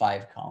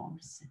 5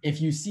 columns. If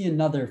you see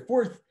another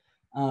 4th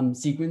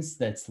sequence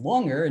that's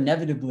longer,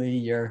 inevitably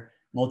your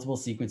multiple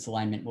sequence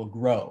alignment will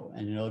grow,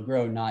 and it'll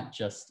grow not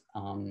just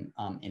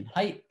in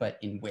height, but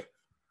in width.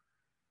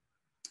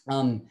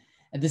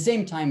 At the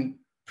same time,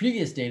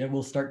 previous data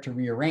will start to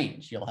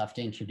rearrange. You'll have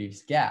to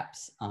introduce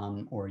gaps,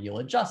 or you'll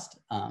adjust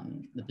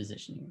the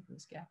positioning of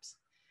those gaps.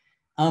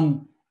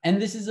 And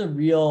this is a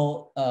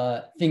real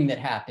thing that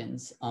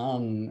happens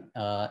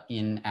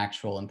in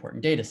actual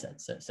important data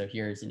sets. So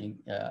here's an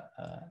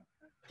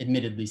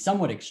admittedly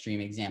somewhat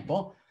extreme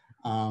example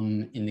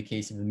in the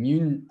case of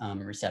immune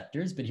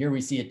receptors, but here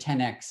we see a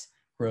 10x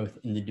growth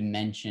in the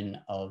dimension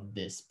of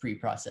this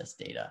pre-processed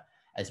data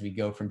as we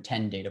go from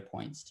 10 data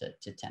points to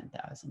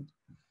 10,000.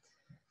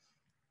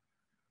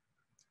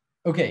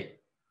 Okay,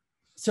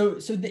 so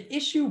the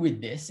issue with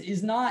this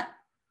is not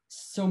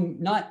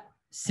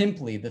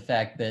simply the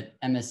fact that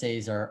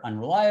MSAs are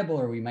unreliable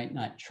or we might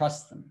not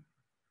trust them.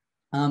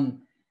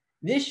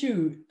 The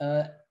issue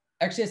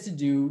actually has to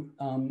do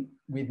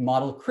with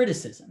model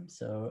criticism.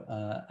 So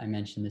I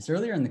mentioned this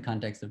earlier in the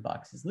context of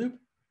Box's loop.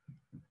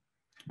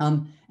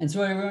 And so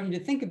what I want you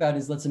to think about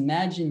is, let's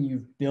imagine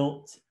you've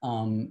built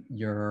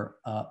your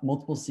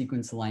multiple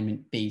sequence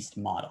alignment based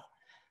model.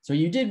 So what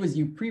you did was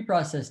you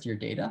pre-processed your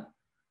data,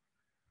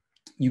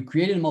 you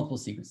created a multiple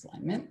sequence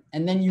alignment,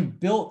 and then you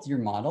built your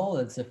model.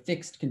 It's a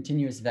fixed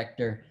continuous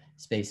vector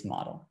space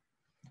model.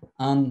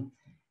 And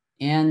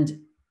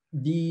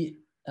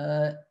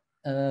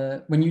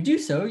when you do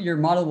so, your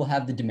model will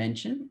have the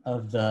dimension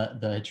of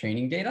the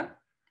training data.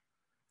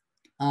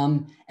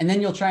 And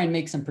then you'll try and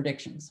make some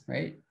predictions,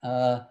 right?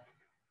 The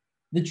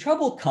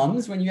trouble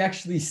comes when you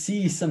actually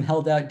see some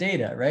held out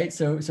data, right?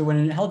 So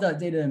when held out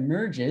data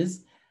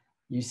emerges,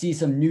 you see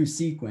some new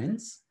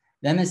sequence,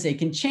 the MSA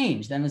can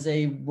change, the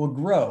MSA will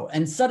grow.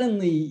 And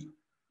suddenly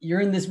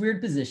you're in this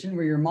weird position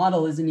where your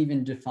model isn't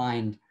even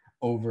defined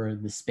over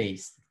the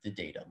space that the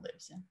data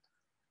lives in.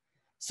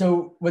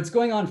 So what's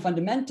going on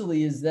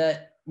fundamentally is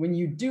that when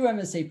you do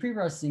MSA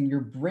preprocessing,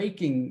 you're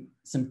breaking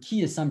some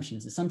key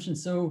assumptions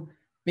so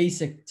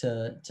basic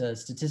to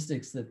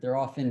statistics that they're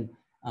often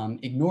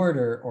ignored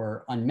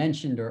or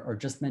unmentioned or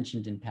just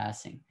mentioned in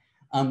passing.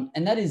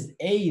 And that is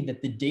A,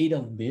 that the data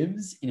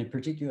lives in a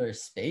particular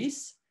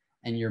space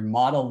and your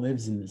model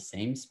lives in the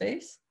same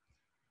space.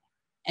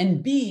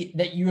 And B,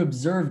 that you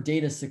observe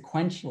data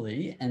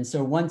sequentially. And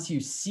so once you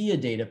see a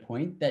data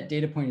point, that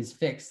data point is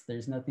fixed.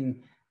 There's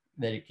nothing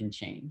that it can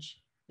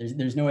change.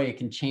 There's no way it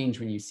can change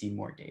when you see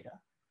more data.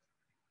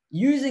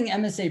 Using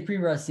MSA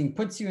preprocessing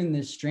puts you in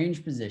this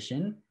strange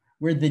position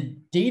where the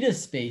data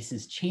space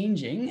is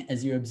changing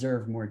as you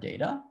observe more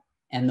data,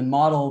 and the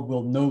model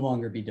will no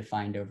longer be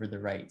defined over the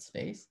right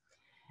space.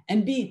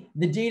 And B,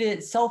 the data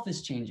itself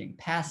is changing.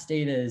 Past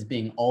data is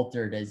being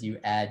altered as you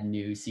add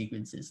new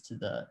sequences to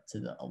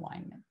the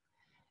alignment.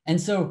 And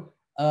so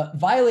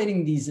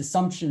violating these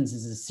assumptions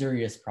is a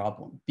serious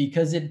problem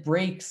because it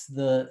breaks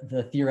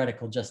the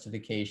theoretical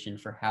justification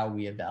for how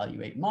we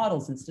evaluate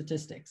models in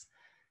statistics.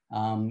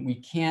 We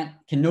can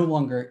no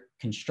longer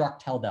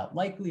construct held out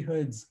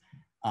likelihoods.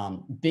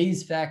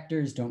 Bayes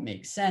factors don't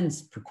make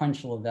sense.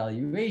 Frequential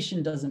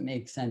evaluation doesn't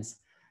make sense.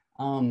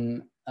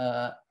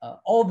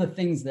 All the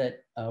things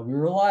that we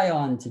rely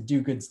on to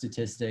do good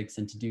statistics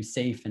and to do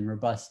safe and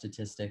robust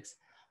statistics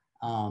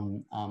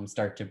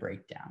start to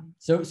break down.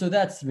 So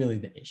that's really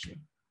the issue.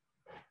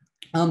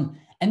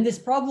 And this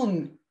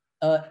problem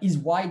is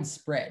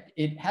widespread.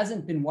 It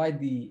hasn't been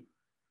widely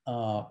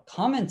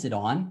commented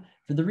on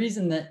for the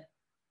reason that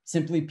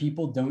simply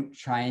people don't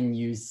try and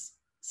use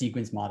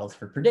sequence models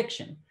for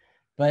prediction.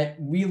 But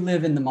we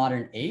live in the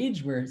modern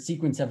age where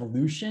sequence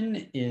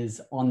evolution is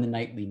on the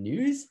nightly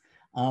news.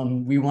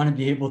 We want to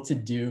be able to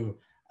do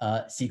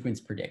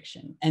sequence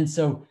prediction. And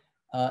so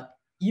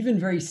even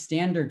very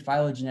standard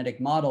phylogenetic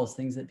models,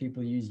 things that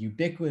people use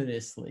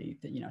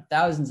ubiquitously, that,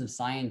 thousands of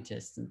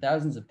scientists and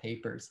thousands of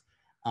papers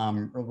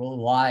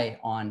rely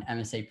on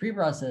MSA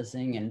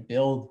preprocessing and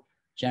build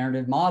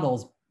generative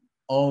models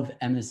of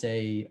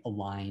MSA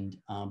aligned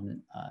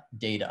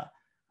data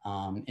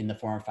in the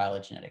form of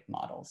phylogenetic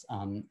models.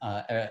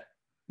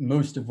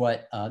 Most of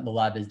what the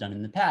lab has done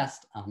in the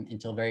past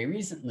until very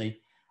recently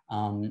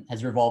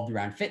has revolved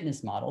around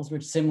fitness models,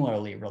 which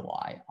similarly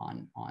rely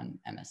on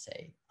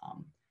MSA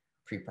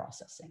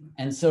preprocessing.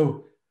 And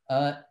so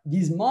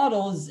these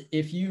models,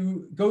 if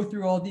you go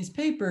through all these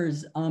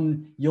papers,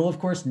 you'll of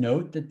course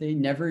note that they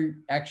never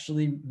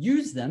actually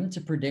use them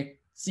to predict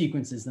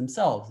sequences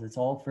themselves. It's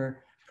all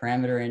for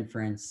parameter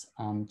inference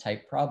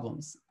type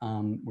problems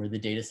where the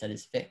data set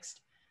is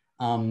fixed.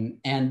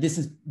 And this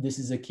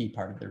is a key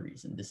part of the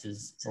reason. This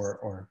is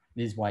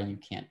why you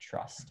can't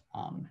trust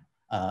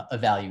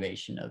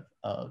evaluation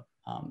of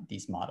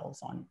these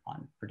models on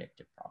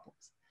predictive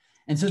problems.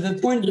 And so the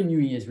point of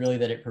NUI is really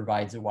that it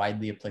provides a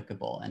widely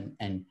applicable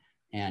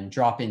and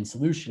drop-in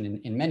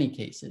solution in many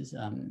cases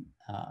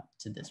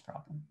to this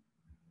problem.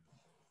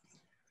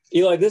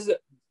 Eli, this is a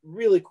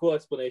really cool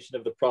explanation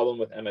of the problem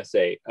with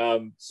MSA.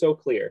 So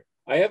clear.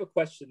 I have a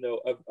question though,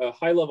 a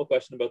high-level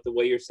question about the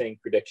way you're saying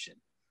prediction.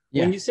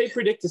 Yeah. When you say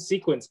predict a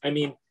sequence, I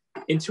mean,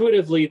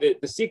 intuitively,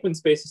 the sequence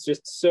space is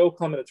just so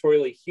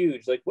combinatorially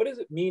huge. Like, what does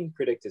it mean,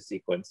 predict a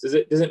sequence? Does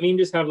it mean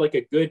just have like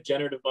a good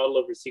generative model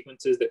over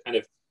sequences that kind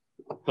of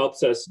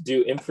helps us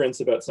do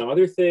inference about some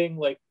other thing?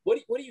 Like, what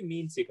do you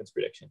mean sequence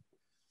prediction?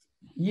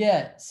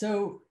 Yeah,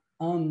 so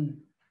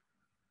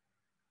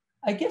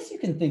I guess you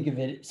can think of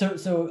it.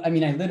 So I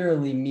mean, I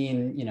literally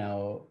mean,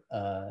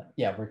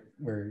 yeah,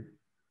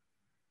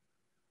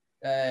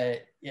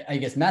 I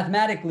guess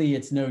mathematically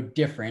it's no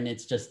different.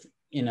 It's just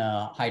in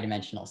a high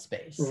dimensional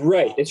space.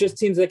 Right. It just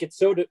seems like it's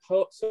so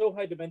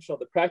high dimensional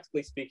that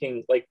practically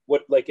speaking, like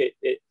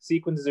it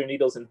sequences are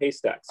needles in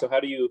haystacks. So how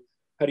do you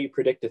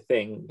predict a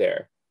thing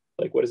there?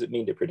 Like, what does it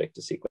mean to predict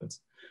a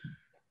sequence?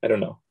 I don't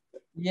know.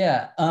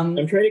 Yeah.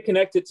 I'm trying to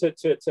connect it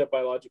to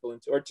biological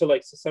or to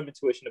like some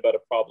intuition about a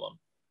problem.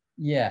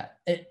 Yeah.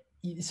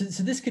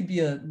 So this could be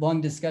a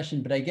long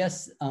discussion, but I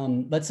guess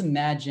let's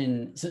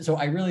imagine. So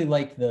I really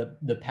like the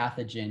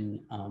pathogen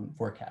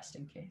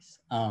forecasting case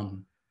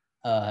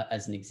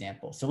as an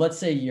example. So let's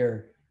say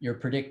you're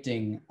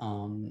predicting.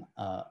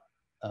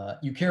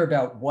 You care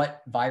about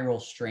what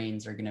viral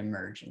strains are going to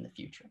emerge in the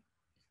future.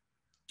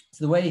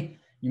 So the way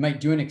you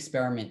might do an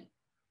experiment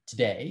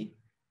today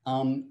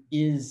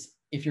is,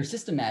 if you're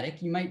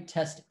systematic, you might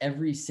test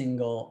every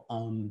single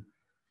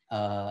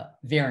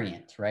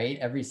variant, right?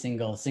 Every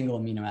single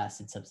amino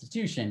acid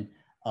substitution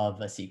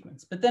of a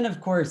sequence. But then of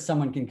course,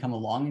 someone can come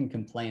along and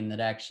complain that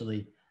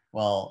actually,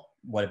 well,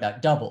 what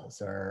about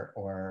doubles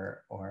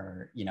or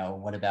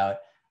what about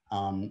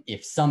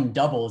if some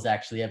doubles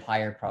actually have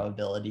higher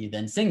probability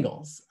than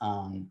singles?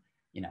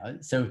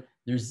 So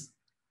there's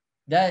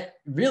that.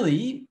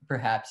 Really,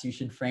 perhaps you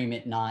should frame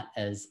it not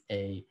as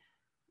a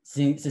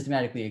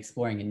systematically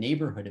exploring a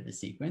neighborhood of a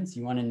sequence.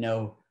 You want to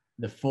know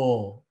the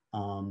full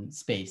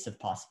space of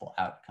possible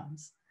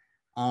outcomes.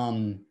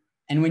 And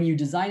when you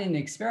design an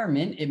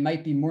experiment, it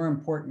might be more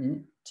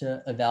important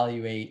to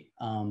evaluate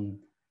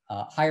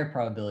higher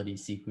probability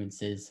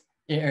sequences,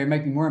 or it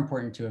might be more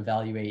important to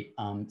evaluate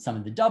some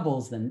of the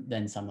doubles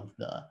than some of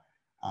the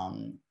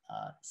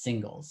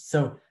singles.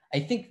 So I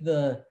think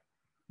the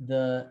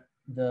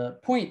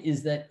point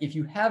is that if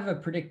you have a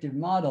predictive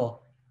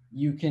model,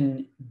 you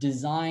can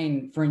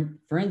design, for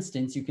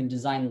instance, you can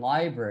design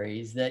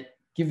libraries that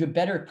give a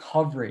better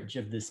coverage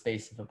of the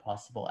space of the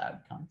possible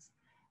outcomes.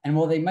 And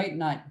while they might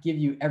not give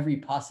you every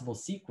possible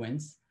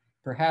sequence,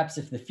 perhaps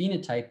if the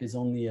phenotype is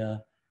only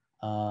a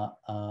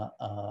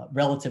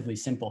relatively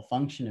simple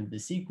function of the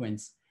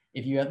sequence,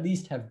 if you at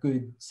least have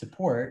good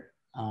support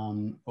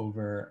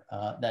over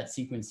that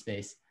sequence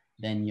space,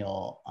 then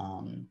you'll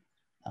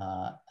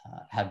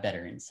have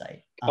better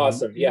insight.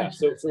 Awesome. Yeah.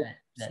 So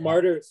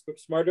smarter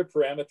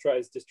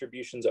parameterized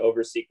distributions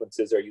over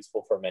sequences are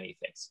useful for many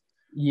things.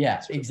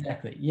 Yeah,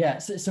 exactly. Yeah.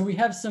 So we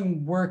have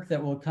some work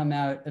that will come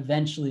out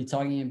eventually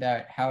talking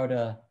about how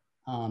to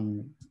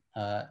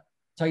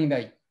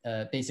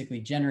basically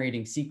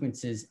generating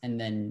sequences and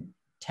then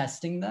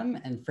testing them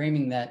and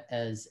framing that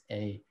as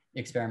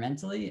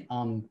experimentally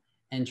and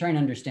trying to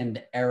understand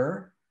the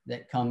error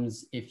that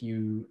comes if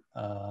you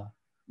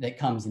that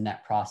comes in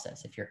that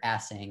process if you're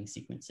assaying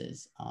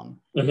sequences.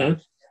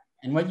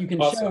 And what you can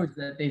show is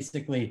that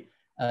basically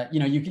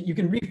you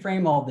can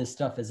reframe all this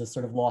stuff as a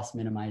sort of loss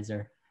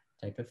minimizer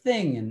type of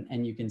thing,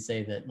 and you can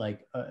say that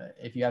like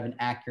if you have an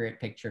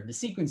accurate picture of the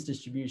sequence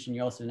distribution,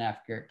 you also have an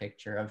accurate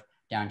picture of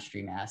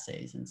downstream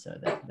assays, and so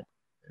that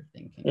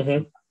thing can come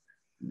in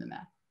the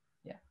math.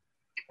 Yeah,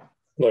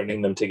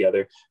 learning them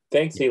together.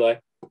 Thanks, Eli.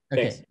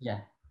 Okay. Thanks.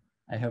 Yeah,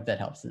 I hope that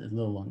helps. It's a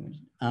little long.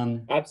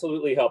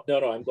 Absolutely helped.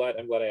 No, I'm glad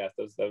I asked.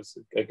 That was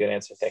a good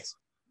answer. Thanks.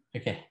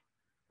 Okay.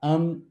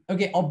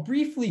 Okay, I'll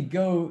briefly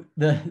go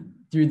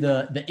through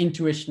the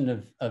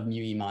intuition of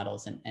mu-E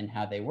models and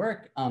how they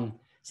work.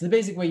 So the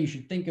basic way you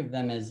should think of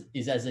them is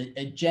as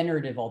a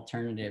generative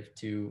alternative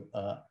to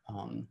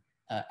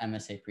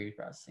MSA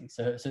pre-processing.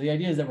 So the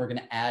idea is that we're going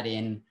to add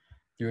in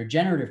through a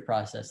generative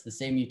process the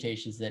same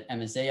mutations that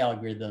MSA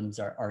algorithms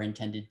are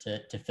intended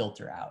to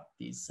filter out,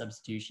 these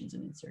substitutions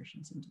and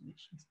insertions and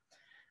deletions.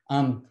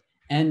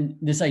 And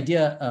this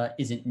idea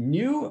isn't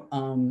new.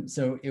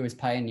 So it was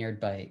pioneered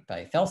by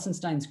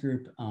Felsenstein's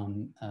group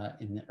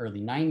in the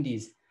early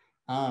 90s.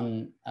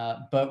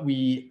 But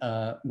we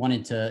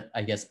wanted to,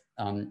 I guess,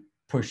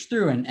 push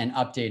through and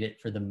update it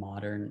for the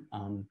modern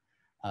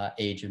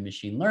age of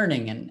machine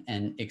learning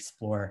and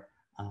explore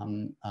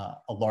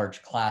a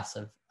large class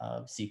of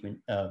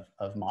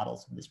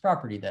models of this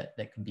property that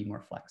could be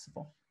more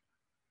flexible.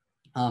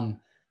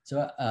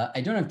 So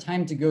I don't have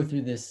time to go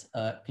through this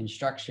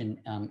construction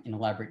in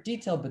elaborate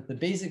detail, but the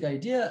basic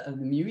idea of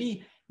the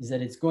mu-E is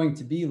that it's going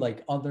to be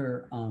like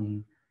other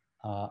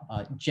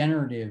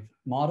generative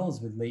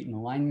models with latent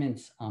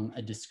alignments,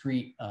 a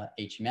discrete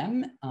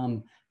HMM,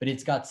 but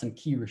it's got some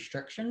key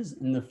restrictions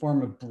in the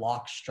form of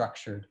block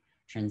structured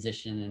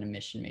transition and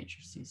emission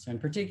matrices. So in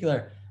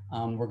particular,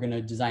 we're going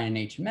to design an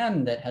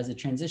HMM that has a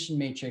transition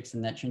matrix,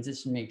 and that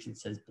transition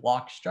matrix has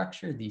block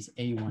structure, these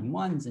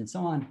A11s and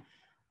so on.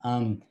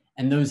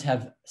 And those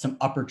have some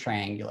upper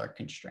triangular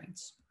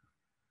constraints.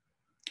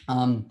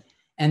 And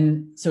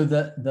so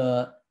that's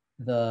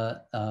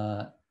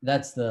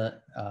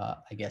the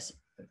I guess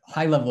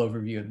high level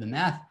overview of the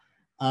math.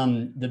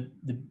 The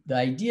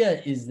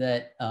idea is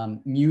that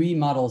mu-E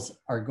models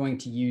are going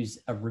to use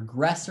a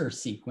regressor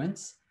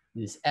sequence,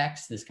 this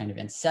X, this kind of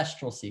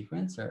ancestral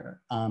sequence,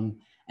 and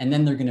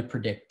then they're going to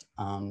predict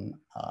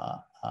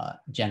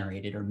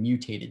generated or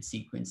mutated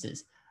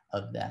sequences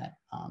of that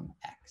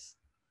X.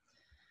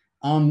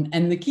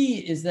 And the key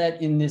is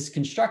that in this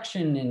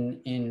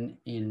construction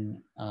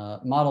in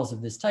models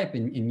of this type,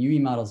 in mu-E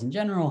models in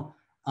general,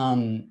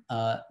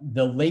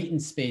 the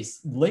latent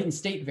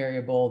state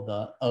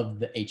variable of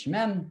the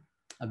HMM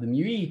of the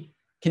mu-E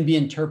can be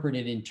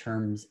interpreted in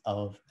terms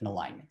of an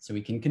alignment. So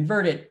we can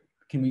convert it.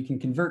 We can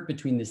convert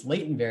between this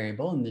latent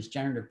variable in this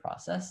generative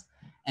process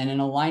and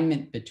an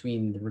alignment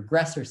between the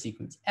regressor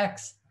sequence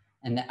X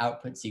and the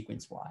output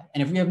sequence Y.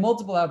 And if we have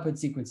multiple output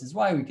sequences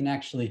Y, we can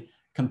actually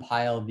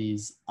compile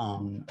these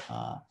latent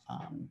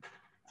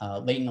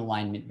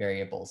alignment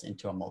variables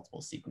into a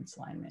multiple sequence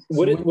alignment.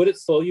 Would it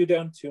slow you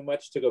down too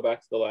much to go back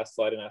to the last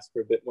slide and ask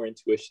for a bit more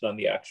intuition on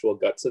the actual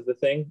guts of the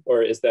thing?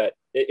 Or is that,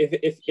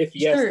 if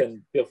yes, sure,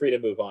 then feel free to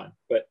move on.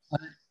 But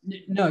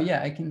no,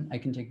 yeah, I can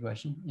take a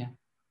question. Yeah.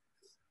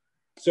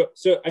 So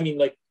I mean,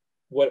 like,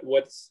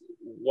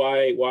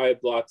 why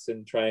blocks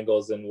and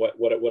triangles, and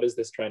what is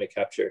this trying to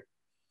capture?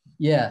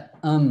 Yeah.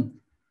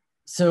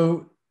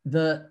 So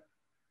the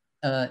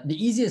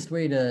easiest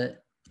way to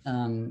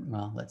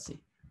well, let's see.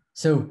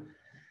 So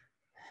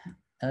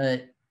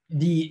the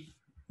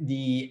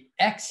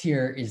X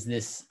here is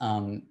this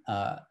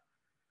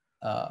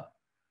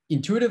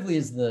intuitively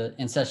is the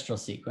ancestral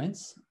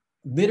sequence.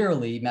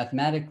 Literally,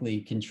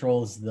 mathematically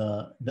controls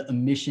the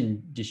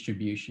emission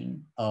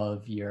distribution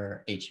of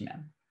your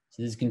HMM.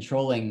 So this is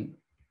controlling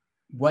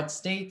what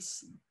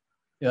states,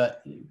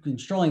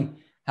 controlling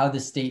how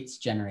the states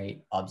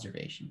generate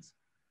observations.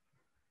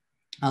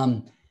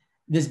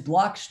 this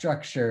block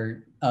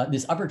structure,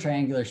 this upper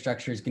triangular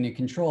structure is going to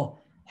control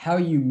how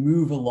you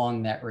move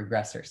along that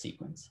regressor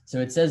sequence. So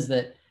it says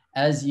that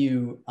as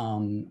you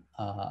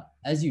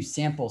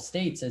sample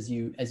states, as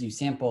you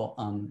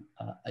sample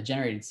a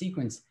generated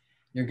sequence,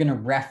 you're going to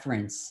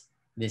reference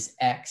this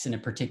X in a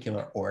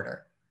particular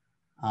order.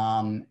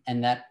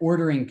 And that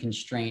ordering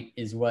constraint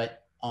is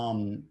what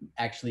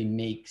actually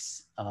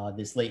makes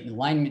this latent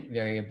alignment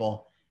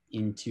variable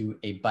into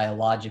a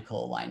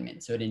biological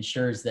alignment. So it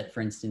ensures that,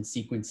 for instance,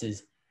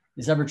 sequences,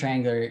 this upper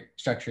triangular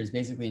structure is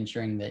basically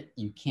ensuring that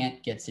you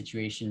can't get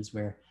situations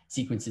where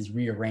sequences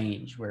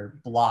rearrange, where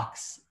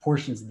blocks,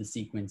 portions of the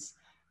sequence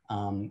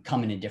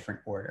come in a different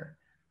order.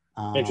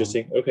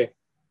 Interesting, okay.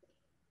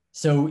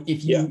 So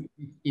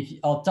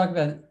I'll talk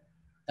about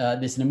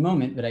this in a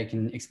moment, but I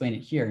can explain it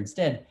here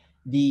instead.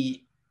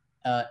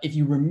 If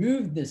you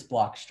remove this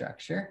block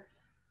structure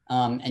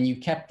and you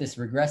kept this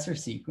regressor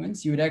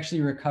sequence, you would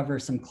actually recover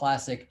some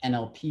classic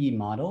NLP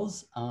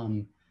models,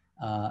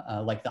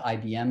 like the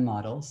IBM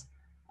models,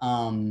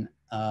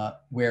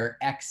 where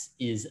X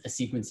is a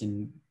sequence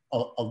in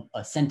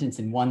a sentence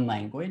in one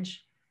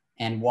language,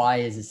 and Y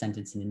is a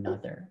sentence in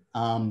another.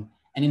 And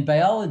in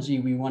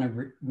biology,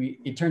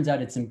 it turns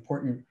out it's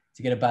important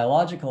to get a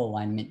biological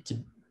alignment to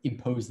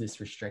impose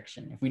this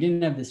restriction. If we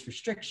didn't have this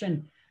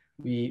restriction,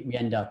 we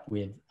end up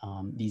with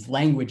these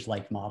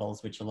language-like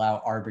models, which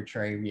allow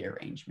arbitrary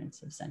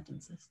rearrangements of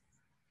sentences.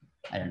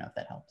 I don't know if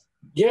that helps.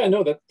 Yeah,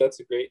 no, that's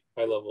a great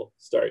high-level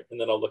start,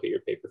 and then I'll look at your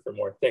paper for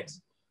more.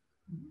 Thanks.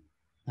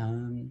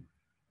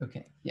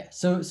 Okay, yeah.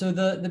 So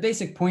the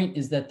basic point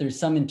is that there's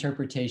some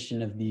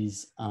interpretation of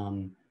these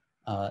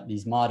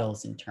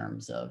models in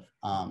terms of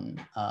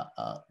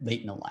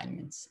latent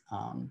alignments.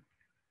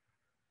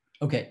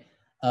 Okay.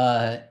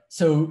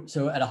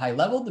 So at a high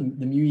level, the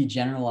MUI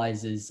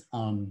generalizes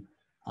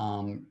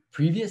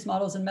previous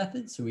models and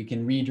methods. So we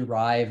can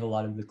rederive a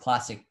lot of the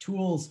classic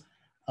tools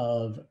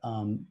of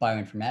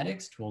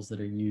bioinformatics, tools that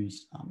are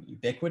used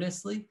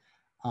ubiquitously,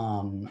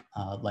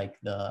 like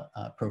the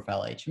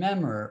profile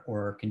HMM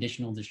or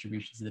conditional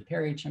distributions of the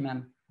pair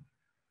HMM,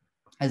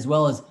 as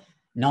well as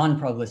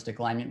non-probabilistic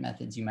alignment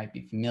methods you might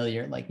be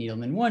familiar, like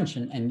Needleman-Wunsch,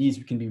 and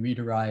these can be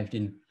rederived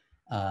in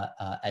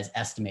as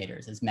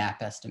estimators, as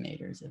map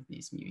estimators of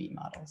these MUI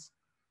models.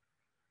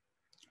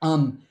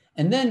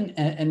 And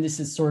this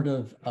is sort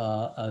of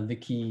the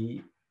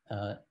key,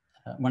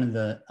 one of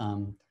the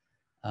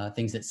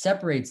things that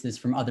separates this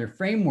from other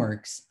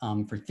frameworks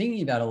for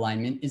thinking about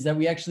alignment is that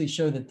we actually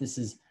show that this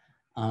is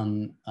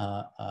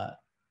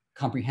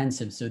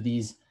comprehensive. So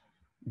these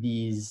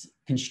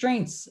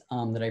constraints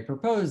that I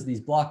propose,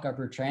 these block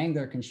upper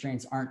triangular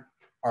constraints, aren't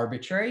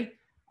arbitrary.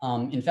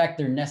 In fact,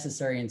 they're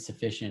necessary and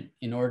sufficient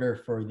in order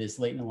for this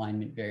latent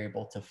alignment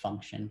variable to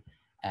function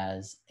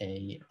as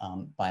a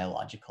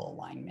biological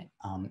alignment.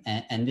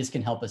 And this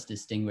can help us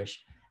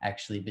distinguish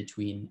actually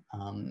between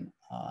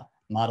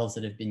models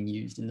that have been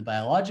used in the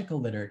biological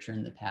literature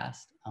in the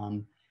past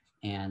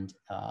and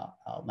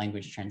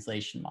language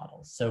translation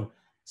models. So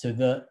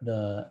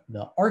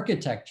the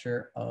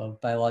architecture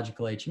of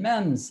biological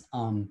HMMs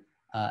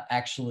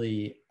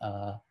actually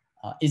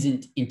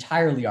isn't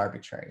entirely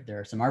arbitrary. There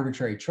are some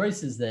arbitrary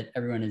choices that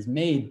everyone has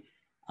made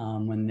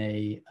when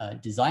they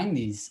design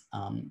these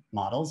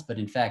models, but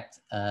in fact,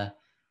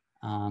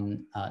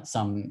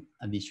 some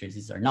of these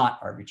choices are not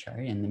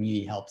arbitrary, and the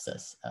MUI helps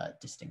us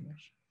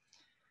distinguish.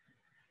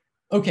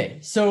 Okay,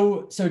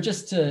 so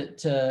just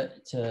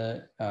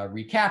to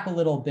recap a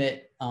little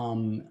bit,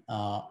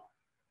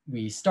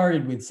 we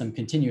started with some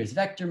continuous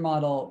vector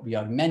model. We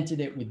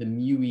augmented it with the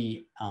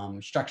MUI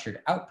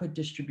structured output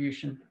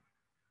distribution.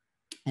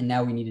 And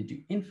now we need to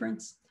do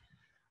inference.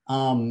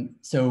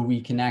 So we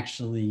can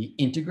actually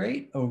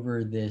integrate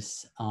over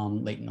this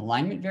latent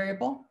alignment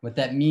variable. What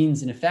that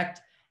means in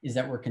effect is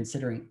that we're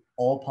considering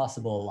all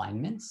possible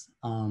alignments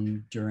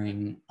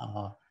during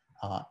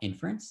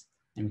inference.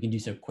 And we can do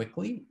so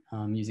quickly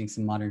using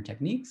some modern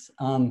techniques.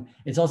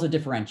 It's also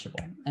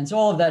differentiable. And so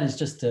all of that is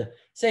just to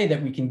say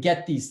that we can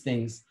get these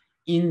things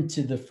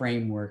into the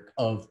framework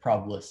of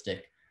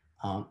probabilistic,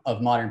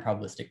 of modern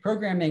probabilistic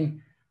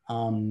programming.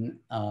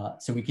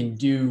 So we can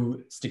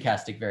do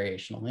stochastic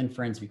variational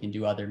inference. We can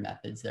do other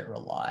methods that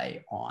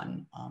rely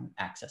on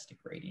access to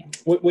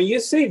gradient. When you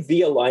say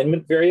the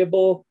alignment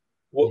variable,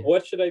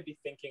 what should I be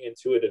thinking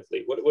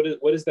intuitively?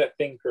 What is that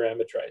thing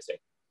parameterizing?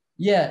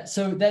 Yeah,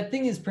 so that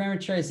thing is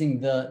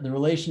parameterizing the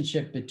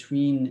relationship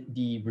between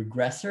the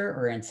regressor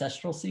or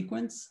ancestral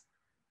sequence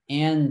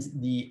and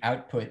the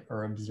output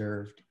or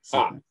observed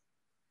sequence.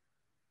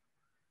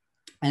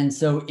 And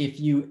so if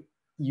you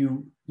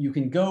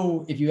can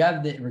go, if you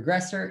have the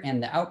regressor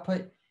and the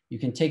output, you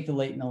can take the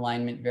latent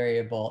alignment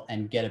variable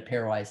and get a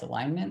pairwise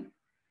alignment.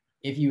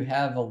 If you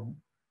have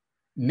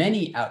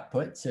many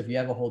outputs, so if you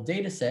have a whole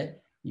data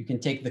set, you can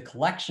take the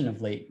collection of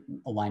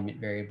latent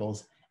alignment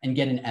variables and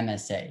get an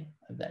MSA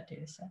of that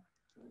data set.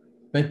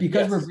 But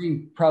because we're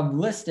being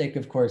probabilistic,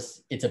 of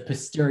course, it's a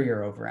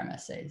posterior over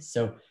MSAs.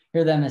 So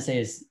here the MSA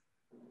is,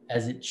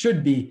 as it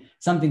should be,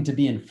 something to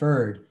be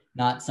inferred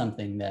not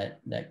something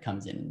that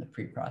comes in the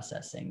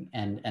pre-processing.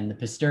 And the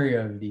posterior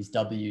of these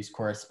W's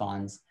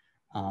corresponds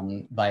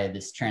via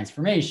this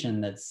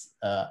transformation that's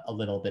a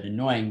little bit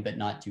annoying, but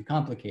not too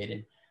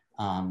complicated,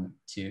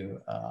 to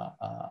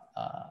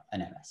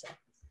an MSA.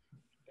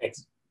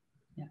 Thanks.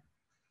 Yeah.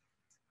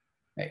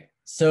 Right.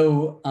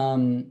 So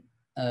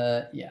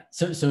yeah.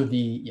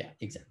 Yeah,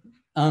 exactly.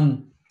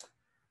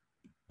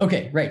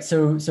 Okay. Right.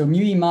 So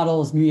mu-E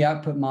models, mu-E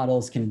output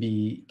models can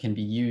be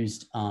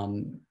used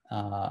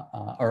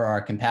or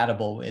are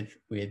compatible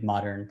with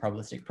modern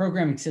probabilistic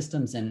programming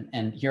systems.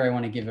 And here I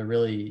want to give a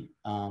really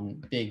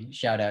big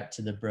shout out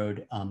to the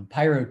Broad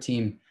Pyro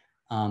team,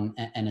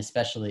 and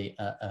especially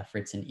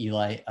Fritz and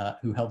Eli,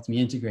 who helped me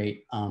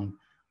integrate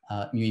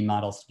mu-E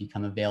models to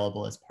become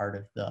available as part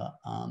of the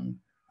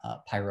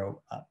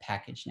Pyro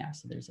package now.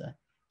 So there's a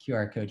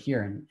QR code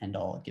here, and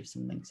I'll give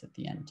some links at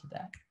the end to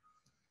that.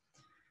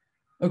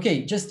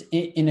 Okay, just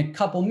in a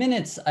couple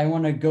minutes, I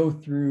want to go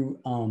through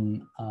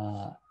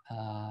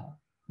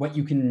what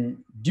you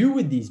can do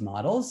with these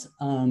models.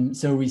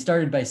 So we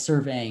started by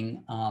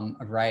surveying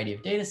a variety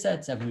of data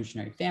sets,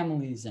 evolutionary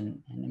families,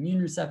 and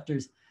immune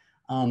receptors.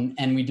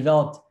 And we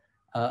developed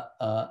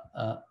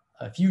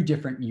a few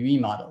different mu-E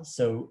models.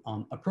 So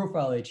a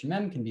profile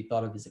HMM can be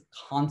thought of as a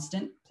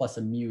constant plus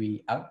a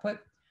mu-E output.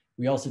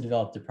 We also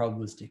developed a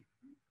probabilistic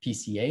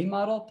PCA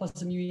model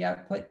plus a mu-E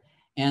output,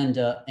 and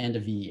a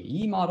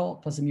VAE model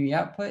plus a mu-E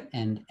output,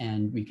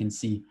 and we can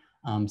see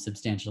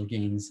substantial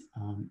gains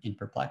in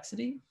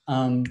perplexity.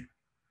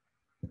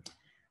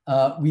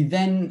 We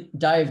then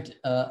dived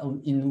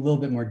in a little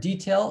bit more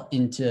detail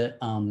into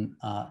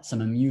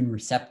some immune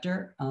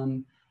receptor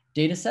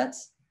data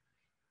sets.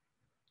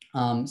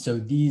 So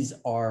these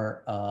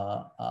are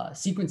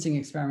sequencing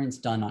experiments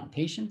done on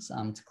patients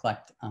to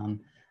collect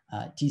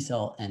T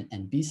cell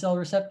and B cell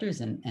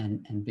receptors,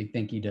 and big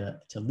thank you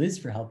to Liz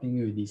for helping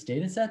me with these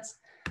data sets.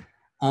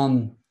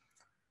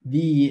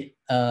 The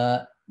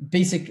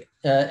basic,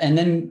 and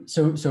then,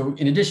 so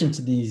in addition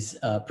to these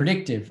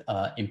predictive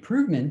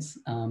improvements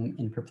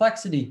in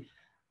perplexity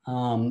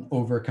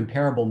over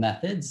comparable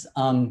methods,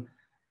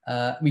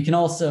 we can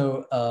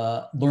also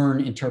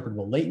learn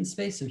interpretable latent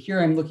space. So here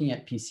I'm looking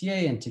at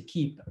PCA, and to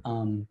keep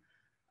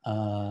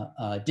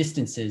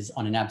distances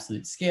on an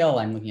absolute scale,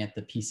 I'm looking at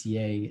the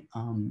PCA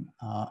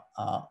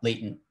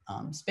latent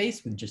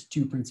space with just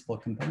two principal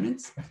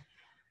components.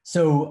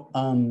 So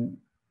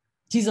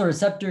T cell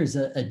receptors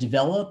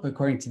develop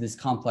according to this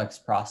complex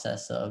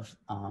process of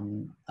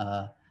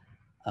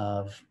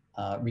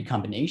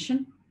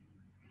recombination,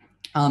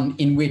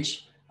 in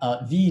which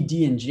V,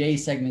 D, and J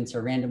segments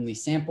are randomly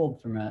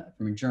sampled from a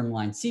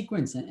germline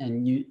sequence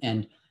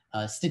and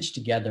stitched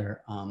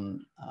together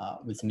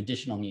with some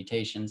additional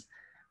mutations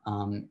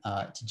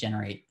to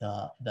generate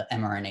the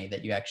mRNA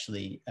that you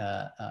actually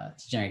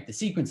to generate the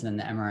sequence, and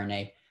then the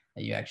mRNA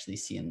that you actually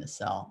see in the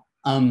cell.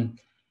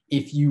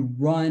 If you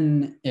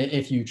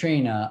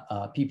train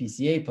a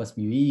PPCA plus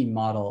mu-E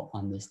model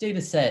on this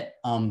data set,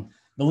 the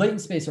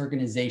latent space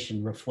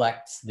organization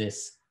reflects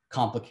this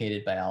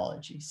complicated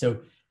biology.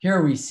 So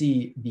here we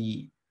see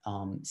the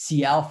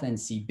C alpha and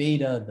C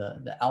beta,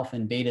 the alpha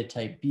and beta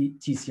type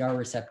TCR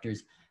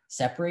receptors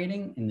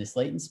separating in this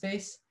latent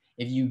space.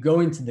 If you go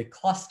into the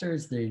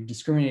clusters, they're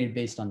discriminated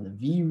based on the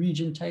V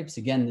region types.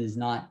 Again, this is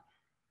not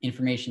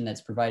information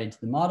that's provided to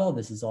the model.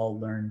 This is all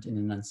learned in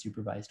an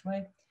unsupervised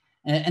way.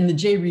 And the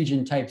J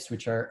region types,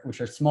 which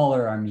are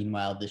smaller, are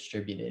meanwhile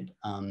distributed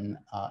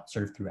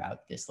sort of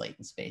throughout this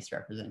latent space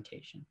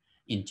representation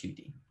in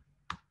 2D.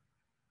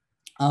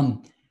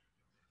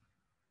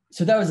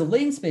 So that was a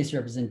latent space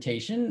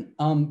representation,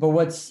 but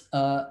what's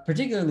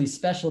particularly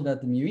special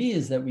about the mu-E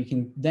is that we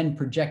can then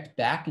project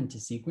back into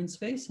sequence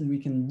space, and we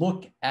can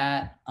look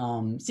at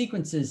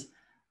sequences.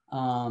 We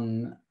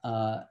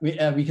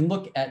can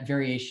look at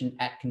variation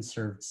at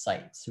conserved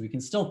sites. So we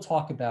can still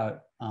talk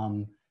about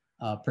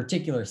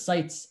particular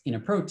sites in a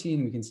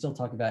protein. We can still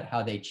talk about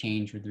how they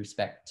change with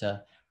respect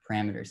to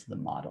parameters of the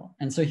model.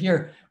 And so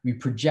here we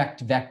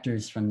project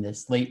vectors from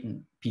this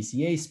latent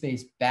PCA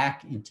space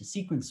back into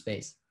sequence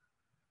space.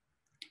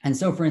 And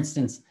so, for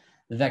instance,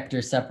 the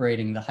vector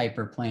separating the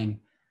hyperplane,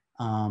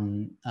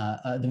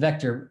 the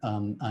vector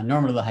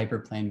normal to the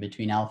hyperplane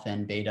between alpha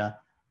and beta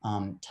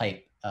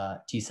type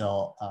T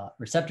cell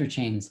receptor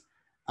chains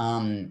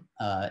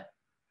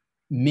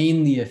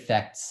mainly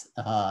affects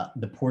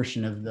the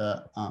portion of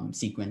the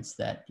sequence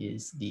that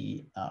is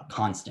the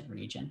constant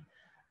region,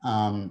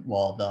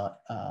 while the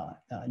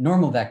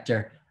normal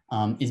vector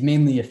is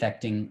mainly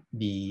affecting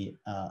the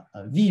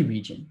V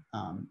region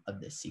of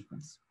this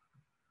sequence.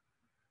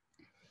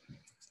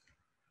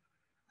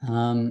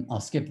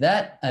 I'll skip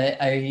that.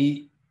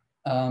 I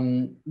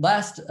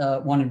last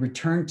want to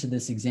return to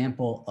this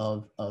example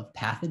of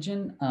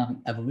pathogen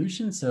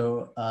evolution.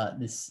 So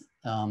this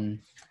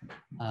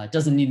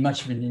doesn't need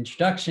much of an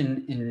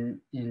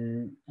introduction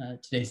in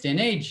today's day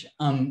and age.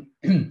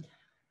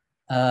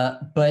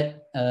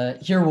 But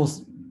here we'll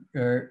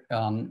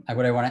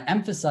what I want to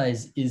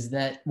emphasize is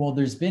that, well,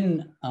 there's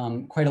been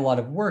quite a lot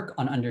of work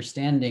on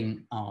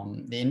understanding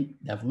the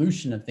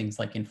evolution of things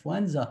like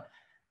influenza.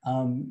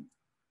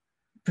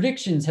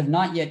 Predictions have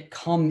not yet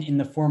come in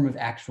the form of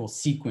actual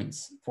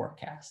sequence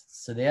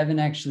forecasts. So they haven't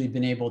actually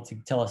been able to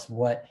tell us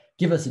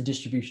give us a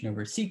distribution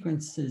over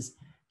sequences,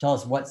 tell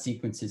us what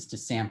sequences to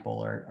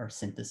sample or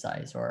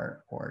synthesize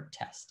or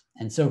test.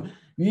 And so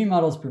MUI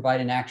models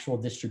provide an actual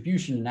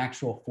distribution, an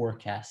actual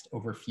forecast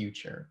over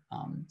future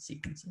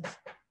sequences.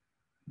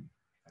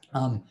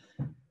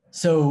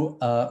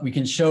 We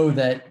can show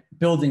that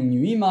building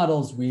MUI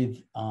models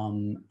with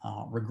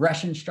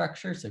regression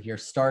structure, so here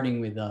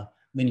starting with a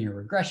linear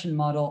regression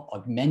model,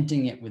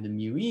 augmenting it with a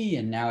MUI,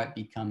 and now it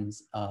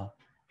becomes a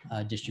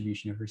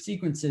distribution over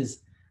sequences,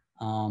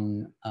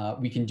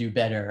 we can do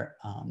better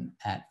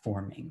at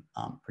forming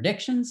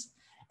predictions.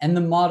 And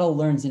the model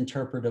learns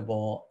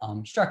interpretable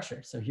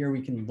structure. So here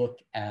we can look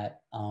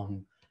at,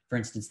 for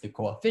instance, the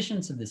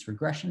coefficients of this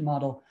regression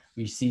model.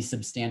 We see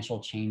substantial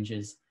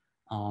changes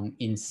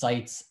in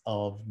sites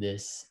of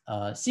this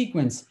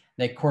sequence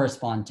that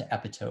correspond to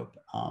epitope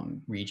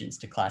regions,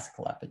 to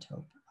classical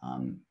epitope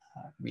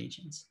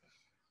regions.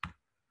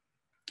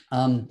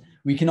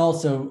 We can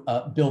also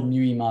build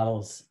MUI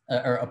models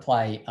or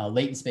apply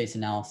latent space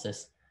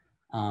analysis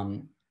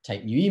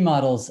type MUI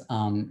models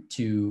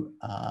to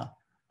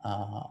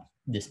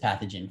this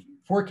pathogen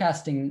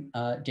forecasting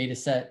data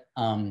set.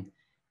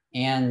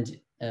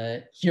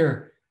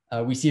 Here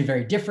we see a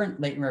very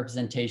different latent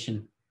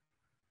representation.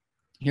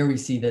 Here we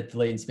see that the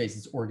latent space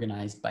is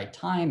organized by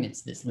time.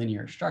 It's this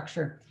linear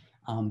structure,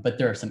 but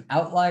there are some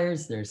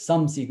outliers. There's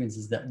some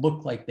sequences that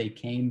look like they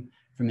came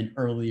from an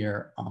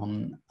earlier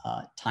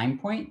time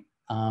point,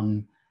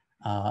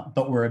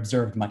 but were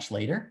observed much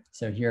later.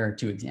 So here are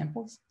two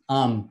examples.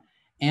 In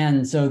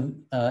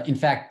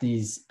fact,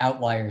 these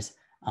outliers,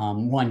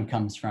 one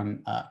comes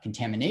from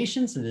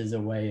contamination. So there's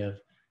a way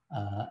of,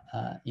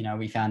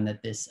 we found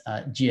that this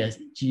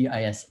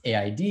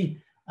GIS-AID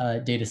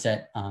data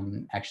set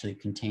actually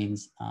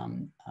contains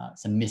some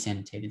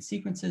misannotated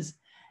sequences.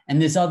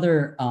 And this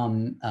other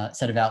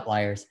set of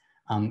outliers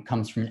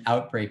comes from an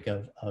outbreak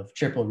of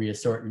triple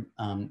reassortant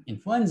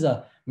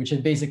influenza, which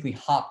had basically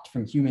hopped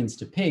from humans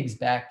to pigs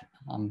back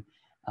in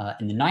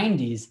the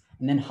 90s,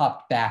 and then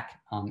hopped back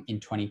in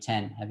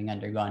 2010, having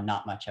undergone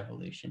not much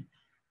evolution.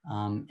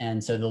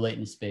 And so the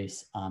latent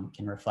space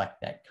can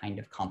reflect that kind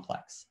of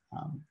complex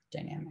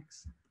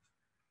dynamics.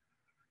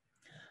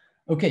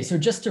 Okay, so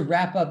just to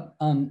wrap up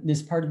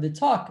this part of the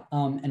talk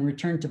and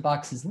return to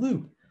Box's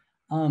loop,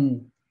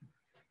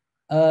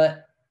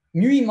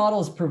 MUI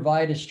models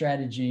provide a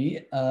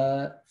strategy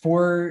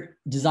for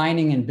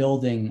designing and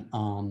building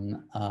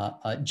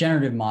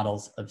generative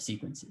models of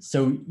sequences.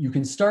 So you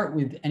can start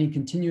with any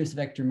continuous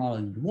vector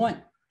model you want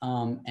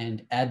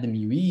and add the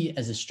MUI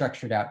as a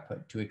structured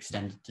output to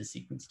extend it to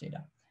sequence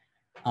data.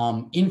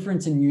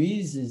 Inference in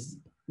MUIs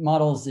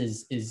models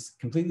is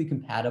completely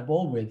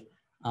compatible with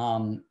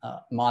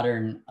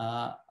modern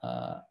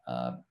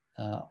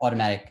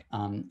automatic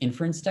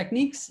inference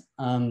techniques.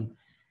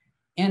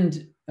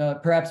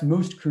 Perhaps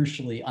most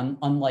crucially,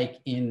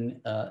 unlike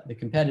in the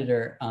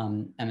competitor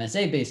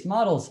MSA-based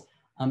models,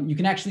 you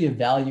can actually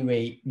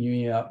evaluate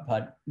MUI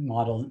output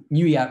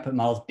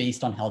models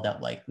based on held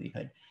out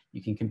likelihood.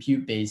 You can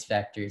compute Bayes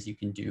factors, you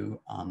can do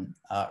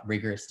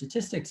rigorous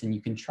statistics, and you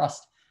can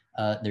trust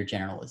their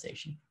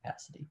generalization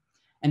capacity.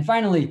 And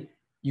finally,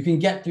 you can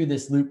get through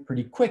this loop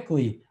pretty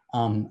quickly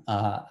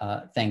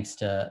thanks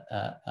to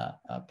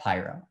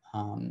Pyro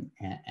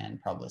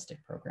and probabilistic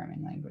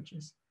programming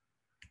languages.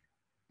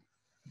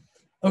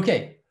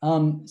 Okay,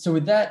 so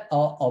with that,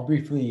 I'll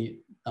briefly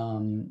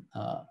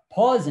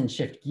pause and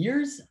shift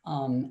gears.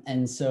 In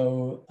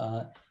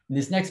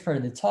this next part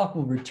of the talk,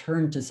 we'll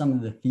return to some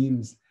of the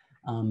themes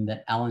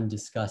that Alan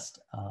discussed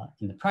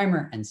in the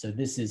primer. And so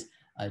this is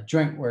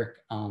joint work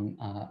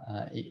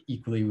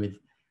equally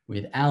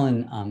with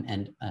Alan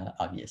and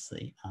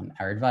obviously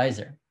our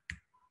advisor.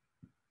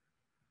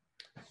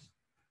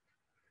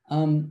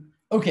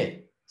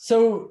 Okay,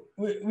 so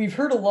we've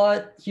heard a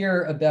lot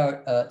here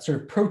about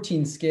sort of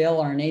protein scale,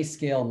 RNA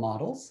scale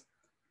models.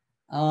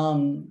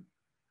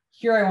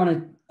 Here I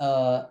want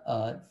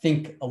to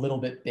think a little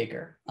bit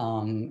bigger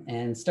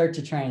and start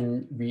to try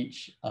and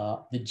reach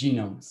the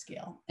genome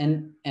scale.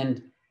 And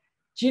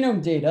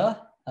genome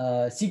data,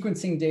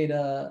 sequencing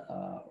data,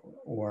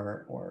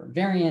 or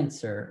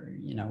variants, or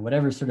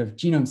whatever sort of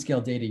genome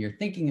scale data you're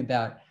thinking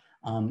about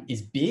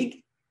is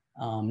big.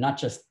 Not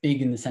just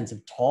big in the sense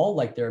of tall,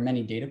 like there are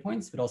many data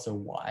points, but also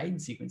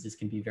wide. Sequences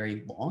can be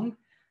very long.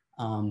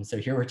 So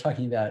here we're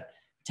talking about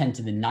 10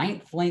 to the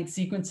 9th length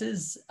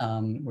sequences,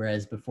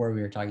 whereas before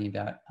we were talking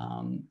about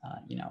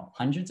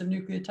hundreds of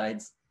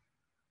nucleotides.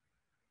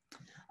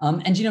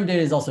 And genome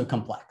data is also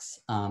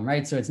complex,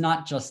 right? So it's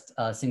not just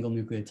single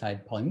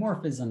nucleotide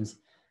polymorphisms.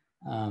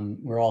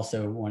 We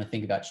also want to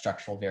think about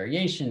structural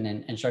variation,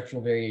 and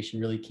structural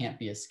variation really can't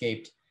be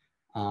escaped,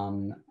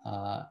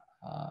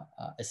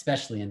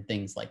 especially in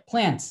things like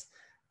plants,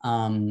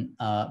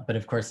 But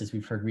of course, as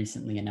we've heard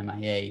recently in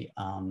MIA,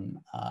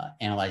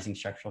 analyzing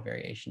structural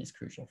variation is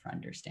crucial for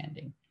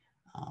understanding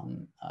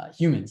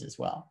humans as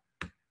well.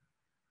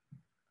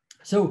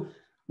 So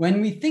when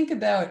we think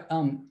about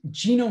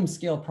genome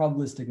scale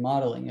probabilistic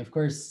modeling, of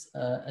course,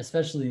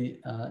 especially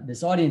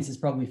this audience is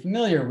probably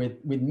familiar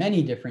with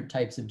many different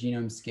types of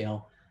genome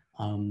scale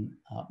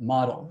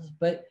models,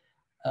 but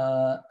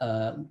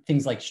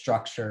things like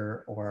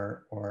structure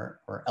or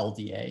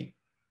LDA.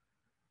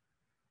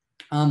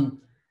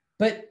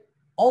 But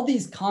all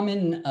these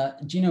common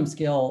genome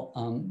scale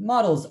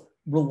models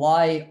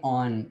rely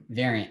on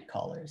variant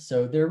callers.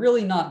 So they're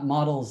really not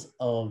models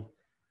of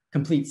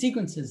complete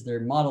sequences,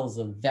 they're models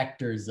of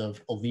vectors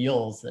of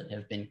alleles that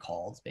have been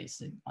called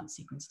based on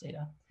sequence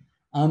data.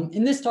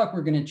 In this talk,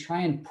 we're going to try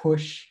and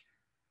push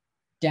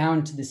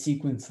down to the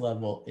sequence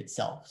level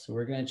itself. So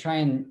we're going to try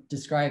and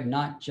describe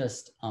not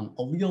just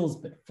alleles,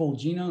 but full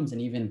genomes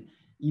and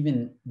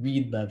even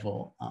read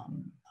level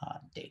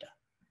data.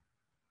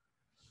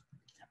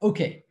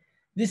 Okay,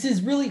 this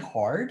is really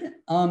hard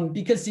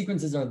because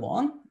sequences are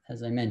long,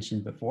 as I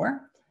mentioned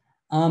before.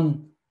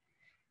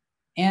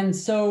 And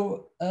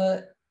so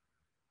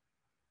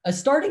a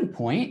starting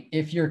point,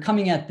 if you're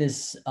coming at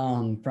this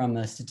from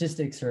a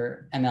statistics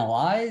or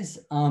MLIs,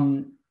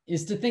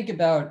 is to think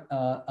about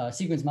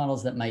sequence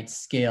models that might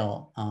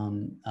scale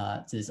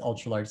to this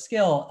ultra large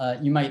scale.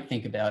 You might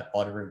think about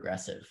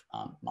autoregressive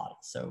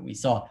models. So we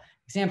saw an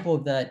example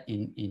of that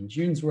in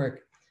June's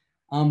work.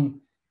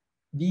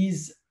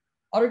 These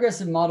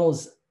autoregressive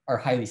models are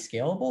highly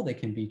scalable. They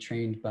can be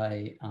trained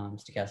by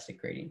stochastic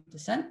gradient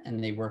descent,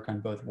 and they work on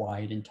both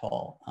wide and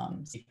tall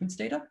sequence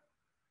data.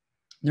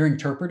 They're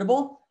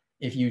interpretable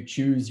if you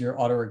choose your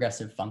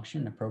autoregressive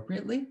function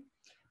appropriately,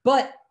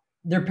 but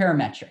they're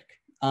parametric.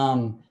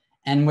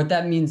 And what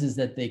that means is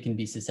that they can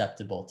be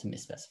susceptible to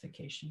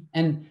misspecification.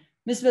 And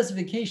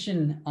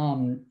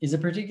misspecification is a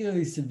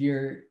particularly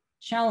severe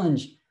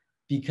challenge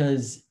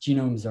because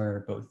genomes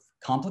are both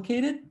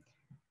complicated.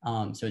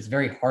 So it's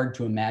very hard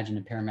to imagine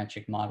a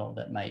parametric model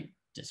that might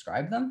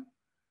describe them.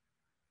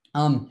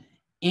 And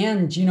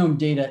genome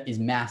data is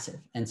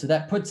massive. And so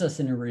that puts us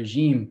in a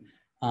regime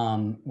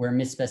where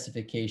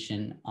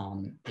misspecification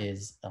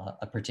is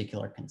a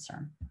particular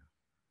concern.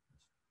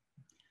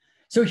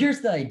 So here's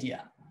the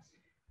idea.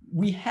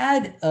 We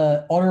had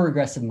an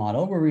autoregressive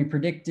model where we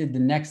predicted the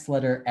next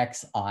letter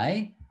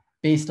xi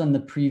based on the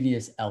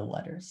previous L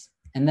letters.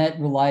 And that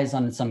relies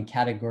on some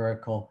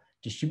categorical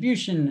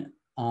distribution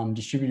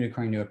distributed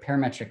according to a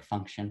parametric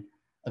function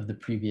of the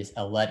previous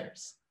L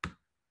letters.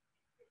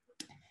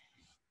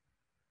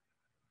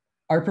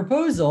 Our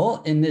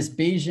proposal in this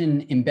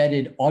Bayesian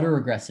embedded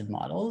autoregressive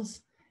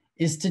models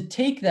is to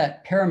take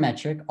that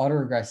parametric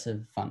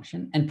autoregressive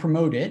function and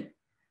promote it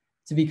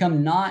to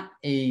become not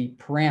a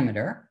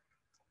parameter,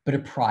 but a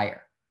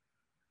prior.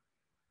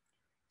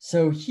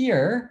 So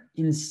here,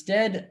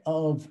 instead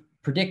of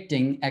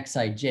predicting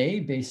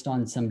xij based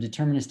on some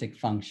deterministic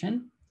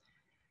function,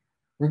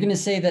 we're going to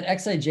say that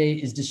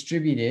xij is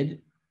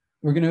distributed.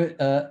 We're going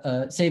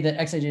to say that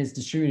xij is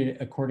distributed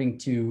according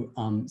to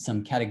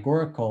some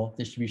categorical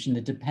distribution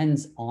that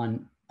depends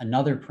on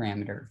another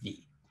parameter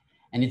v.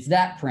 And it's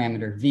that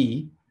parameter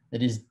v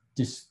that is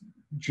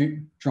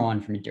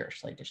drawn from a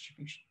Dirichlet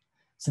distribution.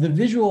 So the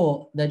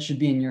visual that should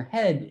be in your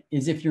head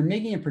is if you're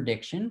making a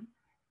prediction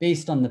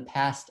based on the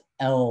past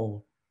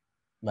L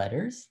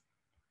letters,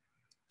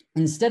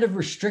 instead of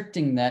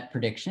restricting that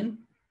prediction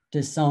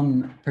to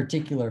some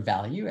particular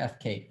value,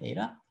 fk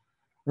theta,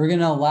 we're going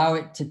to allow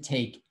it to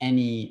take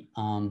any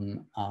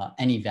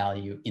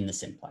value in the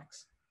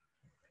simplex.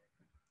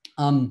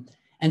 And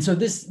so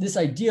this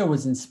idea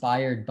was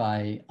inspired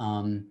by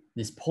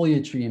this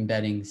Polya tree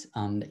embeddings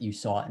that you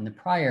saw in the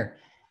prior.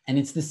 And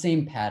it's the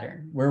same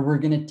pattern where we're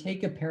going to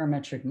take a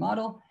parametric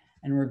model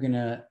and we're going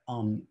to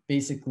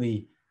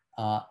basically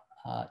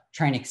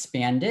try and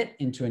expand it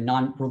into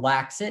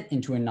relax it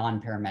into a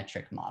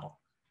non-parametric model.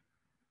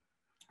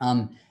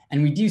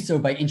 And we do so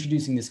by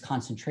introducing this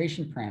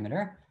concentration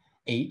parameter,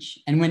 h.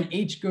 And when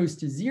h goes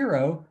to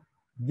 0,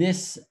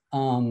 this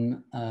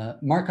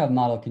Markov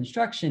model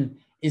construction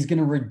is going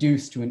to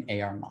reduce to an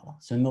AR model.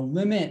 So in the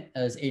limit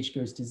as h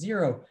goes to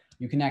 0,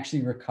 you can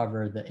actually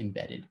recover the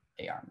embedded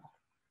AR model.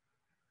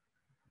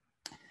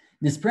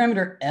 This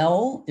parameter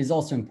L is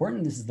also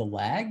important. This is the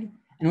lag.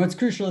 And what's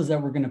crucial is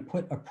that we're going to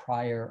put a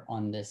prior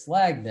on this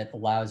lag that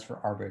allows for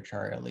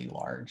arbitrarily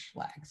large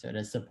lag. So it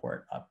has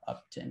support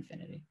up to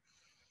infinity.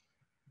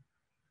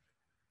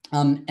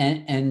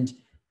 And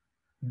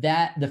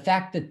that the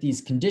fact that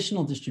these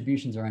conditional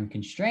distributions are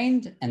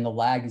unconstrained and the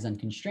lag is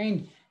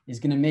unconstrained is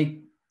going to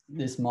make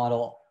this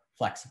model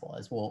flexible,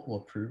 as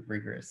we'll prove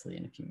rigorously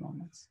in a few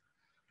moments.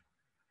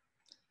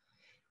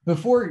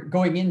 Before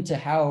going into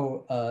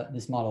how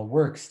this model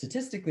works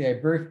statistically, I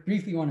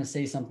briefly want to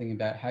say something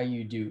about how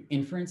you do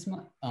inference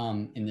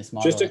in this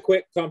model. Just a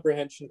quick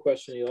comprehension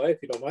question, Eli,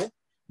 if you don't mind.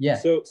 Yeah.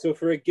 So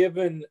for a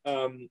given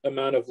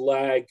amount of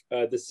lag,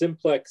 the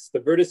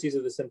vertices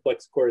of the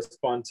simplex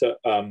correspond to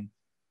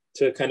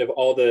to kind of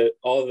all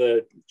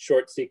the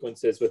short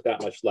sequences with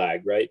that much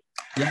lag, right?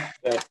 Yeah.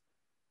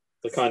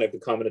 The kind of the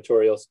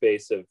combinatorial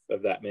space of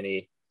that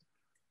many.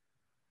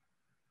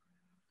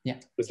 Yeah.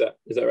 Is that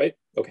right?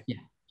 Okay. Yeah.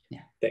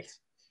 Yeah. Thanks.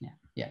 Yeah.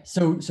 Yeah.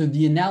 So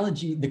the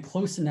analogy, the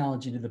close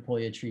analogy to the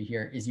Polya tree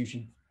here is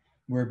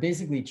we're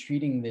basically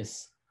treating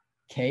this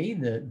K,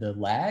 the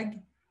lag,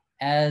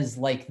 as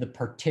like the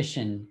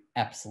partition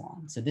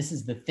epsilon. So this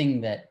is the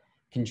thing that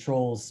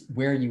controls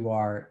where you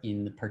are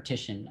in the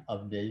partition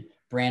of the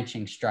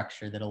branching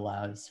structure that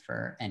allows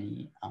for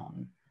any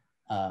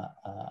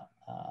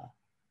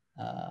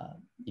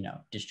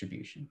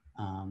distribution.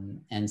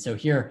 And so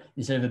here,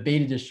 instead of a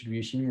beta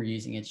distribution, we're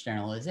using its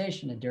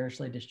generalization, a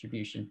Dirichlet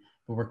distribution,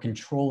 but we're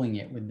controlling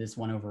it with this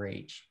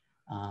 1/h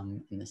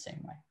in the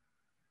same way.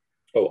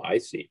 Oh, I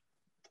see.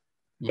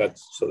 Yeah.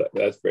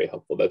 That's very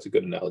helpful. That's a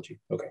good analogy.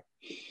 Okay.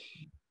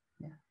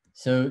 Yeah.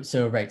 So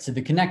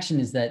the connection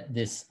is that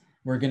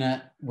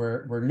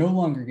we're no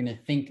longer gonna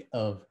think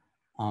of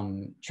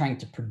trying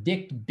to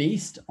predict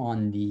based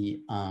on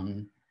the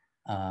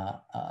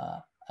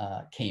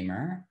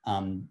k-mer,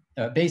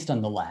 based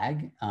on the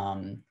lag,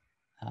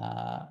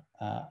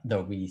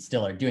 though we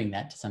still are doing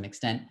that to some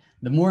extent.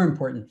 The more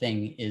important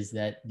thing is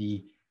that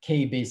the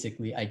K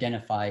basically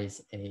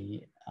identifies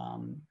a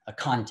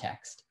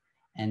context,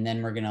 and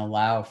then we're going to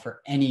allow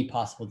for any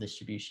possible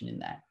distribution in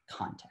that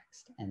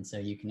context. And so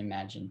you can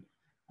imagine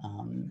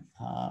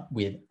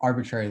with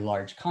arbitrary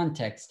large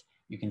context,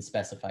 you can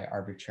specify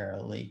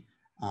arbitrarily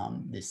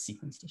this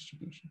sequence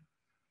distribution.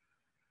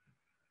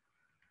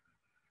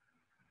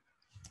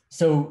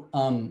 So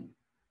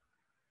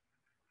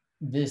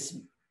this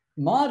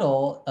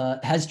model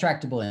has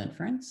tractable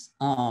inference,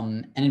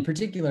 and in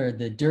particular,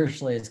 the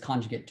Dirichlet is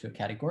conjugate to a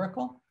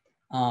categorical.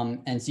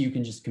 And so you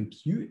can just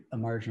compute a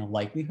marginal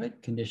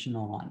likelihood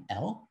conditional on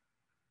L,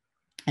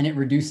 and it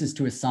reduces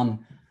to a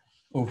sum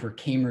over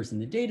k-mers in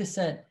the data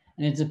set,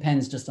 and it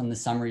depends just on the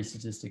summary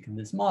statistic of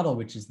this model,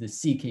 which is the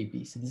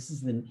CKB. So this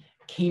is the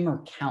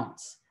k-mer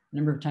counts, the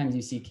number of times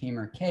you see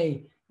k-mer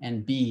K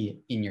and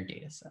B in your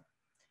data set.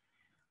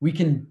 We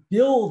can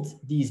build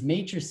these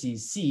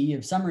matrices C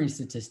of summary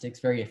statistics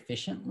very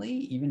efficiently,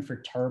 even for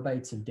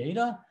terabytes of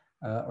data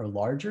or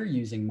larger,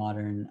 using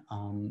modern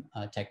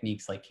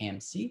techniques like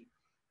KMC.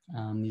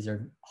 These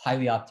are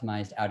highly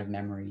optimized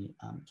out-of-memory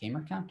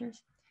k-mer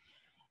counters.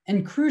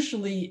 And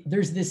crucially,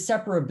 there's this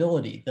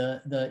separability.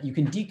 You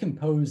can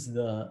decompose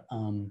the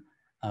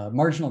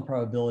marginal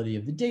probability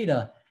of the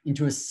data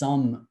into a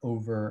sum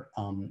over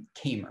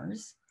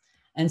k-mers.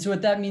 And so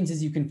what that means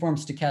is you can form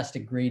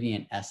stochastic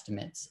gradient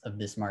estimates of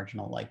this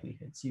marginal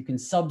likelihood. So you can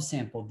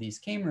subsample these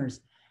k-mers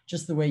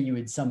just the way you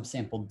would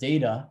subsample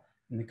data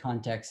in the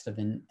context of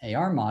an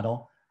AR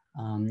model.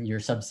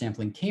 You're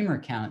subsampling k-mer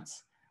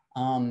counts,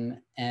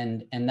 and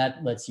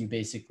that lets you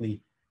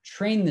basically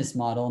train this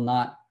model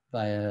not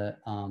via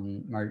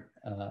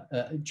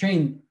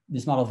train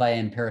this model via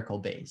empirical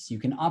base. You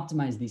can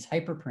optimize these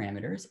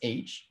hyperparameters,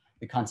 H,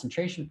 the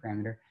concentration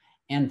parameter,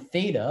 and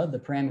theta, the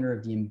parameter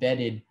of the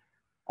embedded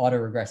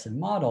autoregressive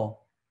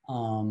model,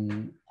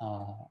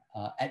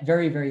 at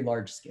very, very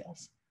large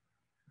scales.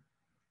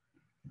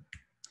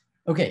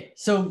 Okay,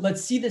 so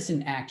let's see this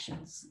in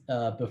actions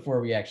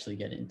before we actually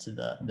get into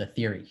the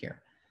theory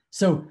here.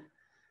 So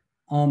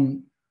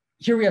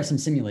here we have some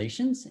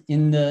simulations.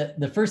 In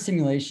the first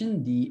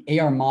simulation, the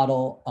AR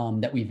model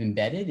that we've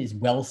embedded is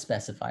well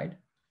specified.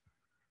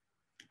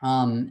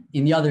 In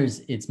the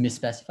others, it's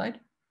misspecified.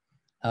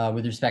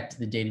 With respect to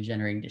the data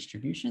generating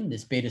distribution,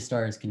 this beta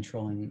star is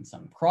controlling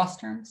some cross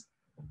terms.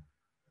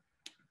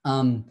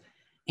 And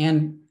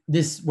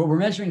what we're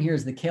measuring here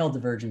is the KL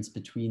divergence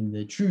between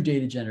the true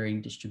data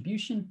generating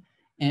distribution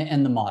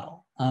and the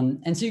model.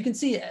 And so you can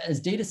see as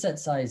data set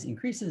size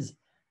increases,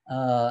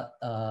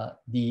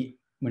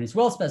 when it's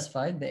well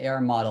specified, the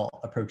AR model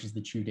approaches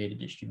the true data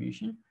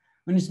distribution.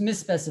 When it's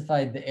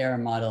misspecified, the AR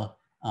model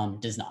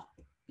does not,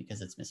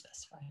 because it's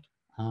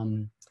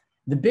misspecified.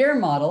 The Bayer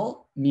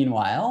model,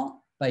 meanwhile,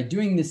 by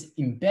doing this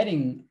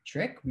embedding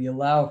trick, we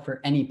allow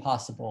for any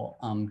possible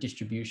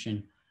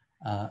distribution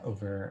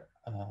over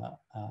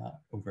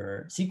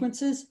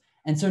sequences.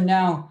 And so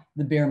now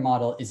the Bayer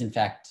model is in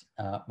fact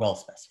well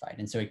specified,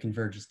 and so it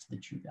converges to the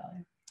true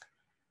value.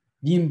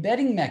 The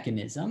embedding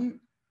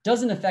mechanism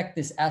doesn't affect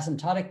this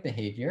asymptotic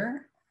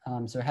behavior.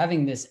 So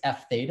having this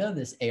F theta,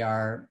 this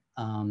AR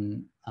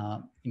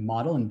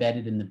model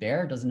embedded in the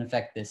Bayer, doesn't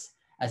affect this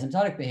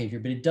asymptotic behavior,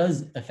 but it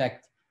does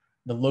affect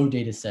the low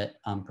data set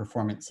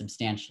performance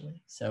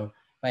substantially. So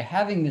by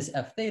having this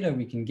F theta,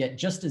 we can get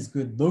just as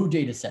good low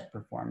data set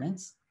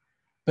performance,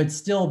 but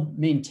still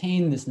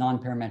maintain this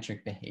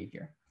nonparametric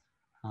behavior.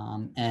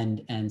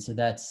 And so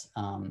that's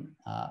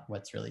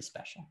what's really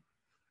special.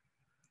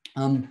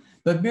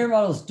 But Bayer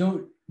models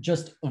don't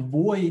just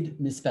avoid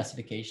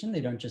misspecification.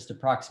 They don't just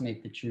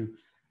approximate the true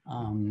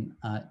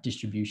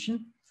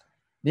distribution.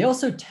 They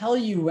also tell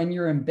you when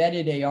your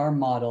embedded AR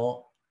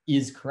model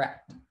is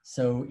correct.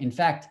 So in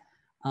fact,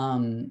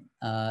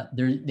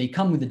 they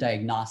come with a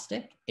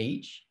diagnostic,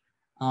 H,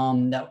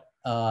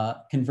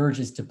 that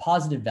converges to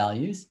positive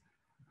values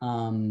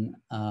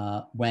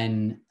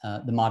when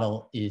the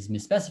model is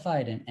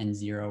misspecified, and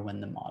 0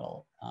 when the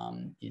model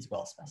is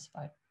well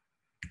specified.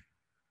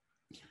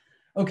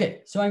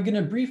 Okay, so I'm going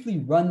to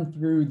briefly run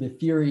through the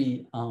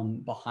theory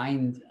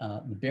behind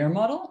the Bayer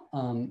model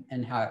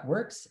and how it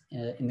works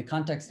in the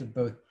context of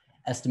both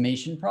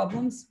estimation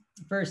problems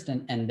first,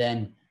 and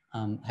then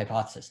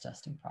hypothesis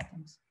testing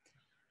problems.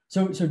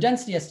 So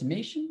density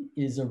estimation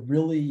is a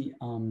really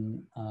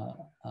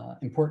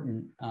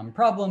important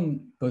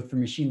problem, both for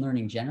machine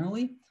learning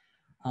generally,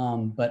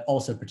 but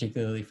also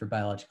particularly for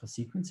biological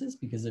sequences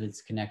because of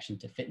its connection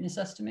to fitness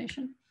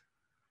estimation.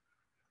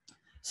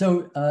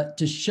 So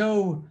to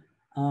show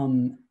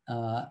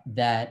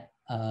that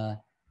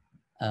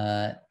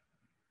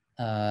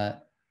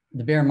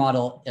the Bayer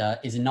model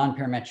is a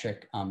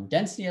nonparametric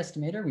density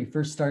estimator, we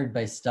first started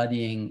by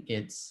studying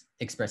its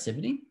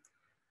expressivity.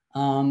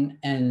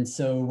 And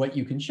so what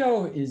you can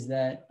show is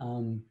that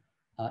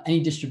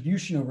any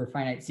distribution over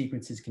finite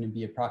sequences can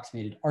be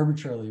approximated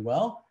arbitrarily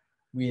well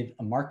with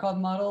a Markov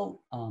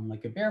model,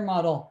 like a Bayer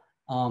model,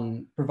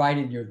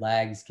 provided your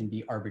lags can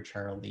be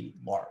arbitrarily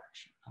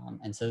large.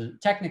 And so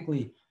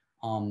technically,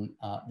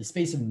 the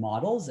space of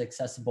models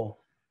accessible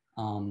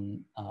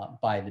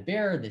by the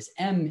Bayer, this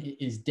M,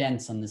 is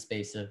dense on the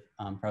space of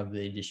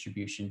probability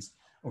distributions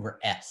over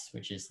S,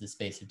 which is the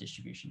space of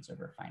distributions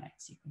over finite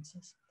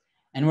sequences.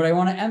 And what I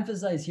want to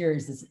emphasize here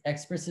is this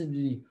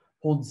expressivity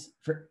holds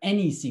for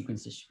any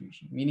sequence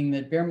distribution, meaning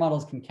that Bayer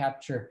models can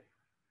capture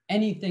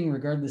anything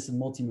regardless of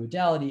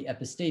multimodality,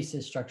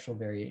 epistasis, structural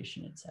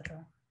variation,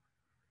 etc.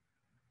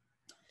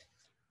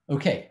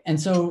 Okay, and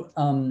so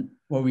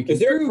what we can Is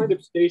there a kind of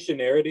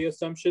stationarity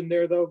assumption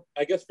there, though?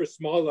 I guess for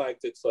small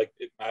lags, it's like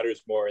it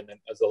matters more, and then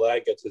as the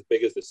lag gets as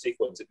big as the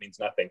sequence, it means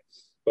nothing.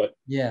 But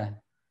yeah,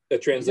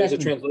 there's a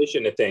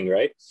translation thing,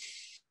 right?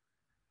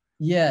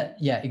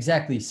 Yeah,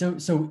 exactly. So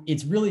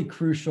it's really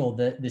crucial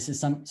that this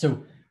is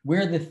so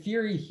where the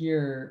theory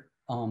here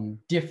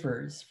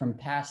differs from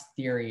past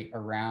theory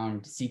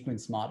around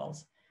sequence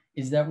models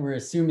is that we're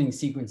assuming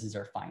sequences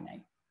are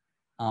finite.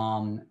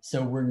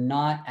 So we're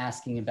not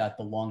asking about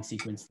the long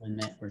sequence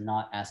limit. We're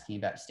not asking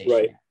about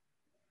stationary.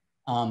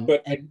 Right.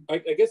 But I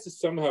guess it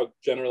somehow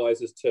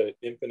generalizes to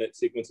infinite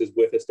sequences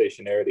with a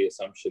stationarity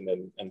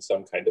assumption and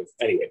some kind of,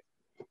 anyway.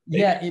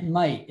 Maybe. Yeah, it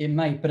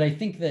might, but I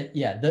think that,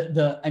 yeah,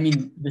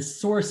 the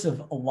source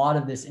of a lot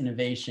of this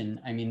innovation,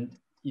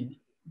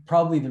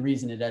 probably the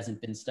reason it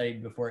hasn't been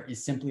studied before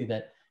is simply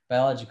that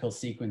biological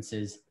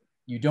sequences,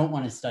 you don't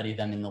want to study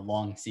them in the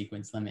long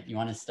sequence limit. You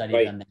want to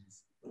study them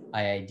as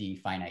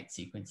IID finite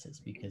sequences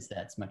because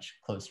that's much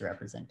closer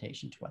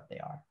representation to what they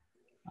are.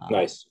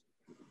 Nice.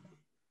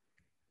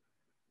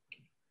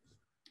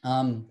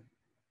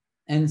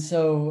 And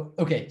so,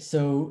 okay,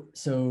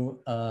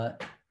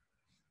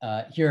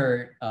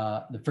 here,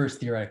 the first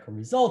theoretical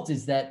result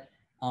is that,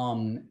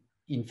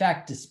 in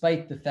fact,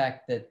 despite the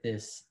fact that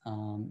this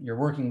you're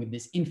working with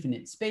this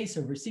infinite space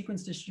over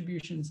sequence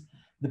distributions,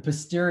 the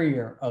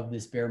posterior of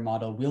this Bayer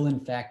model will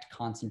in fact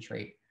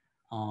concentrate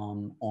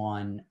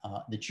on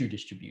the true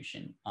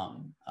distribution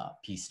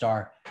P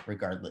star,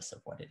 regardless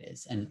of what it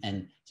is.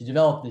 And to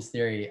develop this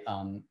theory,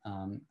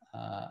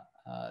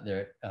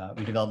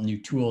 we developed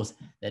new tools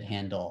that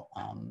handle,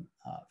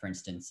 for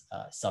instance,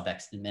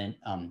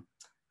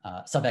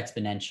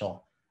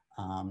 sub-exponential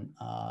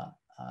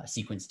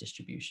sequence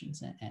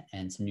distributions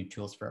and some new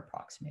tools for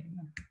approximating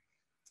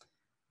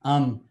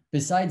them.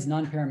 Besides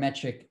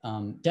nonparametric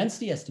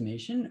density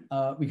estimation,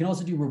 we can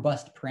also do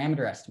robust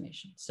parameter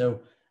estimation. So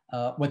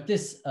what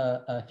this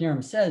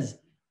theorem says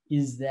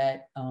is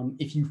that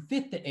if you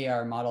fit the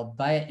AR model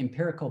via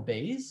empirical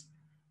Bayes,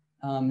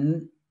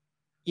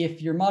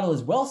 if your model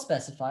is well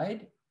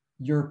specified,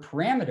 your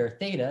parameter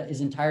theta is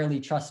entirely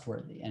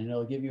trustworthy and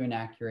it'll give you an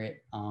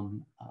accurate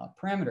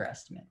parameter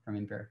estimate from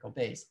empirical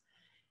Bayes.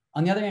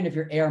 On the other hand, if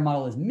your AR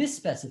model is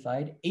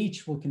misspecified,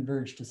 H will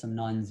converge to some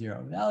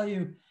non-zero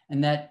value,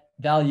 and that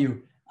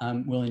value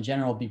will in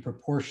general be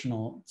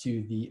proportional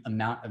to the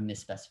amount of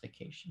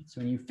misspecification. So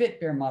when you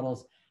fit Bayer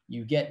models,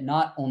 you get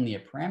not only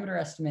a parameter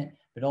estimate,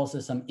 but also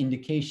some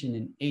indication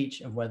in H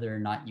of whether or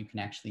not you can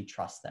actually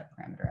trust that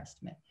parameter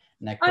estimate.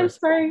 And that I'm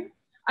sorry.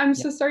 I'm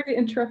so sorry to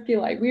interrupt,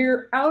 Eli.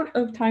 We're out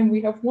of time.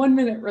 We have 1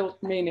 minute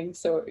remaining.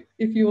 So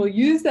if you will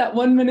use that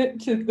 1 minute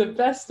to the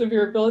best of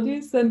your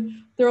abilities,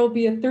 then there will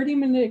be a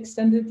 30-minute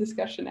extended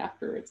discussion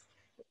afterwards.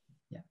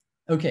 Yeah.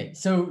 Okay.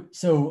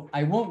 So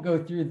I won't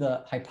go through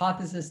the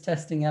hypothesis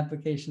testing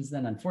applications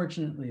then,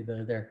 unfortunately,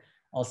 though they're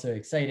also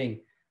exciting.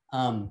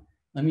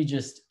 Let me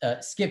just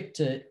skip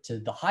to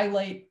the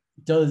highlight.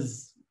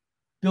 Does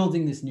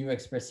building this new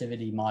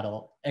expressivity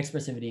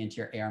into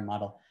your AR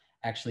model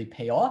actually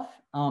pay off?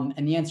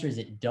 And the answer is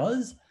it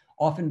does,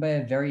 often by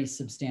a very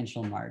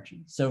substantial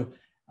margin. So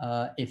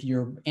if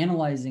you're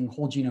analyzing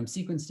whole genome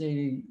sequence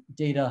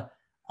data,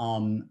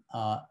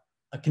 a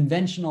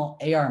conventional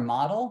AR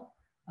model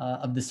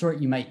of the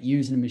sort you might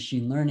use in a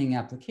machine learning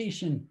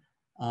application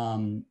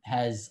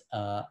has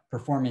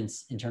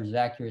performance in terms of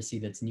accuracy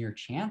that's near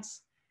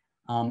chance.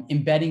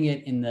 Embedding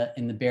it in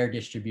the Bayer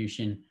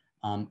distribution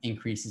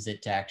increases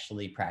it to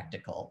actually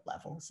practical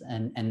levels.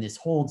 And this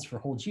holds for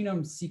whole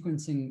genome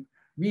sequencing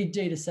read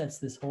data sets.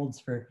 This holds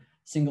for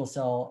single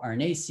cell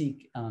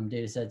RNA-seq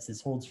data sets.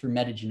 This holds for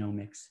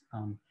metagenomics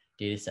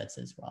data sets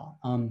as well.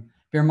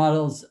 Bear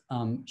models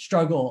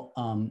struggle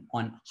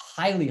on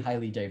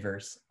highly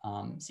diverse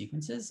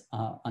sequences,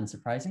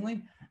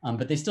 unsurprisingly,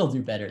 but they still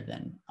do better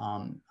than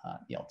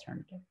the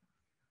alternative.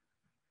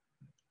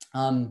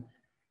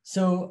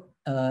 So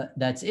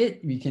that's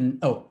it. We can,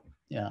 so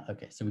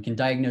we can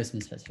diagnose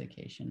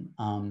misspecification.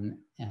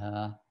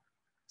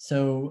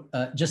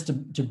 Just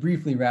to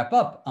briefly wrap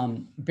up,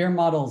 Bear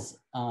models,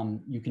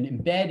 you can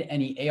embed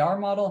any AR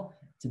model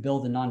to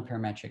build a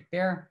nonparametric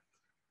bear.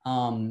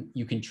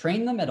 You can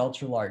train them at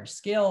ultra large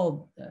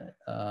scale,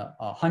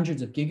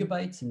 hundreds of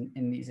gigabytes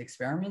in these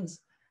experiments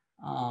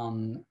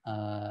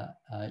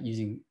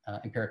using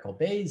empirical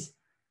Bayes.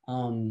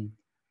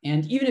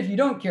 And even if you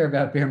don't care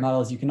about Bear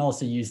models, you can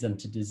also use them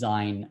to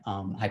design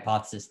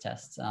hypothesis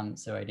tests.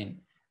 So I didn't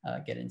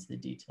get into the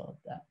detail of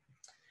that.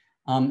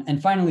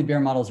 And finally, Bear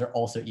models are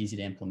also easy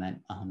to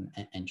implement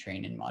and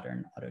train in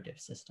modern autodiff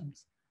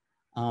systems.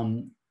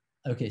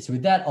 Okay, so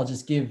with that, I'll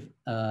just give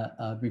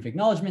a brief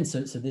acknowledgement.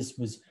 So this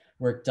was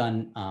work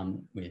done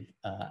with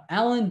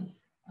Alan.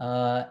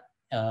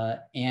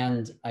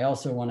 And I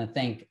also want to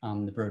thank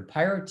the Broad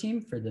Pyro team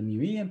for the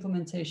MUE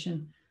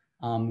implementation.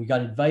 We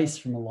got advice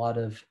from a lot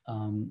of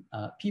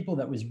people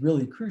that was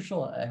really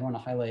crucial. I want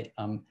to highlight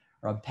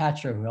Rob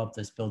Patra, who helped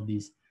us build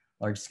these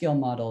large-scale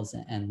models,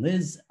 and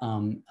Liz,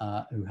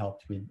 who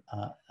helped with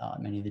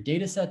many of the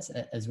data sets,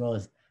 as well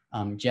as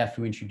Jeff,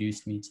 who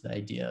introduced me to the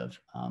idea of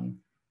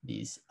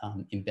these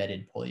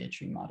embedded Polya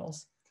tree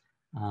models.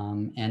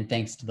 And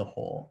thanks to the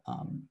whole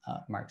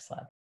Mark's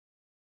lab.